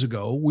 4 years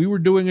ago, we were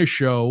doing a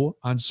show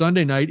on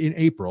Sunday night in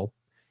April,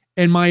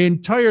 and my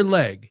entire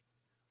leg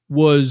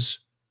was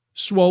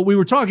swollen. We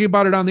were talking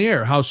about it on the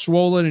air, how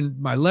swollen and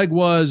my leg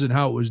was and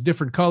how it was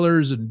different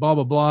colors and blah,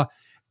 blah, blah.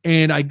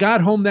 And I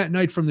got home that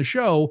night from the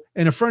show,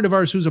 and a friend of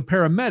ours who's a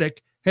paramedic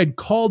had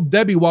called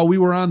Debbie while we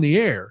were on the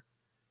air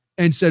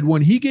and said,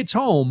 when he gets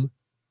home,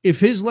 if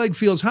his leg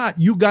feels hot,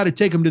 you got to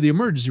take him to the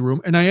emergency room.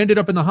 And I ended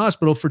up in the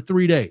hospital for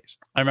 3 days.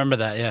 I remember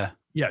that. Yeah.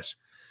 Yes.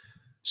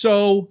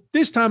 So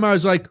this time I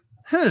was like,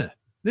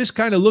 this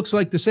kind of looks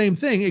like the same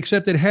thing,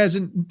 except it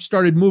hasn't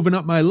started moving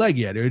up my leg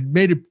yet. It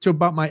made it to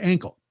about my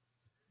ankle.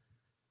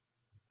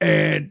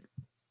 And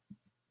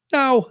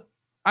now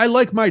I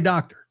like my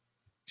doctor.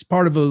 He's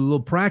part of a little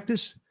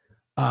practice.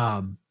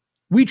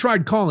 We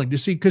tried calling to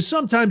see, because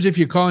sometimes if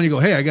you call and you go,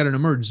 hey, I got an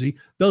emergency,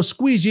 they'll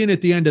squeeze you in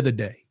at the end of the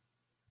day.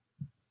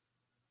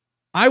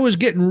 I was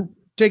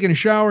taking a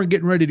shower and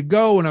getting ready to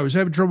go, and I was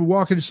having trouble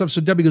walking and stuff. So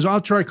Debbie goes, I'll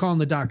try calling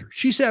the doctor.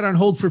 She sat on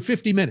hold for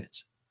 50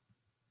 minutes.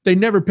 They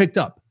never picked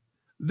up.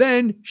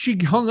 Then she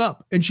hung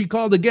up and she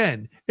called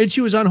again, and she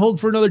was on hold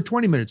for another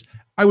 20 minutes.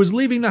 I was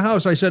leaving the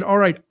house. I said, all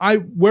right,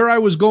 where I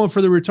was going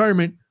for the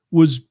retirement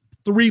was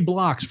 3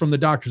 blocks from the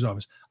doctor's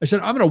office. I said,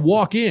 I'm going to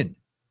walk in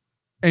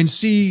and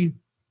see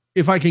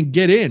if I can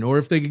get in or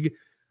if they can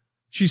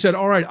She said,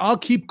 all right, I'll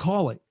keep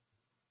calling.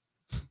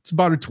 It's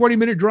about a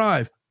 20-minute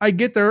drive. I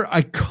get there.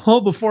 I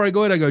call before I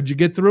go in. I go, did you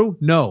get through?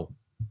 No.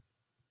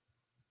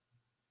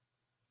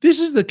 This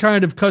is the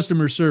kind of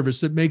customer service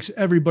that makes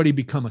everybody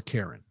become a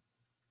Karen.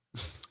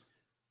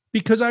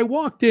 Because I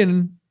walked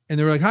in and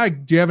they were like, hi,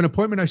 do you have an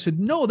appointment? I said,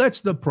 no,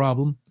 that's the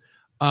problem.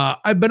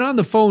 I've been on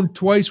the phone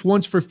twice,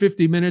 once for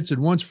 50 minutes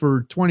and once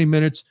for 20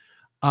 minutes,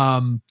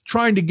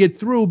 trying to get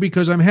through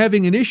because I'm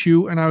having an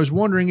issue. And I was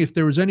wondering if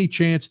there was any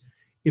chance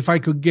if I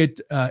could get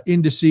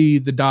in to see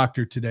the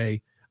doctor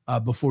today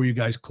before you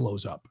guys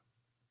close up.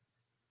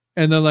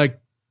 And they're like,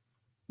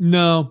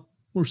 no,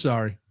 we're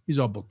sorry. He's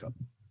all booked up.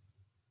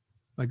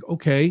 Like,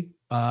 okay,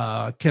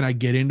 can I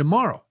get in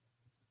tomorrow?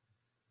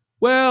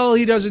 Well,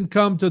 he doesn't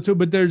come till 2,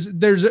 but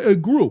there's a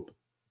group.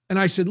 And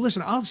I said,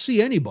 listen, I'll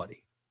see anybody.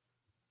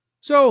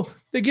 So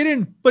they get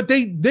in, but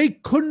they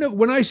couldn't have,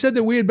 when I said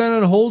that we had been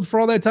on hold for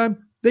all that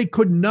time, they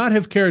could not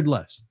have cared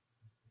less.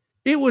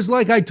 It was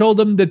like I told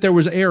them that there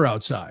was air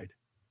outside.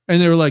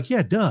 And they were like,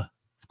 yeah, duh.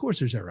 Of course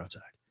there's air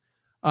outside.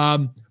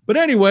 But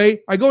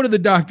anyway, I go to the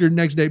doctor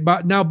next day.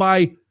 But now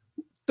by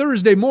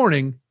Thursday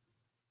morning,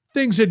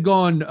 things had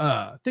gone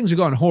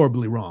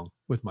horribly wrong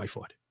with my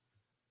foot.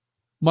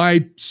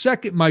 My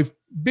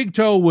big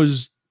toe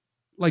was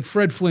like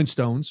Fred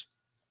Flintstone's,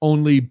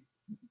 only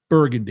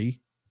burgundy.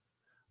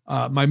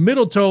 My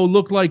middle toe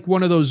looked like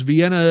one of those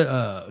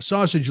Vienna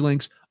sausage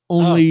links,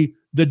 only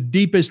the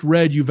deepest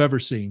red you've ever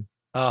seen.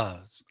 Oh,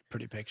 that's a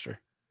pretty picture.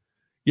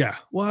 Yeah.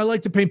 Well, I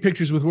like to paint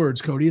pictures with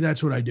words, Cody.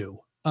 That's what I do.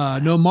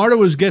 No, Marta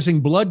was guessing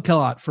blood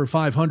clot for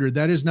 500.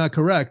 That is not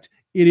correct.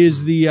 It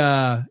is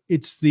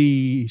it's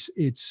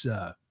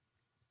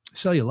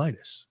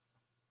cellulitis.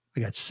 I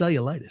got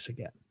cellulitis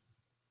again,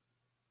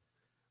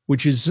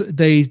 which is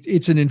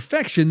it's an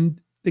infection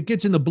that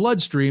gets in the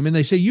bloodstream, and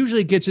they say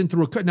usually it gets in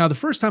through a cut. Now, the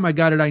first time I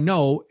got it, I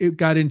know it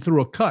got in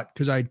through a cut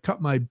because I'd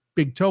cut my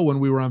big toe when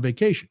we were on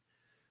vacation.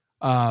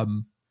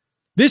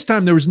 This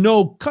time there was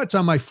no cuts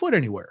on my foot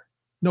anywhere.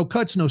 No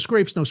cuts, no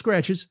scrapes, no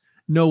scratches,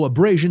 no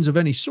abrasions of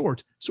any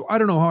sort. So I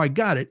don't know how I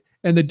got it.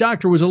 And the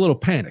doctor was a little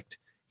panicked.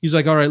 He's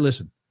like, all right,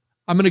 listen,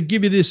 I'm going to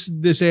give you this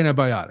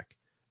antibiotic.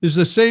 This is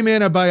the same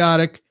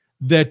antibiotic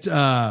that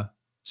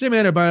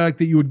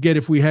you would get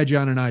if we had you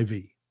on an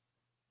IV.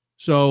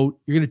 So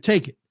you're going to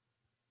take it.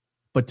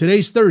 But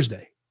today's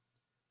Thursday.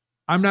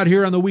 I'm not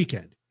here on the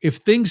weekend. If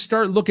things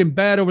start looking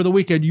bad over the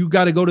weekend, you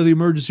got to go to the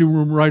emergency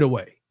room right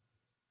away.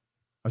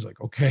 I was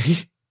like,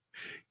 okay.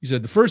 He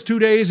said the first 2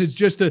 days,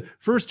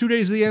 first 2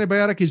 days of the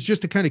antibiotic is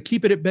just to kind of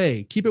keep it at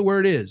bay, keep it where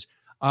it is.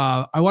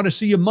 I want to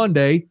see you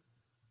Monday.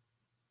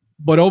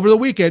 But over the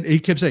weekend, he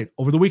kept saying,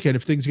 over the weekend,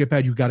 if things get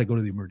bad, you got to go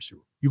to the emergency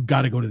room. You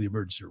got to go to the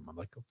emergency room. I'm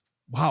like,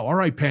 wow, all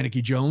right,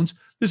 Panicky Jones.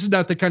 This is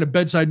not the kind of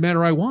bedside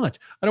manner I want.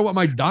 I don't want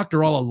my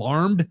doctor all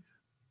alarmed.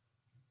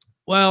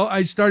 Well,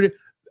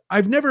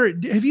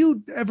 have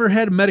you ever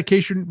had a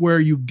medication where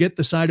you get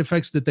the side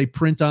effects that they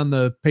print on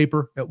the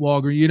paper at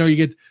Walgreens? You know, you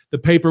get the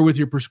paper with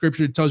your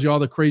prescription. It tells you all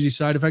the crazy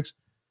side effects.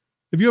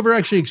 Have you ever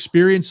actually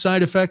experienced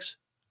side effects?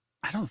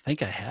 I don't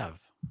think I have.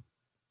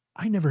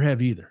 I never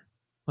have either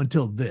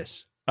until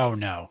this. Oh,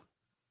 no.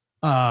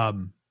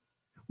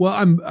 Well,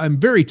 I'm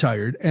very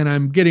tired and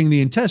I'm getting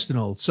the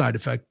intestinal side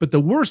effect. But the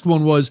worst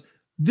one was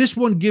this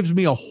one gives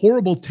me a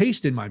horrible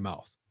taste in my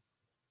mouth.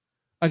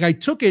 Like I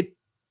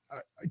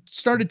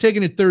started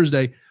taking it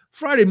Thursday.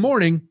 Friday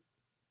morning,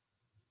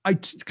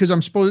 because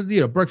I'm supposed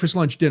to, breakfast,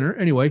 lunch, dinner.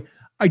 Anyway,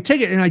 I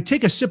take it and I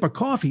take a sip of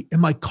coffee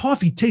and my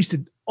coffee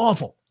tasted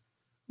awful.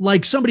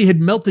 Like somebody had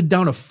melted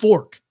down a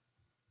fork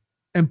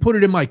and put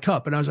it in my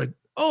cup. And I was like,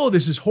 oh,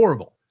 this is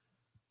horrible.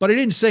 But I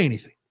didn't say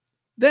anything.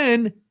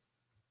 Then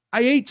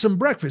I ate some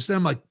breakfast and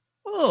I'm like,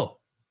 oh,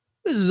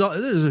 this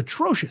is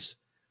atrocious.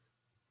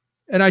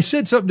 And I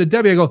said something to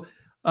Debbie. I go,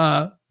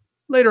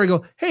 later I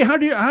go, hey, how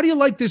do you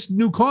like this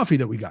new coffee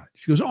that we got?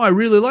 She goes, oh, I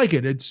really like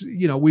it. It's,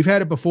 we've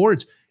had it before.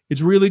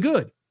 It's really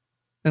good.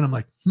 And I'm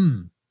like,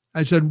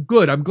 I said,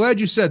 good. I'm glad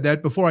you said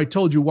that before I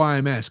told you why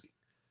I'm asking.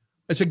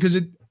 I said, because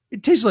it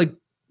tastes like,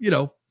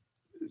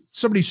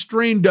 somebody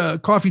strained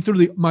coffee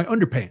through my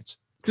underpants.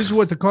 This is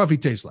what the coffee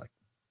tastes like.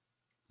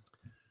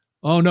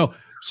 Oh, no.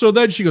 So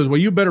then she goes,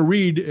 well, you better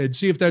read and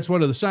see if that's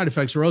one of the side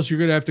effects or else you're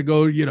going to have to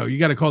go, you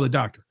got to call the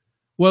doctor.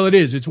 Well, it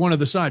is. It's one of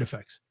the side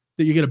effects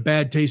that you get a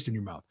bad taste in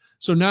your mouth.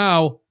 So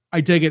now I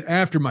take it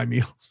after my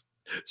meals.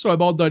 So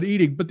I'm all done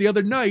eating. But the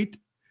other night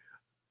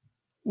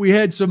we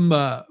had some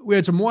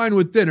wine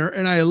with dinner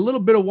and I had a little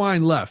bit of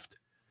wine left.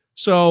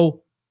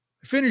 So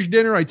I finish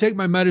dinner. I take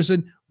my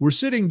medicine. We're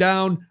sitting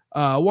down,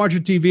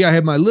 watching TV. I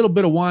have my little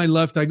bit of wine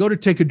left. I go to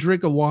take a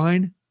drink of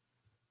wine.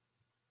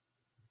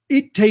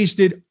 It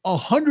tasted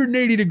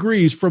 180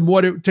 degrees from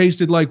what it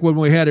tasted like when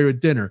we had it at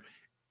dinner.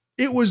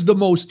 It was the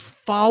most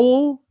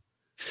foul,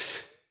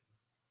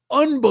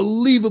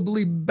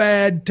 unbelievably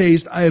bad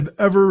taste I have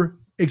ever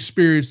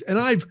experienced. And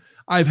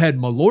I've had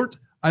Malort.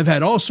 I've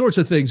had all sorts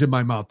of things in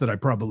my mouth that I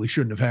probably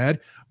shouldn't have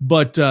had.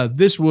 But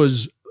this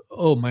was,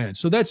 oh, man.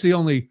 So that's the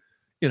only,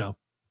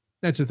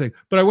 that's the thing.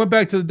 But I went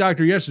back to the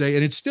doctor yesterday,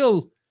 and it's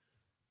still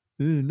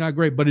not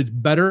great, but it's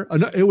better.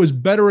 It was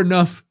better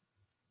enough.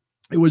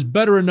 It was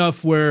better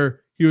enough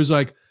where he was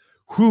like,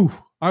 whew,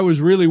 I was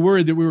really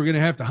worried that we were going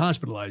to have to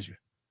hospitalize you.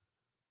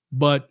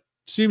 But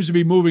seems to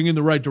be moving in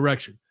the right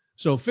direction.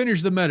 So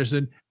finish the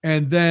medicine,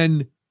 and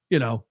then,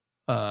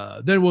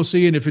 then we'll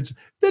see. And if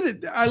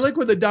I like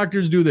when the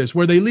doctors do this,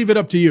 where they leave it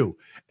up to you.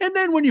 And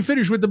then when you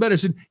finish with the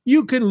medicine,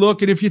 you can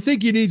look, and if you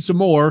think you need some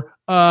more,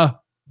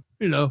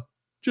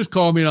 just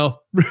call me and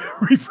I'll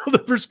refill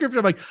the prescription.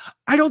 I'm like,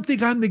 I don't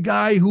think I'm the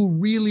guy who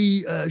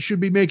really should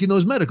be making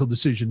those medical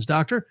decisions,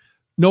 doctor.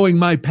 Knowing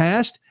my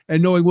past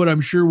and knowing what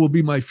I'm sure will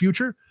be my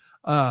future,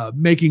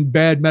 making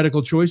bad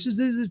medical choices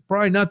is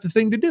probably not the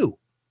thing to do.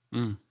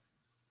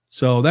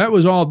 So that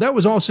was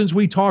all since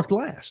we talked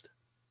last.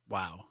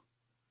 Wow.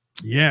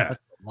 Yeah.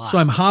 So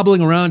I'm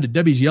hobbling around and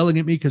Debbie's yelling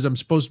at me because I'm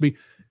supposed to be,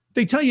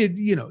 they tell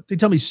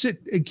me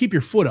sit and keep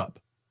your foot up.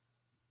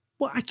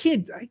 Well, I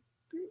can't,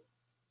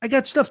 I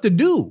got stuff to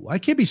do. I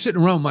can't be sitting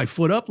around with my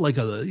foot up like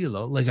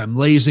like I'm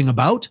lazing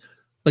about,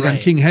 like I'm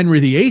King Henry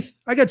VIII.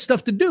 I got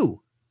stuff to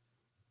do.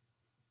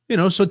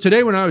 So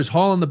today when I was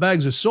hauling the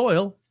bags of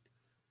soil,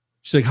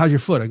 she's like, how's your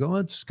foot? I go, well,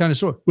 it's kind of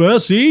sore. Well,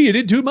 see, you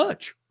did too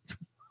much.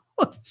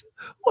 Who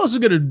else is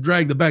going to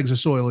drag the bags of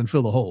soil and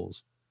fill the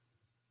holes?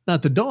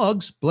 Not the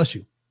dogs. Bless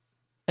you.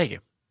 Thank you.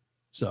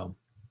 So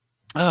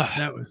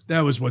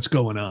that was what's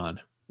going on.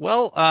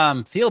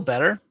 Well, feel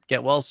better.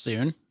 Get well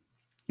soon.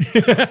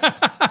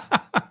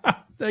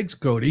 Thanks,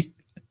 Cody.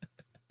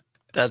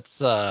 That's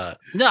no,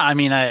 I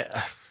mean, I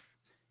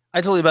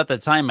told you about the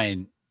time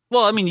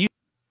you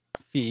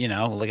you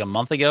know, like a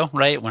month ago,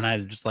 right? When I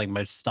just like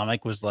my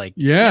stomach was like,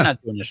 Yeah. "You're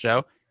not doing the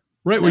show."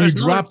 Right And when there you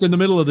was dropped in the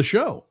middle of the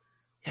show.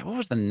 Yeah, what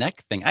was the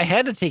neck thing? I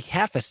had to take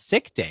half a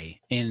sick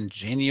day in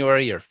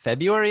January or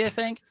February, I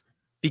think,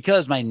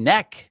 because my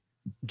neck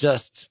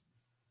just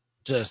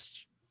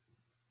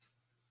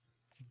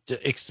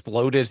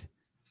exploded.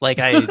 Like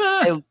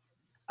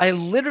I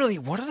literally,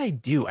 what did I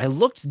do? I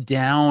looked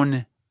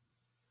down.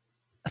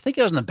 I think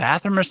I was in the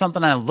bathroom or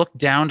something. And I looked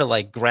down to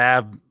like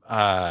grab,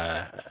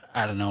 I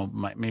don't know,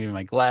 maybe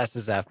my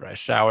glasses after I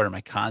showered or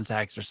my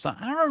contacts or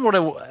something. I don't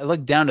remember what I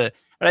looked down to,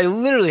 but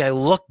I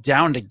looked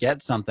down to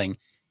get something,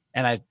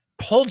 and I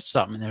pulled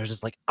something, and there was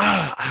just like,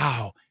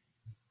 ow.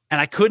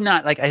 And I could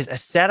not, like, I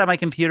sat at my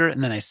computer,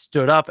 and then I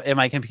stood up at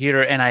my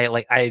computer, and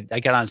I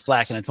got on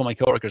Slack, and I told my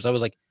coworkers, I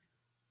was like,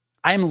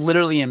 I'm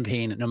literally in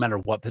pain no matter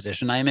what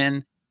position I'm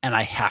in, and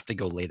I have to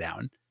go lay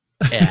down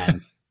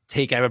and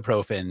take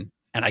ibuprofen,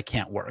 and I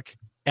can't work.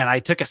 And I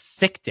took a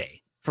sick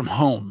day from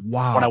home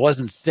when I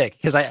wasn't sick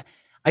because I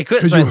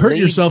couldn't. Because you hurt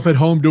yourself at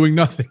home doing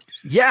nothing.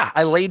 Yeah,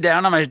 I laid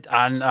down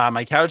on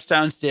my couch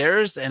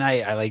downstairs, and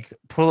I like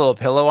put a little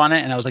pillow on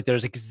it, and I was like,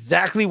 "There's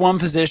exactly one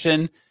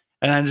position,"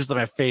 and I'm just like,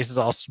 my face is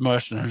all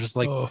smushed, and I'm just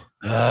like,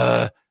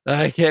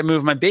 I can't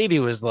move. My baby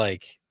was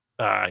like,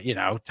 you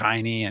know,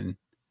 tiny, and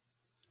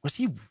was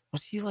he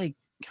like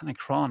kind of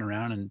crawling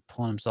around and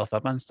pulling himself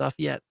up on stuff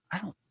yet? I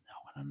don't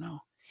know.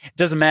 It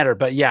doesn't matter,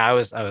 but yeah, I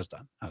was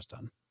done.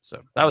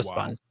 So that was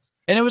fun.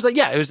 And it was like,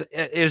 yeah,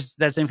 it was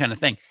that same kind of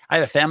thing. I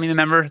have a family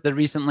member that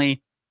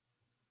recently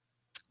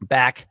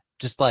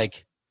just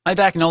like my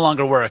back no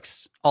longer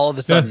works all of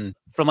a sudden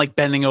from like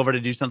bending over to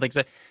do something.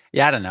 So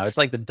yeah, I don't know. It's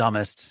like the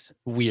dumbest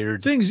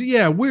weird things.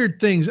 Yeah. Weird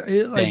things.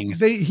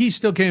 He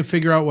still can't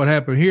figure out what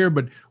happened here,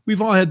 but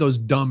we've all had those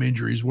dumb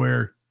injuries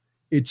where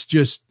it's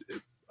just,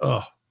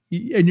 and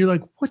you're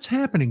like, what's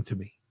happening to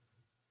me?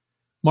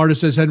 Marta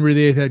says Henry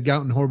VIII had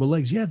gout and horrible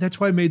legs. Yeah, that's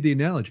why I made the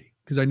analogy,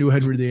 because I knew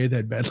Henry VIII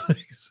had bad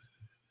legs.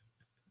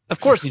 Of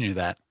course you knew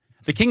that.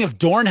 The King of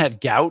Dorne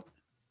had gout.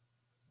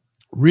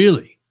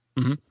 Really?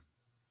 Mm-hmm.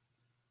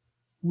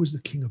 Who was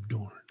the King of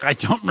Dorne? I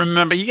don't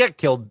remember. He got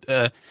killed.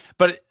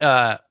 But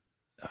the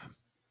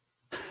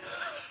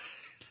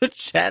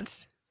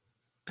chat.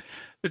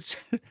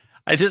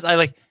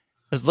 I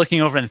was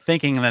looking over and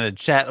thinking, and then a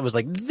chat was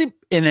like zip,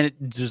 and then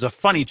there's a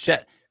funny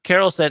chat.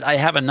 Carol said, "I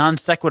have a non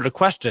sequitur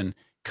question.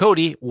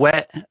 Cody,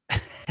 wet."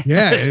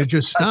 Yeah, it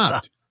just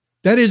stopped.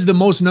 That is the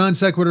most non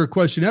sequitur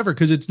question ever,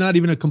 because it's not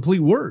even a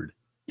complete word.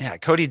 Yeah,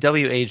 Cody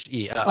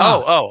WHE.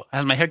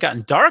 Has my hair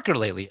gotten darker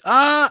lately?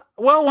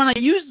 Well, when I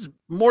use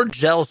more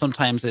gel,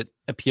 sometimes it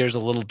appears a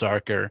little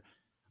darker.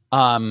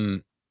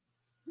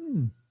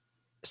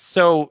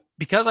 So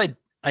because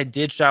I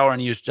did shower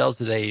and use gel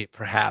today,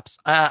 perhaps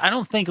I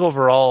don't think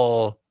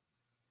overall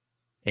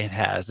it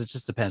has. It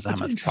just depends on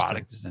how much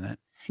product is in it.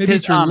 Maybe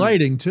it's your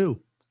lighting too.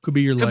 Could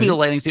be your lighting. Could be the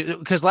lighting too.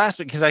 Because last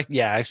week,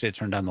 actually I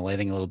turned down the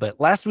lighting a little bit.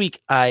 Last week,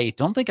 I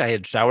don't think I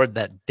had showered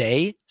that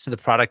day, so the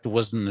product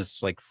wasn't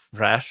as like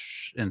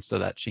fresh, and so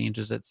that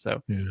changes it.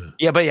 So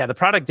the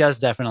product does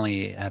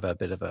definitely have a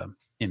bit of a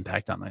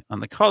impact on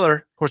the color.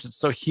 Of course, it's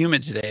so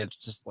humid today; it's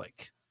just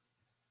like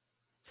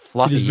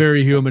fluffy. It is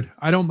very humid.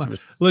 I don't mind.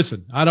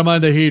 Listen, I don't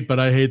mind the heat, but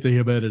I hate the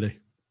humidity.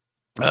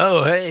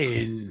 Oh,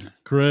 hey,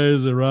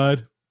 crazy,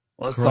 right?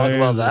 Let's talk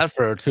about that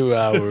for 2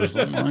 hours.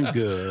 Oh my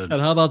god! And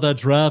how about that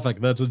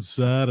traffic? That's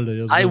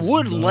insanity. I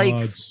would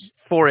like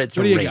for it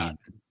to rain.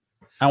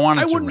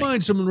 I wouldn't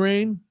mind some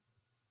rain.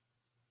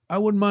 I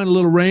wouldn't mind a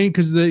little rain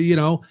because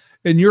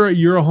and you're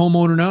a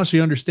homeowner now, so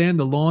you understand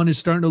the lawn is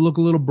starting to look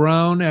a little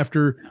brown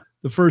after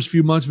the first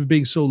few months of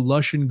being so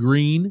lush and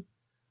green.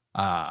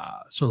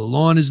 So the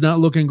lawn is not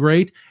looking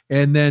great,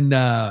 and then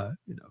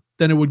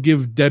then it would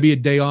give Debbie a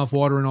day off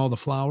watering all the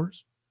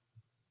flowers,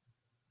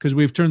 because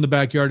we've turned the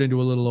backyard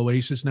into a little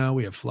oasis now.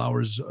 We have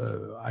flowers.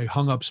 I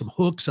hung up some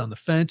hooks on the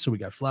fence, so we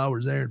got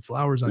flowers there and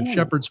flowers on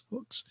shepherd's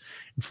hooks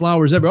and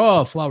flowers everywhere.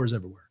 Oh, flowers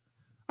everywhere.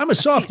 I'm a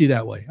softie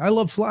that way. I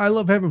love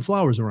having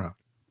flowers around.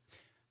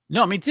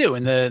 No, me too.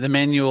 And the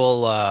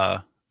manual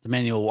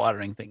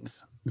watering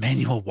things.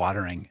 Manual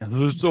watering.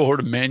 It's so hard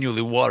to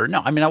manually water.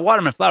 No, I mean, I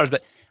water my flowers,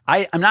 but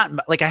I'm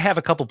not like, I have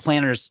a couple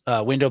planters,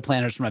 window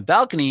planters for my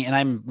balcony, and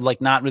I'm like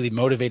not really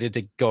motivated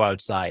to go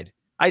outside.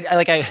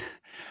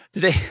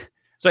 Today.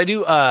 So I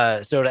do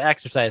so to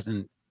exercise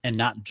and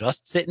not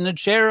just sit in a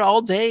chair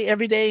all day,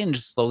 every day, and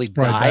just slowly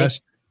die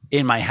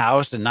in my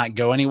house and not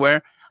go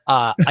anywhere.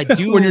 I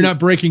do when you're not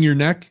breaking your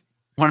neck.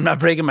 When I'm not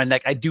breaking my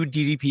neck, I do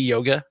DDP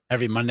yoga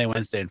every Monday,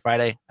 Wednesday, and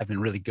Friday. I've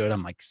been really good.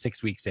 I'm like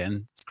 6 weeks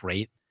in. It's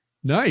great.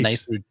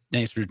 Nice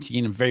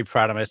routine. I'm very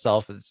proud of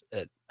myself.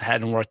 I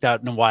hadn't worked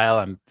out in a while.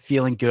 I'm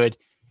feeling good.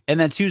 And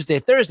then Tuesday,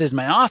 Thursday is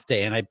my off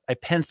day, and I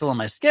pencil in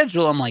my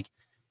schedule. I'm like,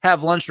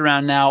 have lunch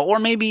around now, or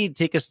maybe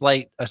take a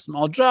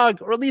small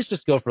jog, or at least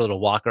just go for a little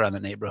walk around the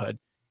neighborhood.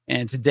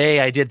 And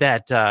today I did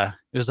that.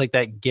 It was like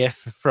that GIF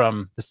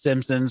from The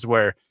Simpsons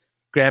where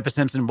Grandpa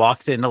Simpson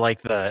walks into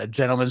like the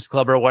gentleman's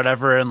club or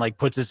whatever and like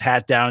puts his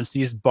hat down,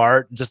 sees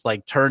Bart, just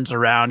like turns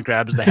around,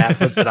 grabs the hat,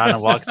 puts it on,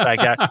 and walks back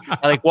out.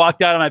 I like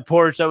walked out on my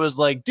porch. I was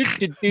like,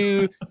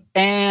 do,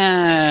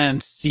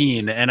 and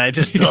scene. And I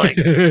just like,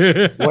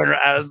 no,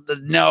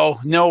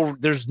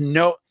 there's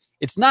no,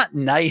 it's not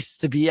nice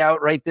to be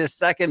out right this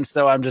second.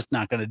 So I'm just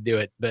not going to do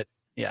it. But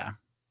yeah.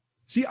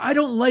 See, I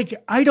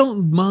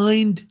don't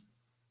mind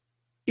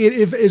it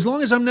if as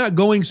long as I'm not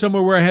going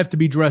somewhere where I have to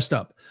be dressed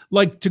up.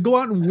 Like to go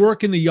out and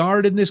work in the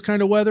yard in this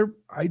kind of weather,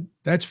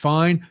 that's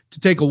fine. To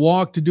take a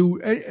walk, to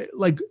do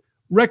like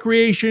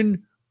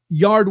recreation,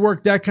 yard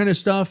work, that kind of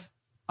stuff,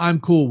 I'm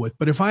cool with.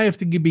 But if I have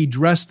to be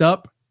dressed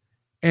up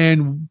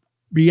and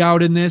be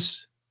out in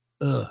this,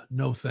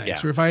 no thanks.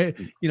 Yeah. Or if I,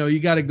 you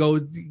got to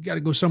go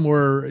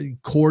somewhere,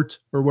 court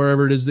or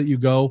wherever it is that you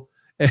go,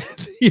 and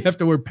you have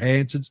to wear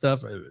pants and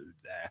stuff.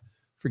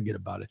 Forget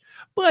about it.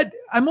 But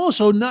I'm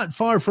also not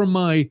far from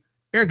my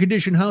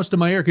air-conditioned house to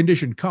my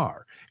air-conditioned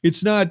car.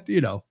 It's not,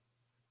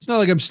 it's not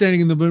like I'm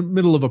standing in the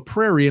middle of a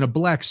prairie in a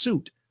black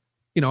suit.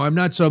 I'm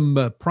not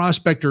some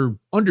prospector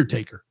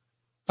undertaker.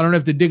 I don't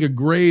have to dig a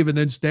grave and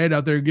then stand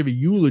out there and give a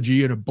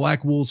eulogy in a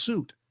black wool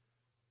suit.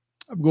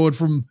 I'm going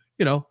from,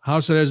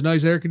 house that has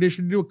nice air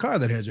conditioning to a car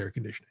that has air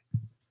conditioning.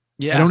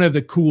 Yeah. I don't have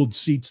the cooled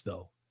seats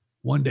though.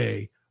 One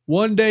day,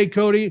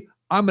 Cody,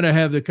 I'm going to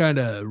have the kind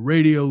of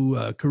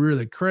radio career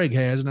that Craig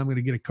has, and I'm going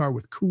to get a car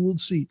with cooled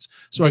seats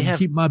so I can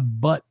keep my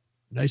butt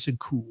nice and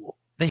cool.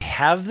 They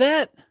have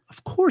that?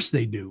 Of course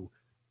they do.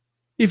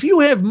 If you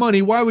have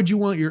money, why would you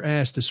want your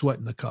ass to sweat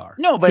in the car?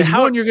 No, but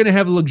one, you're going to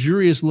have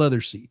luxurious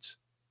leather seats.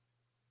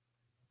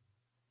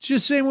 It's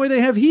just the same way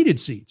they have heated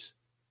seats.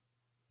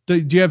 Do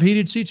you have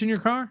heated seats in your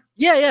car?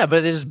 Yeah,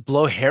 but they just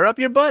blow hair up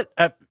your butt?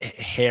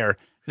 Hair.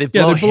 They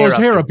blows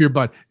hair up your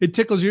butt. It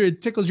tickles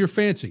your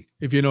fancy,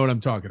 if you know what I'm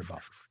talking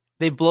about.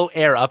 They blow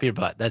air up your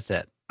butt. That's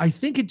it. I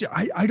think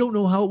I don't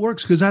know how it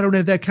works because I don't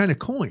have that kind of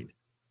coin.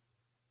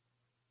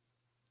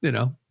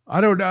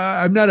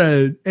 I'm not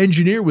an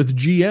engineer with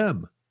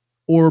GM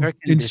or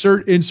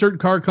insert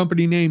car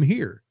company name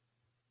here.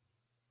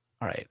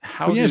 All right.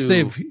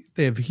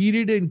 They have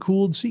heated and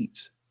cooled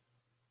seats.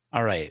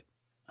 All right.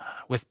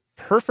 With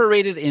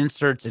perforated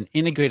inserts and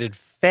integrated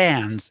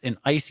fans, an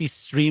icy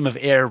stream of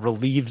air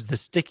relieves the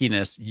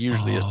stickiness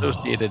usually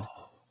associated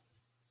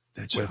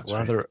with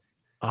leather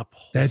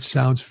upholstery. That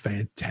sounds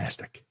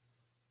fantastic.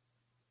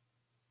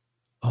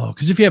 Oh,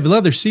 because if you have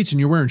leather seats and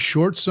you're wearing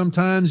shorts,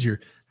 sometimes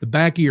the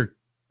back of your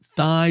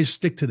thighs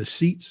stick to the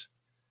seats.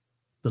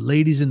 The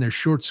ladies in their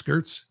short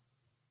skirts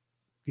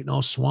getting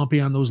all swampy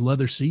on those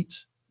leather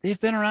seats. They've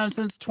been around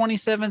since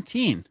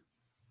 2017.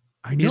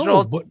 I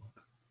know, but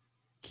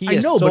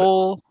Kia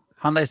Soul,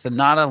 Hyundai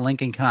Sonata,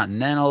 Lincoln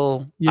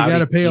Continental. You got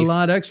to pay a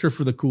lot extra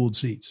for the cooled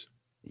seats.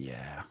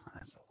 Yeah,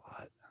 that's a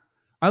lot.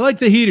 I like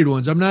the heated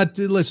ones. I'm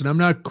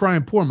not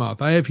crying poor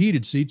mouth. I have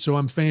heated seats, so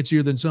I'm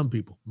fancier than some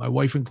people, my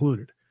wife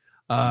included.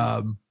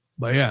 But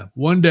yeah,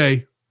 one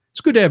day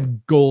it's good to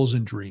have goals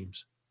and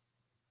dreams.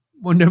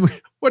 One day I'm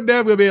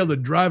going to be able to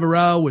drive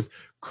around with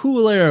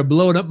cool air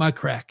blowing up my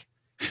crack.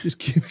 Just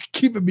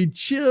keeping me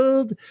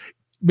chilled.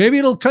 Maybe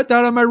it'll cut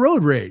down on my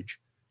road rage.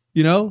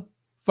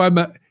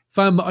 If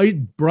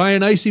I'm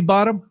Brian Icy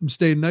Bottom, I'm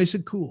staying nice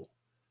and cool.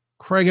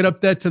 Crank it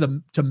up that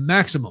to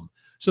maximum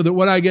so that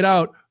when I get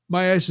out,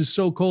 my ice is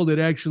so cold it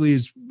actually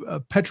is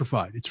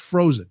petrified. It's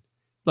frozen.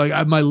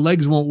 Like my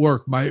legs won't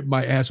work.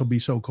 My ass will be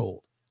so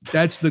cold.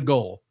 That's the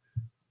goal.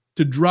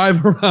 To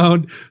drive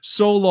around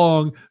so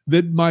long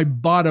that my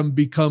bottom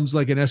becomes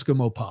like an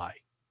Eskimo pie.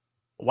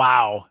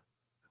 Wow.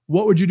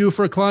 What would you do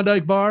for a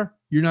Klondike bar?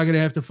 You're not going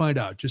to have to find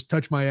out. Just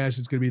touch my ass.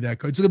 It's going to be that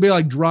cold. It's going to be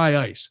like dry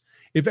ice.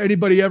 If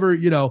anybody ever,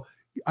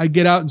 I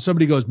get out and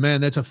somebody goes,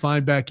 man, that's a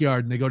fine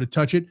backyard. And they go to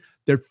touch it.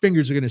 Their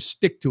fingers are going to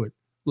stick to it.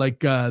 Like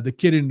the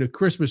kid in the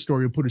Christmas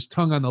Story who put his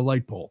tongue on the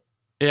light pole.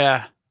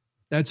 Yeah.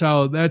 That's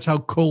how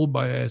cold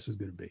my ass is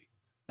going to be.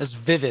 That's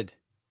vivid.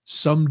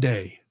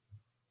 Someday.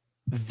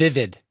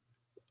 Vivid.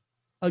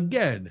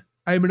 Again,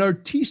 I am an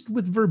artiste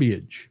with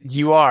verbiage.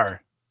 You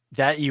are.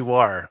 That you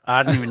are.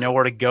 I don't even know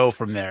where to go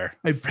from there.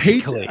 I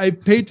paint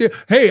to.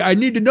 Hey, I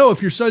need to know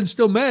if your son's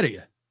still mad at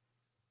you.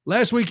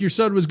 Last week, your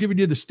son was giving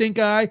you the stink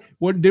eye.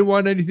 Didn't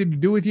want anything to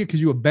do with you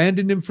because you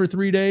abandoned him for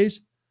 3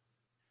 days.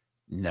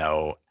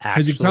 No,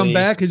 actually. Has he come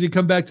back? Has he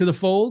come back to the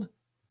fold?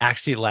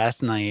 Actually,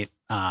 last night,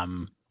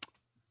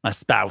 my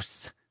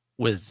spouse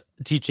was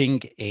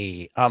teaching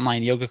a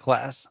online yoga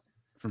class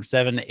from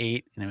 7 to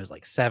 8, and it was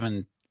like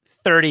 7:30.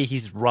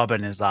 He's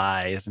rubbing his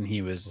eyes, and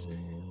he was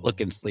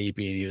looking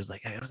sleepy. And I was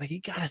like, you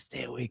gotta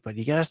stay awake, but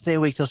you gotta stay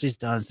awake till she's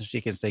done, so she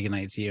can say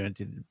goodnight to you and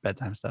do the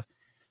bedtime stuff.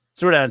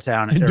 So we're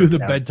downtown and do the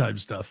bedtime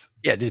stuff.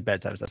 Yeah, do the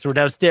bedtime stuff. So we're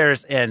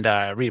downstairs and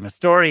read him a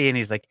story, and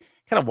he's like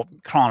kind of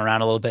crawling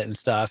around a little bit and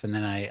stuff. And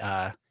then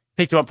I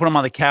picked him up, put him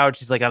on the couch.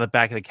 He's like on the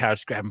back of the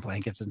couch, grabbing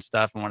blankets and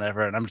stuff and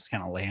whatever. And I'm just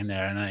kind of laying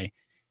there, and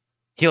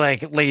he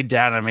like laid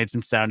down and I made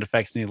some sound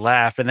effects and he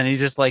laughed, and then he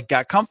just like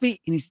got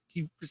comfy and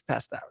he just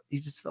passed out. He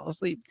just fell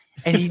asleep,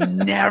 and he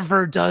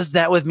never does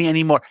that with me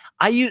anymore.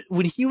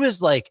 When he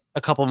was like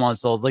a couple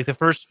months old, like the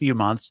first few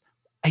months,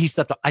 I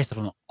slept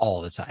on him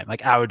all the time.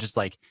 Like I would just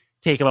like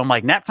take him. I'm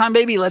like, nap time,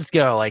 baby, let's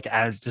go. Like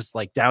I was just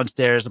like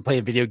downstairs and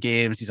playing video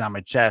games. He's on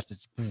my chest.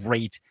 It's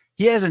great.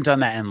 He hasn't done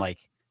that in like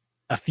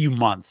a few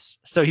months.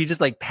 So he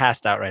just like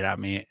passed out right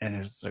on me, and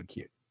it's so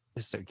cute.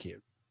 It's so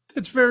cute.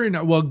 That's very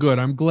nice. Well, good.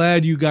 I'm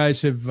glad you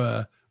guys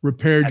have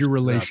repaired your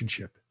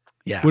relationship.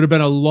 Yeah. Would have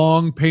been a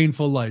long,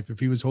 painful life if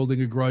he was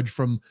holding a grudge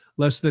from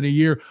less than a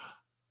year.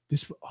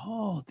 This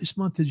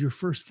month is your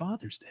first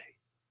Father's Day.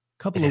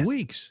 Couple of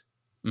weeks.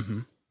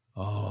 Mm-hmm.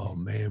 Oh,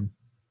 man.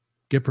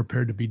 Get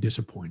prepared to be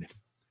disappointed.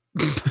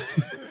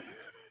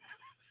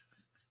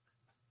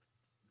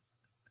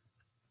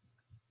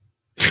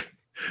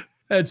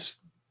 That's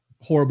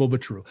horrible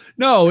but true.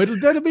 No,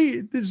 that'll be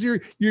this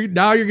year. You're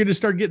going to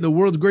start getting the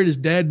world's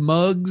greatest dad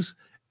mugs,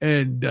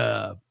 and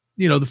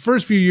the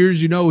first few years,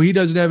 he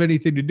doesn't have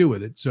anything to do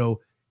with it. So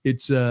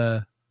it's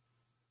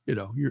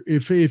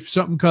if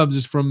something comes,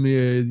 it's from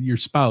your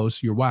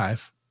spouse, your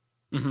wife.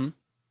 Mm-hmm.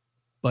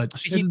 But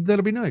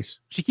that'll be nice.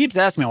 She keeps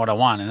asking me what I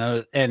want,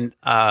 and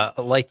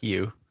like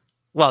you,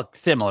 well,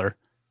 similar.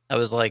 I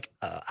was like,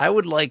 I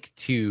would like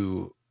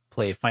to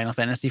play Final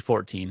Fantasy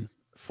 14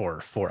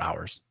 for 4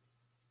 hours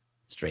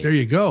straight. There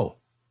you go.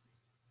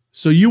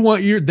 So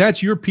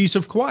that's your piece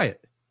of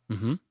quiet.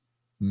 Mm-hmm.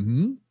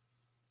 Mm-hmm.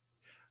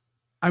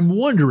 I'm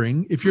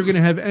wondering if you're going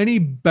to have any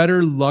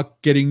better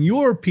luck getting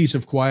your piece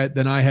of quiet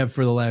than I have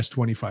for the last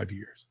 25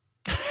 years.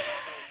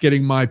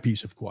 Getting my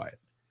piece of quiet.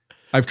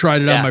 I've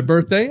tried it on my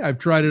birthday. I've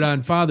tried it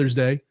on Father's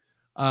Day.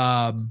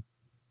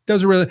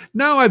 Doesn't really.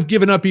 Now I've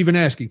given up even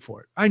asking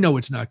for it. I know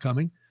it's not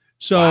coming.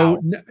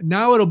 So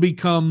now it'll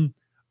become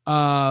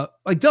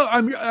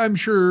I'm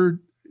sure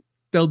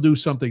they'll do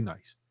something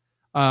nice.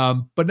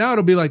 But now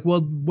it'll be like,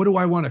 well, what do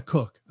I want to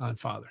cook on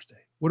Father's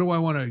Day? What do I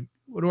want to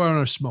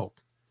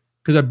smoke?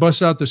 Because I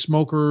bust out the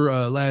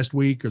smoker last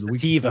week or the week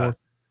before.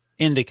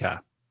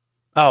 Indica.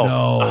 Oh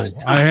no,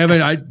 I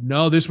haven't.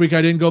 This week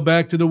I didn't go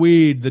back to the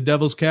weed, the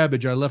devil's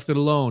cabbage. I left it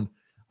alone.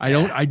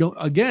 I don't.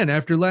 Again,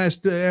 after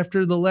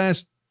the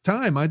last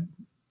time, I'm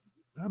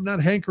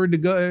not hankering to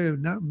go.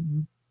 Not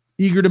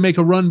eager to make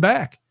a run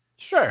back.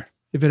 Sure.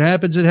 If it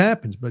happens, it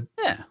happens. But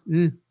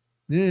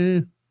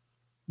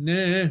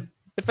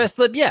If I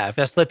slip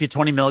you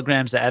 20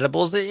 milligrams of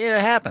edibles, it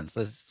happens.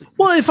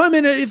 Well, if I'm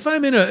in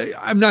a,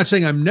 I'm not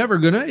saying I'm never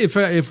gonna.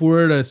 If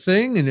we're at a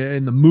thing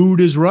and the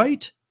mood is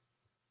right.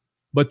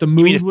 But the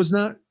mood was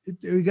not.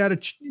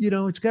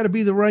 It's got to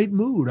be the right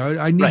mood.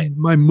 I need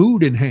my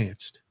mood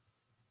enhanced.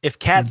 If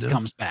Cats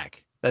comes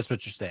back, that's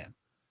what you're saying.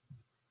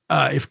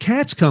 If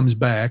Cats comes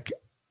back,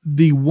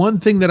 the one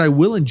thing that I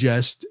will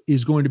ingest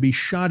is going to be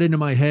shot into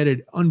my head at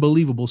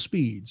unbelievable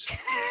speeds,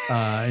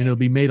 and it'll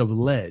be made of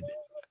lead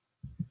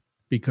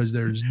because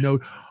there's no.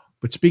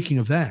 But speaking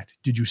of that,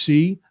 did you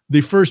see the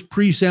first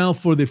pre-sale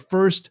for the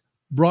first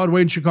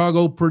Broadway in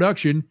Chicago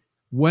production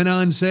went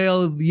on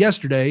sale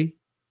yesterday?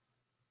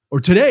 Or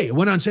today, it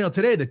went on sale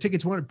today.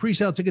 The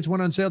pre-sale tickets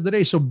went on sale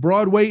today. So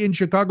Broadway in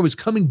Chicago is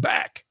coming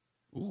back.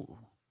 Ooh.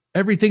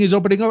 Everything is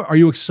opening up. Are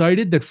you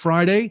excited that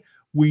Friday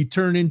we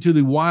turn into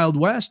the Wild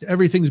West?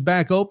 Everything's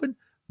back open.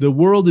 The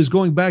world is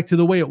going back to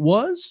the way it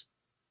was.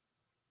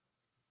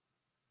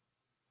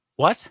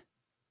 What?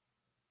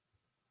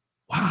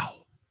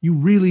 Wow. You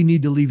really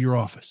need to leave your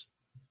office.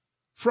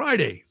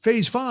 Friday,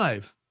 phase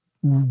 5,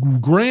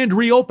 grand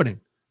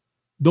reopening.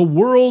 The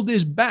world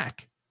is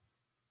back.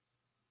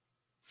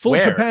 Full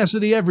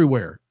capacity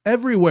everywhere.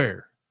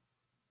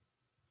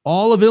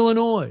 All of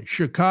Illinois,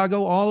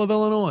 Chicago, all of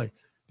Illinois.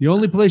 The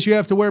only place you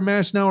have to wear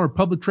masks now are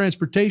public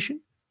transportation,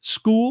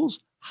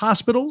 schools,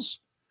 hospitals.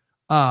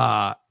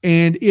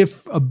 And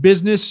if a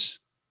business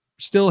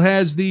still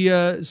has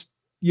a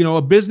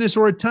business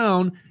or a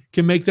town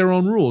can make their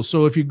own rules.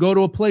 So if you go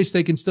to a place,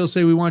 they can still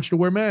say, we want you to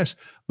wear masks.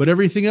 But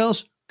everything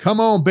else, come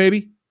on,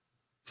 baby.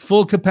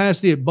 Full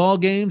capacity at ball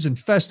games and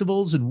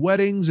festivals and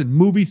weddings and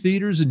movie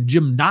theaters and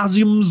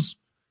gymnasiums.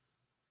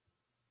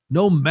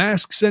 No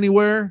masks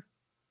anywhere.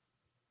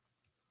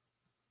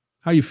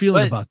 How you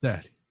feeling about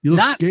that? You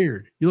look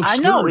scared. You look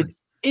scared. I know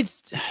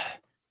it's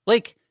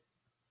like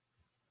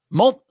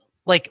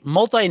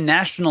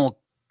multinational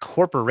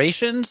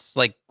corporations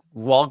like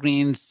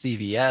Walgreens,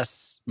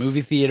 CVS,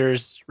 movie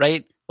theaters,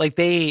 right? Like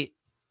they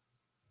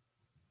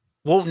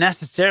won't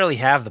necessarily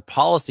have the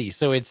policy.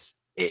 So it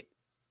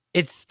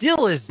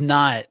still is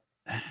not,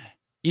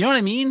 you know what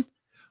I mean?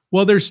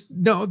 Well,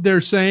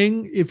 they're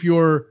saying if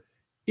you're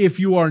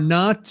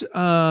not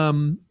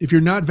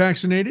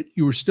vaccinated,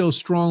 you are still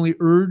strongly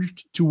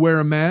urged to wear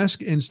a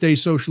mask and stay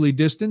socially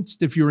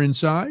distanced if you're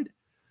inside.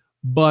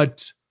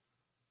 But,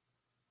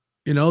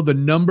 the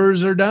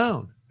numbers are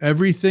down.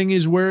 Everything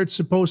is where it's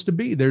supposed to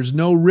be. There's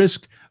no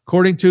risk.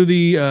 According to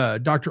the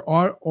Dr.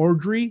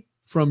 Audrey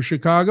from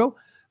Chicago,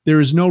 there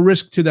is no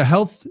risk to the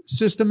health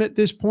system at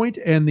this point,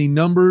 and the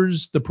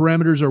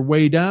parameters are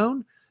way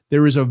down.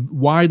 There is a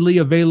widely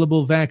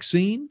available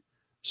vaccine.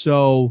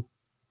 So,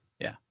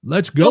 yeah,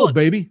 let's go,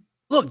 baby.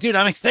 Look, dude,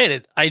 I'm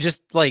excited. I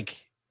just you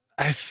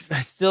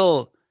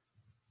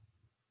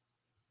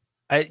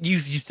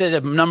said a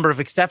number of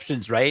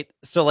exceptions, right?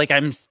 So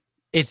I'm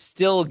it's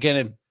still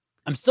gonna.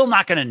 I'm still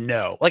not gonna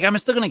know. Like I'm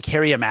still gonna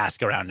carry a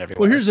mask around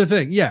everywhere. Well, here's the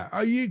thing.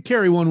 Yeah, you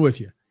carry one with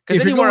you.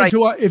 If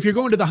you're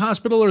going to the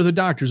hospital or the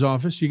doctor's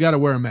office, you got to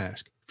wear a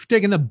mask. If you're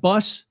taking the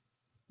bus,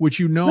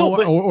 which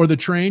or the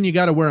train, you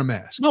got to wear a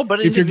mask. No, but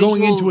if you're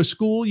going into a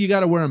school, you got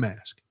to wear a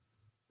mask.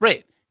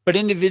 Right. But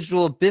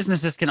individual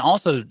businesses can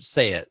also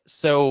say it.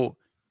 So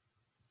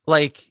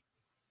like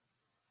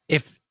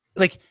if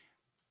like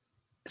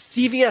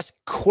CVS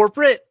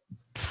corporate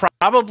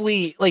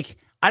probably like,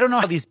 I don't know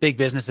how these big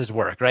businesses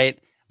work, right?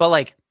 But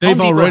like they've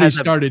already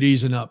started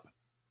easing up.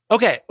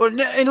 Okay. And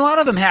a lot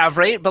of them have,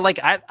 right? But like,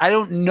 I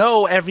don't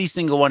know every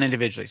single one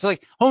individually. So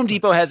like Home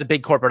Depot has a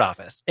big corporate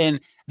office and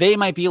they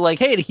might be like,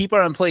 hey, to keep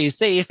our employees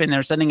safe. And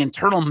they're sending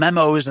internal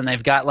memos and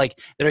they've got like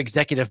their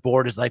executive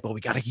board is like, well,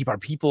 we got to keep our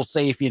people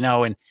safe, you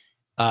know? And,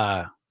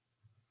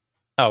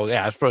 oh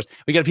yeah, I suppose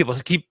we got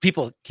to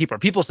keep our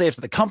people safe.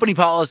 So the company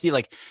policy,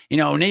 like, you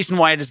know,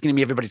 nationwide is going to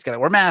be, everybody's got to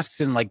wear masks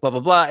and like, blah,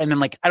 blah, blah. And then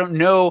like, I don't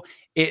know.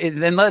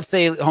 Then let's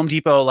say Home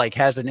Depot like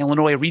has an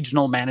Illinois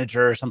regional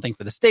manager or something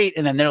for the state.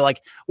 And then they're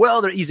like,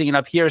 well, they're easing it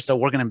up here. So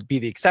we're going to be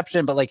the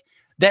exception. But like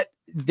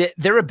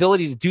their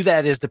ability to do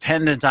that is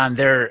dependent on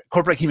their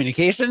corporate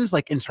communications,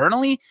 like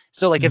internally.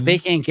 So like if they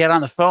can't get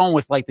on the phone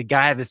with like the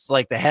guy that's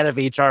like the head of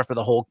HR for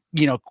the whole,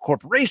 you know,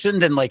 corporation,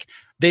 then like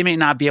they may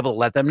not be able to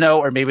let them know.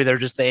 Or maybe they're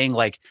just saying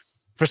like,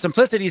 for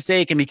simplicity's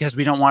sake, and because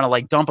we don't want to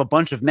like dump a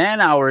bunch of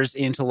man hours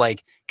into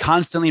like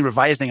constantly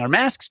revising our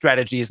mask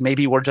strategies,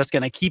 maybe we're just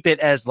going to keep it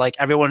as like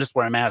everyone just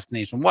wear a mask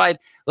nationwide.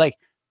 Like,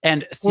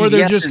 and CVS or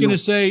they're just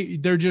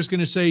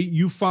going to say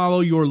you follow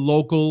your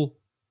local,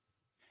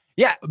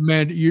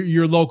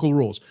 your local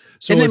rules.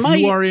 So if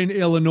you are in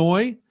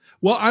Illinois,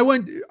 well,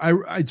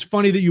 it's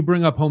funny that you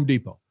bring up Home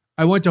Depot.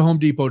 I went to Home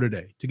Depot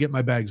today to get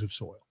my bags of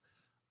soil.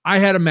 I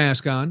had a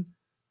mask on.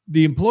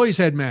 The employees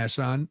had masks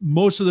on.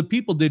 Most of the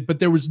people did,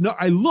 but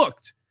I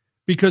looked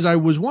because I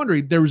was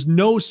wondering, there was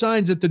no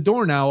signs at the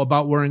door now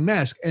about wearing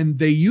masks. And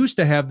they used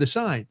to have the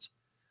signs.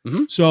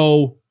 Mm-hmm.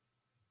 So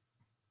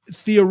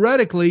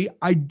theoretically,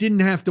 I didn't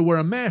have to wear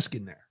a mask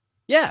in there.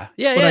 Yeah.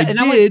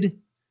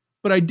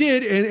 But I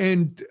did.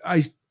 And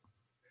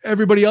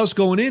everybody else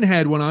going in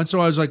had one on.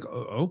 So I was like,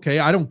 okay,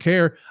 I don't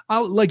care.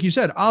 Like you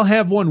said, I'll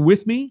have one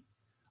with me.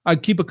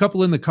 I'd keep a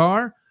couple in the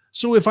car.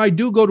 So if I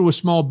do go to a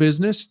small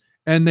business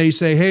and they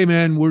say, hey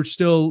man, we're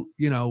still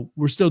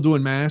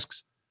doing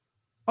masks.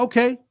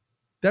 Okay,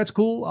 that's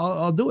cool.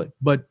 I'll do it.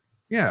 But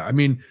yeah, I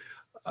mean,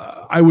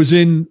 I was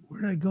where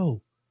did I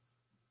go?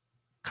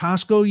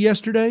 Costco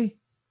yesterday.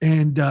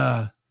 And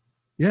there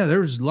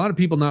was a lot of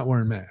people not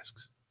wearing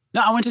masks. No,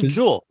 I went to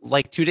Jewel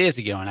like 2 days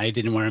ago and I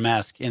didn't wear a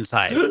mask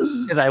inside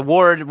because I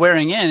wore it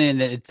wearing in,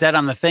 and it said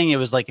on the thing, it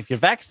was like, if you're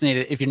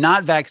vaccinated, if you're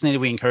not vaccinated,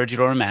 we encourage you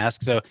to wear a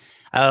mask. So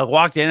I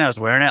walked in, I was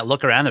wearing it,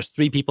 look around, there's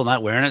 3 people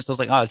not wearing it. So I was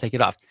like, oh, I'll take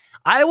it off.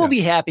 I will be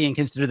happy and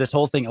consider this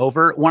whole thing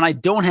over when I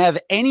don't have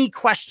any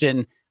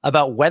question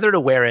about whether to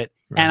wear it.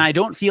 Right. And I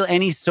don't feel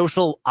any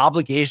social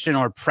obligation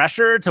or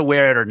pressure to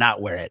wear it or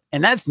not wear it.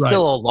 And that's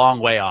still a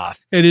long way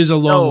off. It is a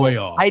long way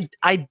off.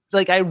 I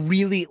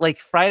really like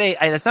Friday.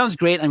 That sounds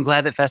great. I'm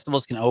glad that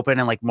festivals can open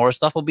and like more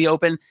stuff will be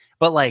open.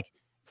 But like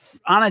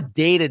on a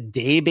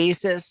day-to-day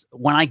basis,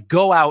 when I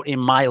go out in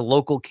my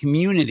local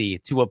community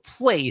to a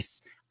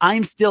place,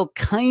 I'm still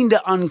kind of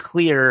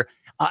unclear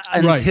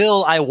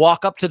until I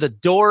walk up to the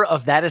door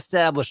of that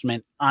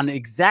establishment on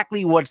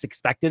exactly what's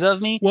expected of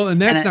me. Well, and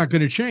that's not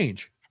going to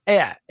change.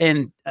 Yeah.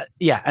 And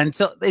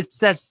until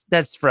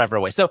that's forever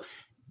away. So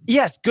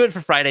yes, good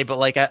for Friday, but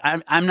like,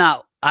 I'm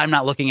not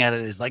looking at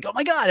it as like, oh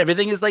my God,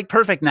 everything is like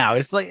perfect now.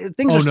 It's like,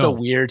 things are still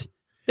weird.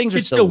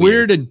 It's still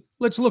weird. And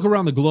let's look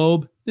around the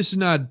globe. This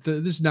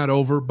is not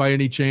over by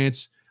any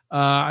chance.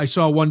 I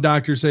saw one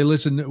doctor say,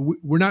 listen,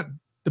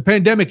 the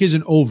pandemic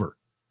isn't over.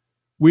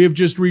 We have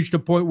just reached a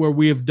point where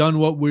we have done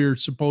what we're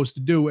supposed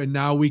to do, and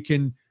now we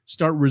can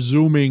start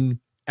resuming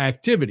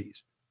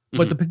activities.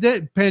 But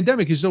the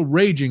pandemic is still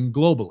raging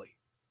globally.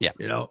 Yeah.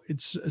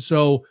 It's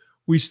so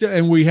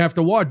we have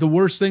to watch. The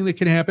worst thing that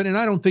can happen, and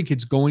I don't think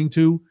it's going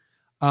to,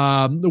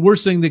 the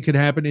worst thing that could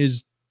happen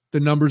is the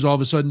numbers all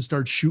of a sudden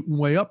start shooting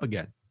way up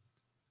again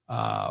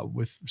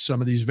with some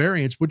of these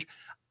variants, which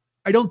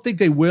I don't think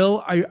they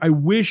will. I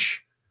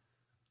wish.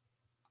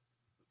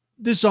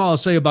 This is all I'll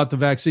say about the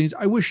vaccines.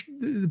 I wish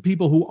the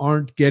people who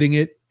aren't getting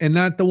it, and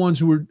not the ones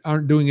who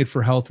aren't doing it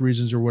for health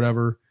reasons or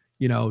whatever,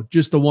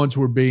 just the ones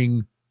who are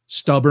being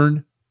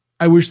stubborn.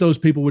 I wish those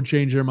people would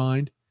change their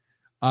mind,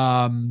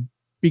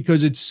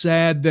 because it's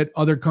sad that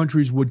other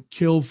countries would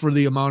kill for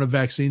the amount of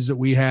vaccines that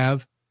we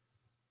have.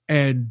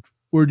 And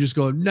we're just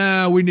going,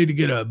 nah, we need to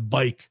get a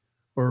bike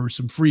or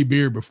some free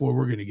beer before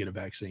we're going to get a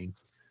vaccine.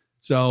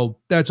 So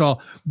that's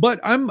all. But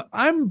I'm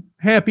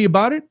happy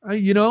about it.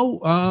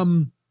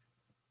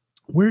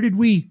 Where did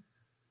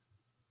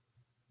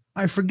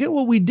I forget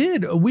what we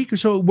did a week or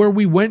so where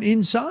we went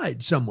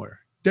inside somewhere.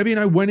 Debbie and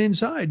I went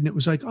inside and it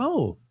was like,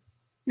 oh,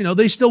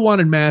 they still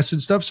wanted masks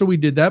and stuff. So we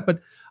did that, but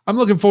I'm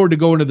looking forward to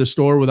going to the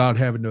store without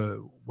having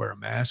to wear a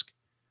mask,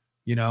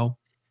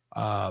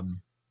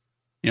 I'm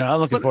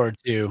looking forward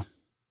to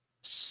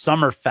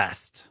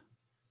Summerfest.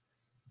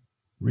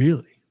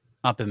 Really?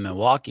 Up in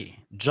Milwaukee.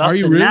 Are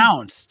you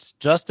really?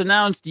 Just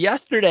announced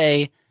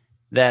yesterday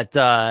that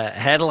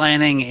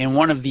headlining in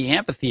one of the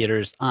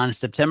amphitheaters on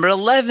September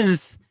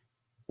 11th,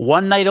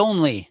 one night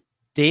only,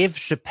 Dave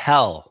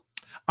Chappelle.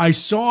 I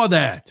saw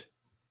that.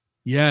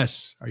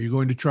 Yes. Are you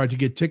going to try to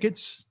get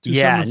tickets to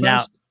Yeah. Summerfest?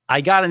 Now,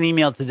 I got an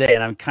email today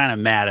and I'm kind of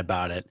mad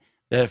about it.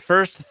 The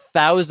first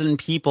 1,000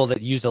 people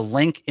that use a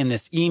link in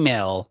this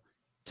email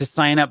to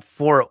sign up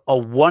for a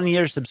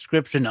 1-year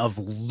subscription of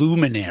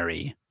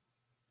Luminary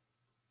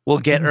will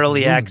get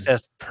early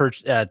access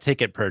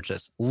ticket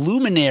purchase.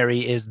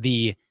 Luminary is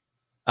the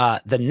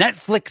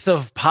Netflix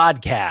of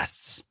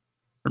podcasts.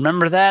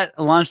 Remember that?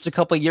 It launched a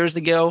couple of years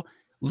ago.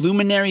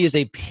 Luminary is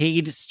a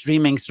paid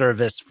streaming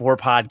service for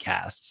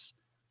podcasts,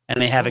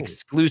 and they have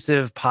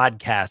exclusive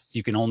podcasts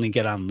you can only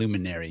get on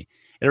Luminary.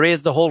 It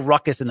raised the whole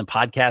ruckus in the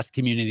podcast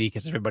community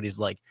because everybody's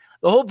like,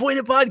 the whole point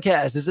of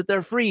podcasts is that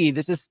they're free.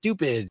 This is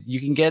stupid.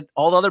 You can get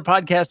all the other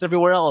podcasts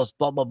everywhere else,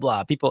 blah, blah,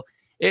 blah.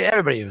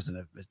 Everybody was in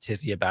a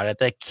tizzy about it.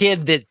 The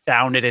kid that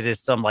founded it is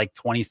some like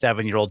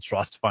 27-year-old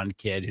trust fund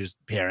kid whose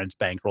parents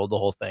bankrolled the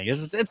whole thing.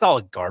 It's all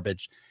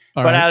garbage.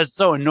 But I was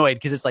so annoyed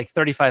because it's like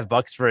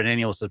 $35 for an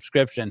annual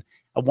subscription.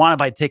 I want to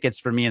buy tickets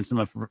for me and some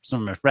of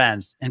my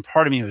friends. And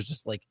part of me was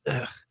just like,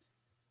 ugh,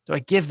 do I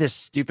give this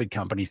stupid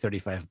company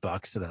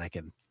 $35 so that I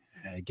can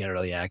get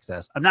early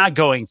access? I'm not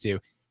going to.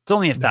 It's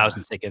only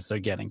 1,000 tickets they're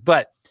getting.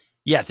 But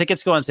yeah,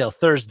 tickets go on sale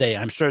Thursday.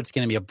 I'm sure it's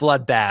going to be a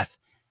bloodbath.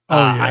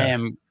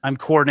 I'm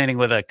coordinating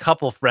with a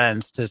couple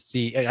friends to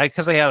see,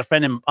 because I have a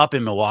friend up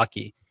in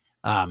Milwaukee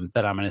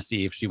that I'm going to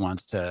see if she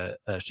wants to,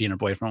 she and her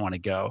boyfriend want to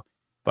go.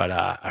 But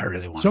I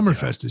really want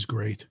Summerfest is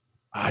great.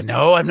 I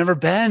know. I've never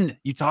been.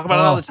 You talk about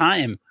it all the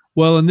time.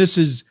 Well, and this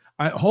is,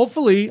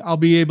 hopefully I'll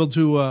be able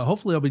to,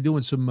 hopefully I'll be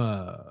doing some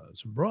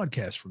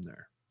broadcasts from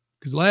there.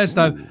 Because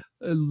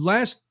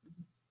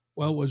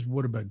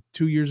what about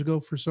 2 years ago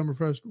for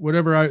Summerfest?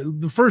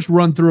 The first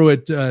run through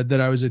it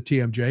that I was at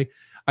TMJ,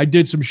 I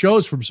did some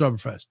shows from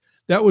Summerfest.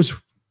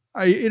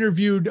 I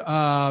interviewed,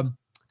 what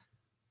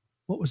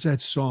was that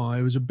song?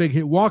 It was a big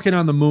hit, Walking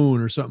on the Moon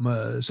or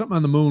something. Something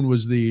on the Moon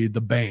was the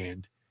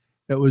band.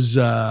 It was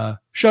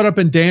Shut Up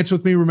and Dance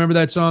With Me. Remember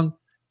that song?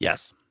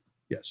 Yes.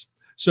 Yes.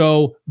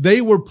 So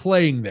they were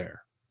playing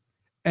there,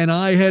 and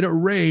I had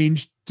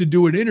arranged to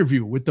do an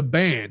interview with the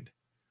band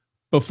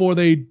before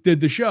they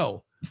did the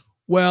show.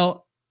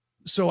 Well,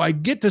 so I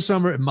get to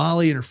Summer, and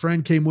Molly and her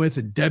friend came with,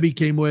 and Debbie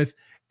came with,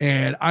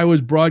 and I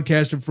was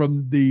broadcasting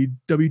from the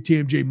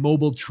WTMJ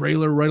mobile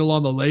trailer right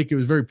along the lake. It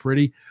was very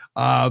pretty.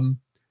 And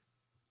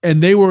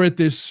they were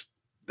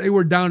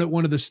down at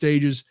one of the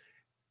stages,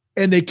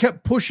 and they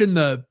kept pushing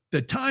the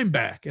time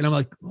back. And I'm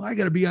like, well, I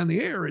got to be on the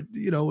air at,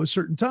 a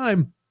certain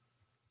time.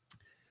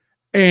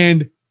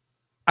 And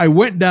I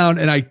went down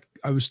and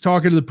I was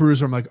talking to the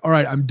producer. I'm like, all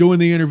right, I'm doing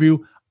the interview.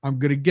 I'm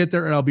going to get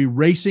there and I'll be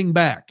racing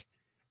back.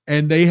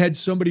 And they had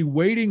somebody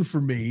waiting for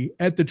me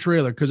at the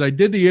trailer because I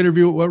did the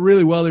interview. It went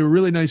really well. They were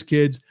really nice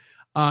kids.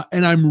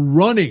 And I'm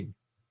running.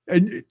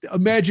 And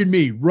imagine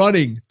me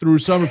running through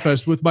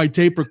Summerfest with my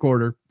tape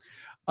recorder,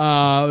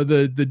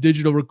 the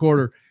digital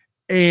recorder,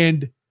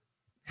 and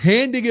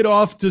handing it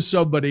off to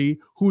somebody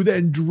who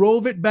then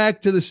drove it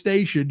back to the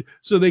station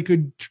so they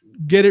could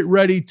get it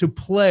ready to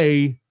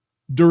play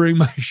during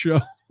my show.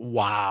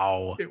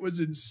 Wow. It was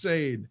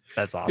insane.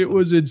 That's awesome. It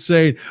was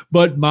insane.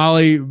 But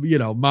Molly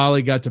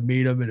got to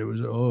meet him, and it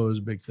was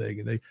a big thing.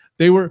 And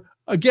they were,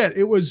 again,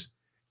 it was,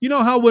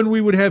 how when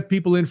we would have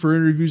people in for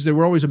interviews, they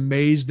were always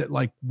amazed that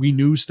like we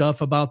knew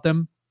stuff about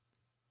them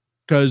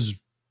because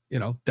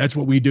that's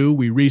what we do.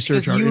 We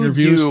research our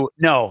interviews.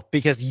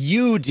 Because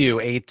you do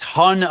a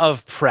ton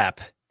of prep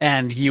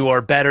and you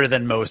are better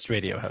than most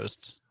radio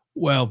hosts.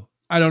 Well,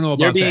 I don't know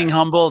about You're being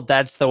humble.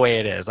 That's the way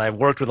it is. I've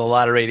worked with a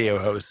lot of radio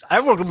hosts.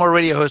 I've worked with more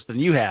radio hosts than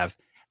you have.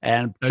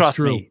 And trust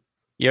me,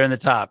 you're in the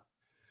top.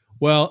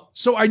 Well,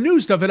 so I knew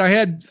stuff and I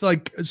had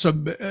like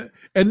some,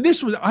 and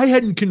I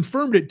hadn't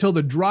confirmed it till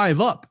the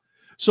drive up.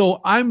 So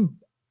I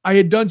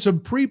had done some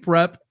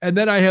pre-prep, and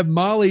then I have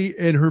Molly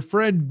and her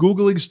friend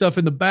Googling stuff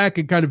in the back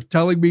and kind of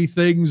telling me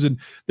things. And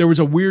there was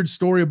a weird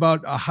story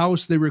about a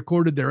house they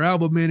recorded their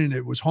album in, and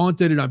it was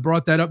haunted. And I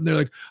brought that up, and they're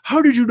like,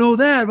 how did you know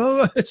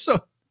that?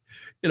 So,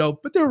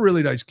 but they were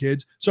really nice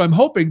kids. So I'm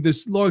hoping,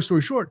 this long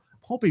story short,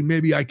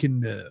 maybe I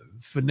can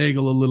finagle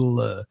a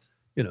little,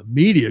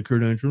 media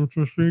credentials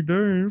to see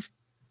Dave.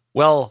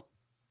 Well,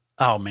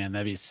 oh man,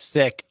 that'd be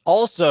sick.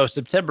 Also,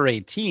 September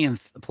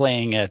 18th,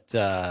 playing at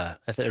I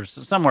think it was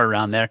somewhere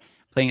around there,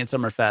 playing at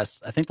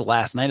Summerfest. I think the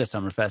last night of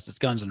Summerfest is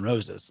Guns N'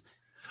 Roses.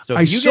 So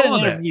if you get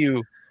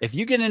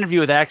an interview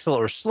with Axl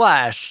or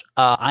Slash,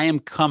 I am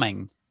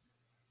coming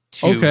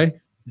to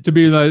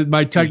be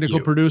my technical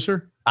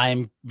producer.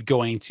 I'm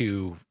going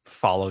to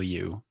follow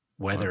you,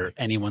 whether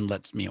anyone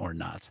lets me or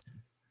not.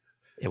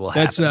 It will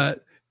happen.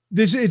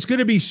 It's going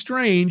to be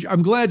strange.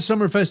 I'm glad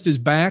Summerfest is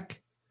back.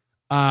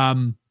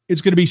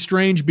 It's going to be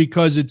strange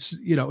because it's,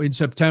 in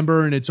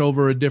September and it's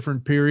over a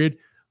different period.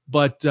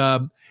 But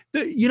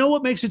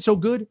what makes it so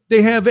good?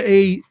 They have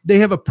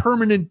a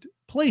permanent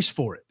place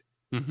for it.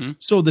 Mm-hmm.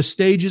 So the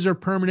stages are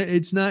permanent.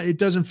 It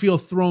doesn't feel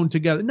thrown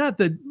together. Not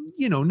that,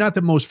 not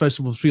that most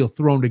festivals feel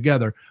thrown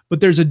together, but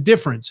there's a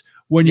difference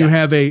when you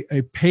have a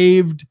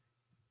paved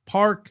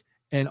park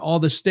and all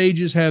the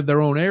stages have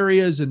their own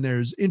areas and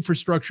there's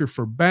infrastructure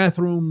for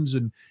bathrooms,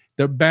 and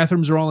the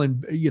bathrooms are all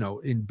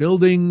in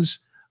buildings.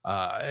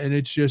 And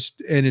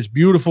it's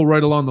beautiful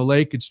right along the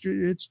lake. It's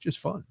just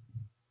fun.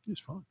 It's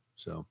fun.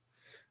 So,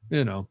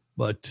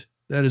 but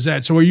that is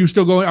that. So are you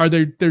still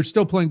going? They're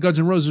still playing Guns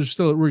N' Roses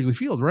still at Wrigley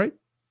Field, right?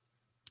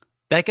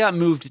 That got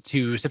moved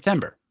to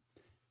September.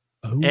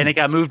 Oh. And it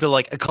got moved to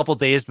like a couple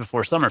days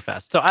before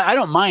Summerfest. So I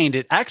don't mind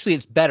it. Actually,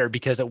 it's better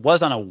because it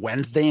was on a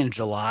Wednesday in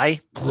July.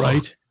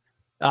 Right.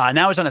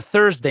 Now it's on a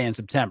Thursday in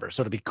September.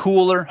 So it'll be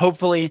cooler,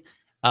 hopefully.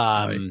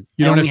 Right.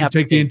 You don't have to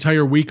take the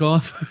entire week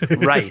off.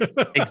 Right.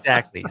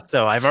 Exactly.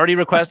 So I've already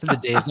requested the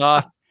days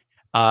off.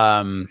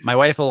 My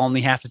wife will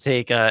only have to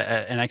take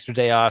an extra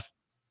day off.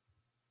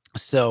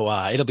 So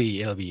it'll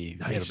be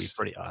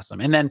pretty awesome.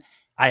 And then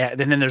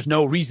then there's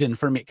no reason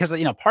for me, because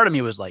part of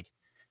me was like,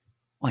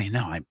 well,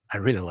 I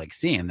really like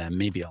seeing them.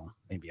 Maybe I'll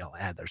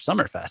add their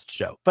Summerfest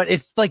show, but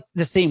it's like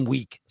the same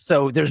week,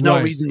 so there's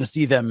no reason to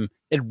see them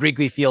at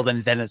Wrigley Field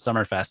and then at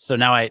Summerfest. So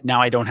now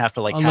I don't have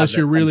to unless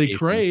you're really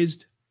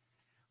crazed.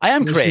 I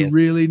am crazed. You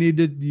really need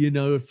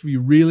to, if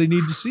you really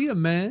need to see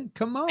them, man,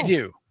 come on.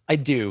 I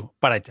do,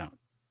 but I don't.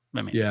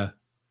 I mean, yeah,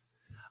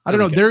 I don't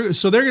know. They're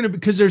going to,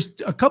 because there's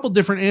a couple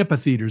different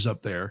amphitheaters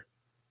up there,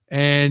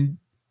 and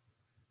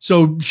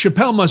so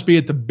Chappelle must be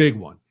at the big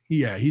one.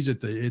 Yeah, he's at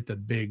the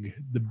big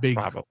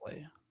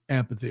probably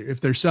amphitheater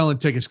if they're selling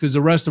tickets, because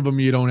the rest of them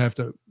you don't have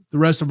to. The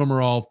rest of them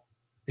are all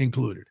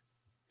included.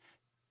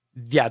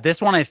 Yeah,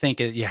 this one I think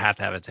you have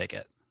to have a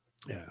ticket.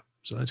 Yeah,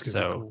 so that's good.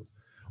 So, cool.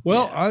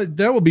 Well,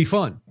 that will be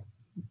fun.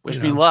 Wish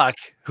me luck.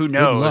 Who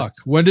knows?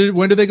 Good luck.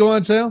 When do they go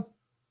on sale?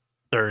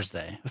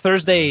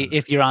 Thursday,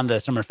 if you're on the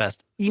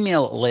Summerfest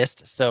email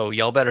list. So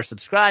y'all better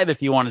subscribe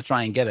if you want to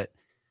try and get it.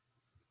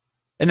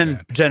 And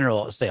then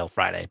general sale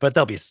Friday, but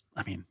they'll be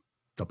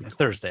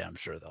Thursday. I'm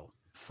sure they'll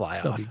fly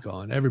off. They'll be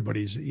gone.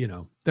 Everybody's,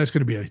 that's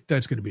going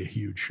to be a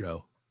huge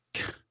show.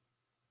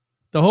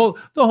 The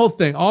whole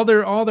thing, all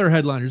their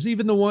headliners,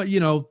 even the one,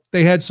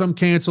 they had some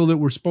cancel that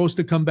were supposed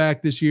to come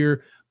back this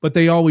year, but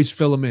they always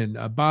fill them in.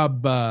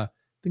 Bob, I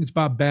think it's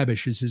Bob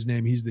Babish is his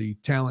name. He's the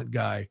talent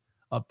guy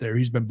up there.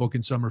 He's been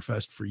booking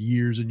Summerfest for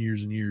years and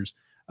years and years.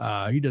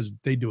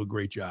 They do a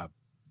great job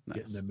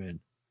getting them in.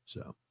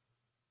 So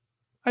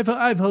I've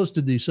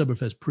hosted the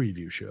Summerfest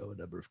preview show a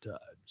number of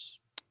times.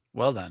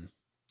 Well then.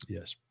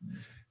 Yes.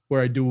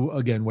 Where I do,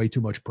 again, way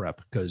too much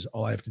prep, because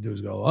all I have to do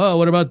is go, oh,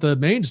 what about the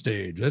main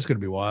stage? That's going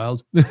to be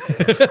wild. They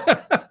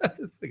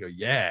go,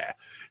 yeah.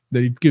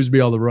 Then he gives me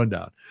all the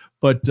rundown.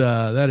 But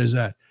that is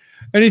that.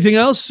 Anything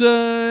else?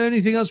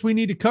 Anything else we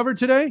need to cover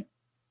today?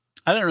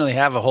 I didn't really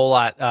have a whole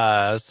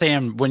lot.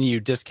 Sam, when you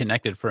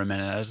disconnected for a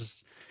minute, I was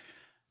just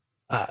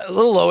a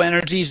little low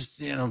energy,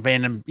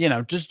 random,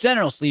 just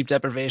general sleep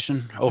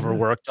deprivation,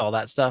 overworked, all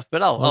that stuff.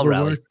 But I'll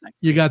rally.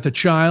 You got the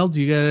child.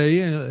 You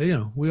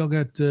got, we all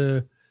got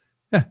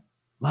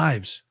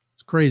lives.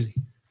 It's crazy.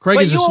 Craig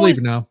is asleep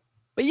now.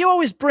 But you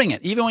always bring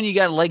it, even when you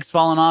got legs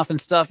falling off and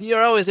stuff.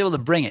 You're always able to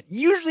bring it.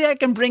 Usually, I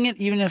can bring it,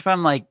 even if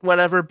I'm like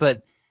whatever.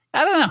 But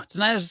I don't know.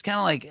 Tonight I was just kind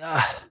of like.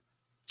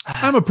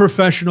 I'm a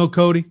professional,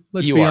 Cody.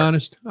 Let's be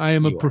honest. I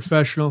am a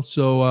professional.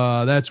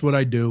 So that's what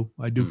I do.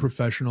 I do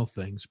professional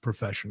things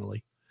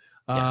professionally.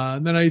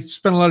 And then I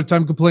spend a lot of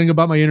time complaining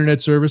about my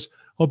internet service,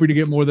 hoping to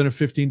get more than a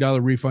 $15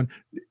 refund.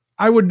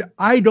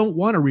 I don't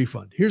want a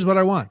refund. Here's what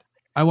I want.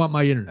 I want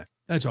my internet.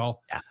 That's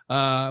all. Yeah.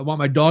 I want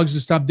my dogs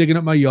to stop digging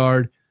up my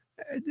yard.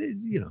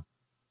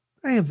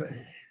 I'm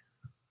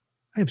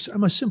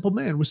a simple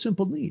man with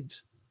simple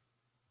needs.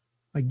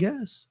 I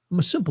guess I'm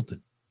a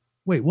simpleton.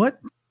 Wait,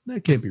 what?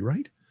 That can't be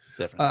right.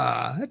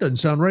 That doesn't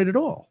sound right at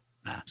all.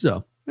 Nah.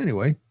 So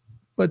anyway,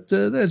 but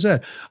that's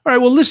that. All right.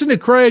 Well, listen to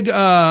Craig. You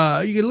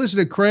can listen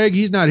to Craig.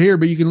 He's not here,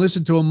 but you can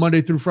listen to him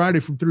Monday through Friday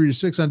from 3 to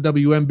 6 on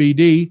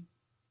WMBD.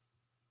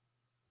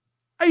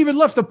 I even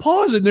left the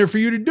pause in there for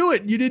you to do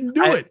it. You didn't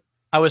do it.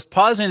 I was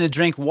pausing to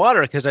drink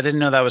water because I didn't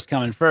know that was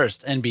coming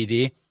first.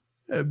 NBD.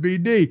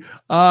 NBD.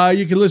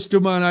 You can listen to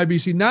him on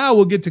IBC. Now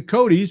we'll get to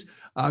Cody's.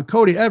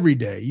 Cody, every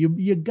day.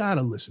 You got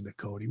to listen to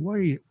Cody. What are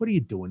you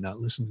doing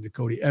not listening to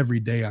Cody every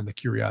day on the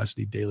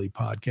Curiosity Daily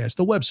podcast?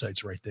 The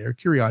website's right there,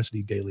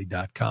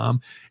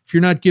 curiositydaily.com. If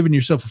you're not giving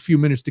yourself a few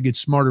minutes to get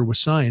smarter with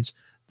science,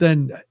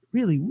 then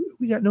really,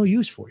 we got no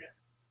use for you.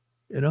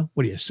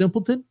 What are you, a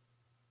simpleton?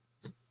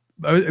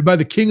 By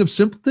the king of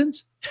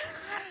simpletons?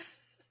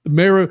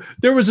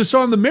 There was a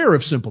song, The Mayor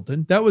of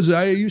Simpleton.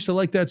 I used to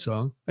like that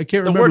song. I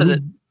can't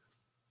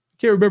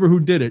remember who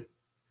did it.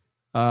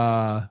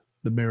 The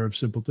Mayor of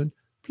Simpleton.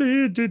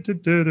 Please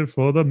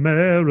for the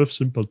Mayor of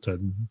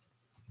Simpleton.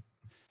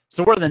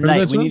 So word of the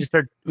night, we need to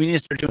start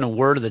doing a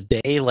word of the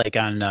day, like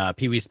on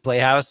Pee-wee's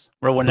Playhouse,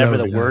 where whenever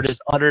the word is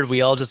uttered,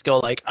 we all just go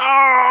like,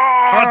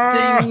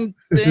 ding,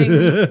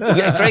 ding.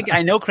 Craig,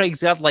 I know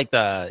Craig's got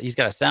he's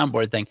got a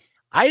soundboard thing.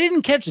 I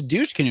didn't catch a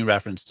douche canoe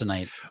reference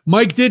tonight.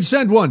 Mike did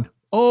send one.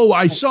 Oh,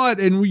 I saw it,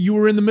 and you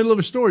were in the middle of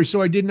a story,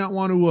 so I did not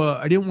want to.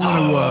 I didn't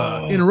want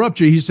to interrupt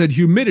you. He said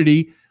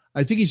humidity.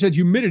 I think he said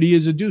humidity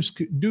is a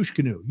douche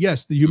canoe.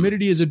 Yes, the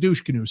humidity is a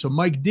douche canoe. So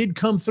Mike did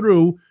come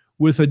through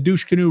with a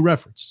douche canoe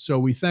reference. So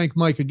we thank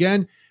Mike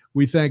again.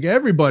 We thank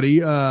everybody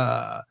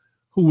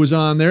who was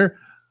on there.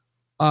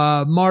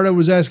 Marta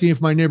was asking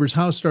if my neighbor's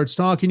house starts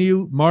talking to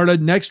you. Marta,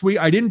 next week,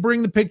 I didn't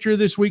bring the picture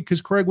this week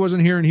because Craig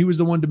wasn't here and he was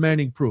the one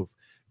demanding proof.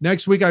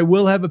 Next week, I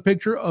will have a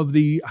picture of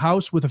the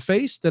house with a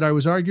face that I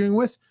was arguing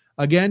with.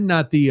 Again,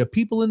 not the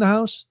people in the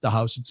house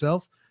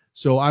itself.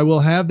 So I will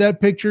have that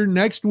picture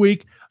next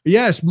week.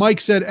 Yes, Mike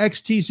said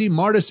XTC.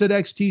 Marta said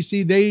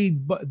XTC.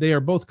 They are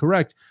both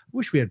correct. I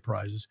wish we had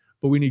prizes,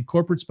 but we need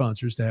corporate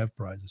sponsors to have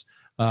prizes.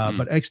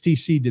 But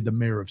XTC did the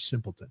Mayor of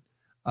Simpleton.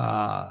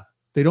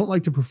 They don't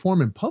like to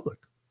perform in public.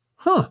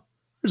 Huh.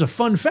 There's a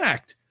fun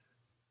fact.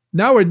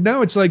 Now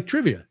it's like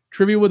trivia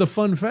with a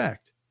fun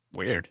fact.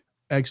 Weird.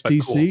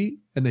 XTC, cool.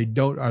 And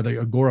are they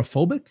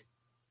agoraphobic?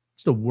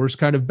 It's the worst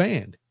kind of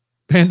band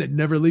that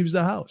never leaves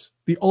the house.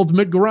 The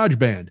ultimate garage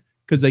band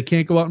because they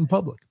can't go out in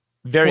public.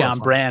 Very on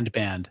brand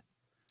band.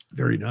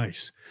 Very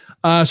nice.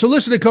 So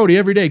listen to Cody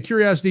every day.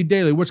 Curiosity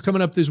Daily. What's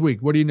coming up this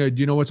week? What do you know?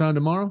 Do you know what's on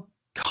tomorrow?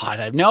 God,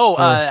 I know.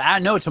 I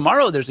know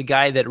tomorrow there's a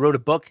guy that wrote a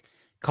book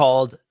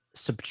called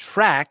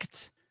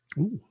Subtract.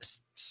 Ooh.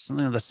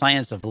 Something of the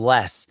science of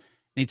less.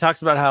 And he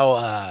talks about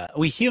how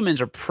we humans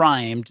are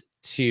primed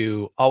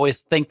to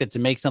always think that to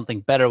make something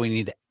better, we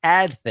need to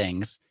add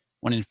things,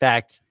 when in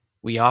fact,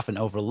 we often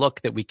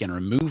overlook that we can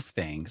remove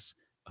things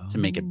to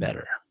make it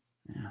better.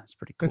 Yeah, it's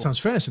pretty cool. That sounds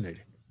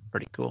fascinating.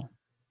 Pretty cool.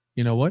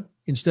 You know what?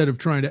 Instead of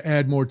trying to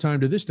add more time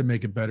to this to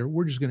make it better,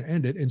 we're just going to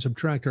end it and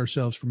subtract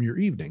ourselves from your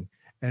evening.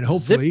 And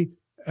hopefully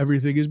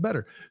everything is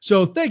better.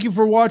 So thank you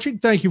for watching.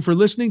 Thank you for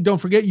listening. Don't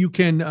forget you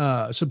can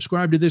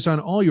subscribe to this on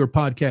all your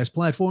podcast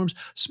platforms.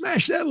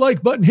 Smash that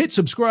like button. Hit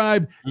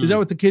subscribe. Is that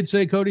what the kids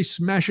say, Cody?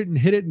 Smash it and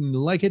hit it and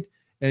like it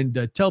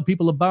and tell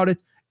people about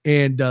it.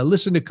 And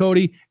listen to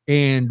Cody.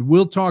 And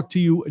we'll talk to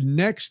you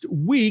next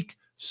week.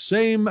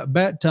 Same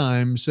bat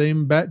time,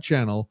 same bat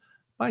channel.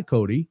 Bye,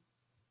 Cody.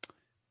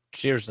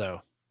 Cheers,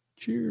 though.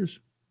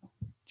 Cheers.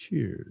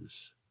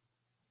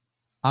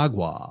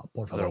 Agua,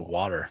 por favor. Other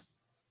water.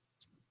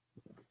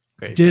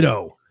 Great.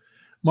 Ditto.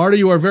 Marta,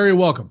 you are very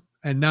welcome.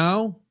 And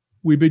now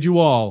we bid you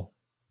all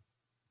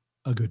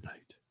a good night.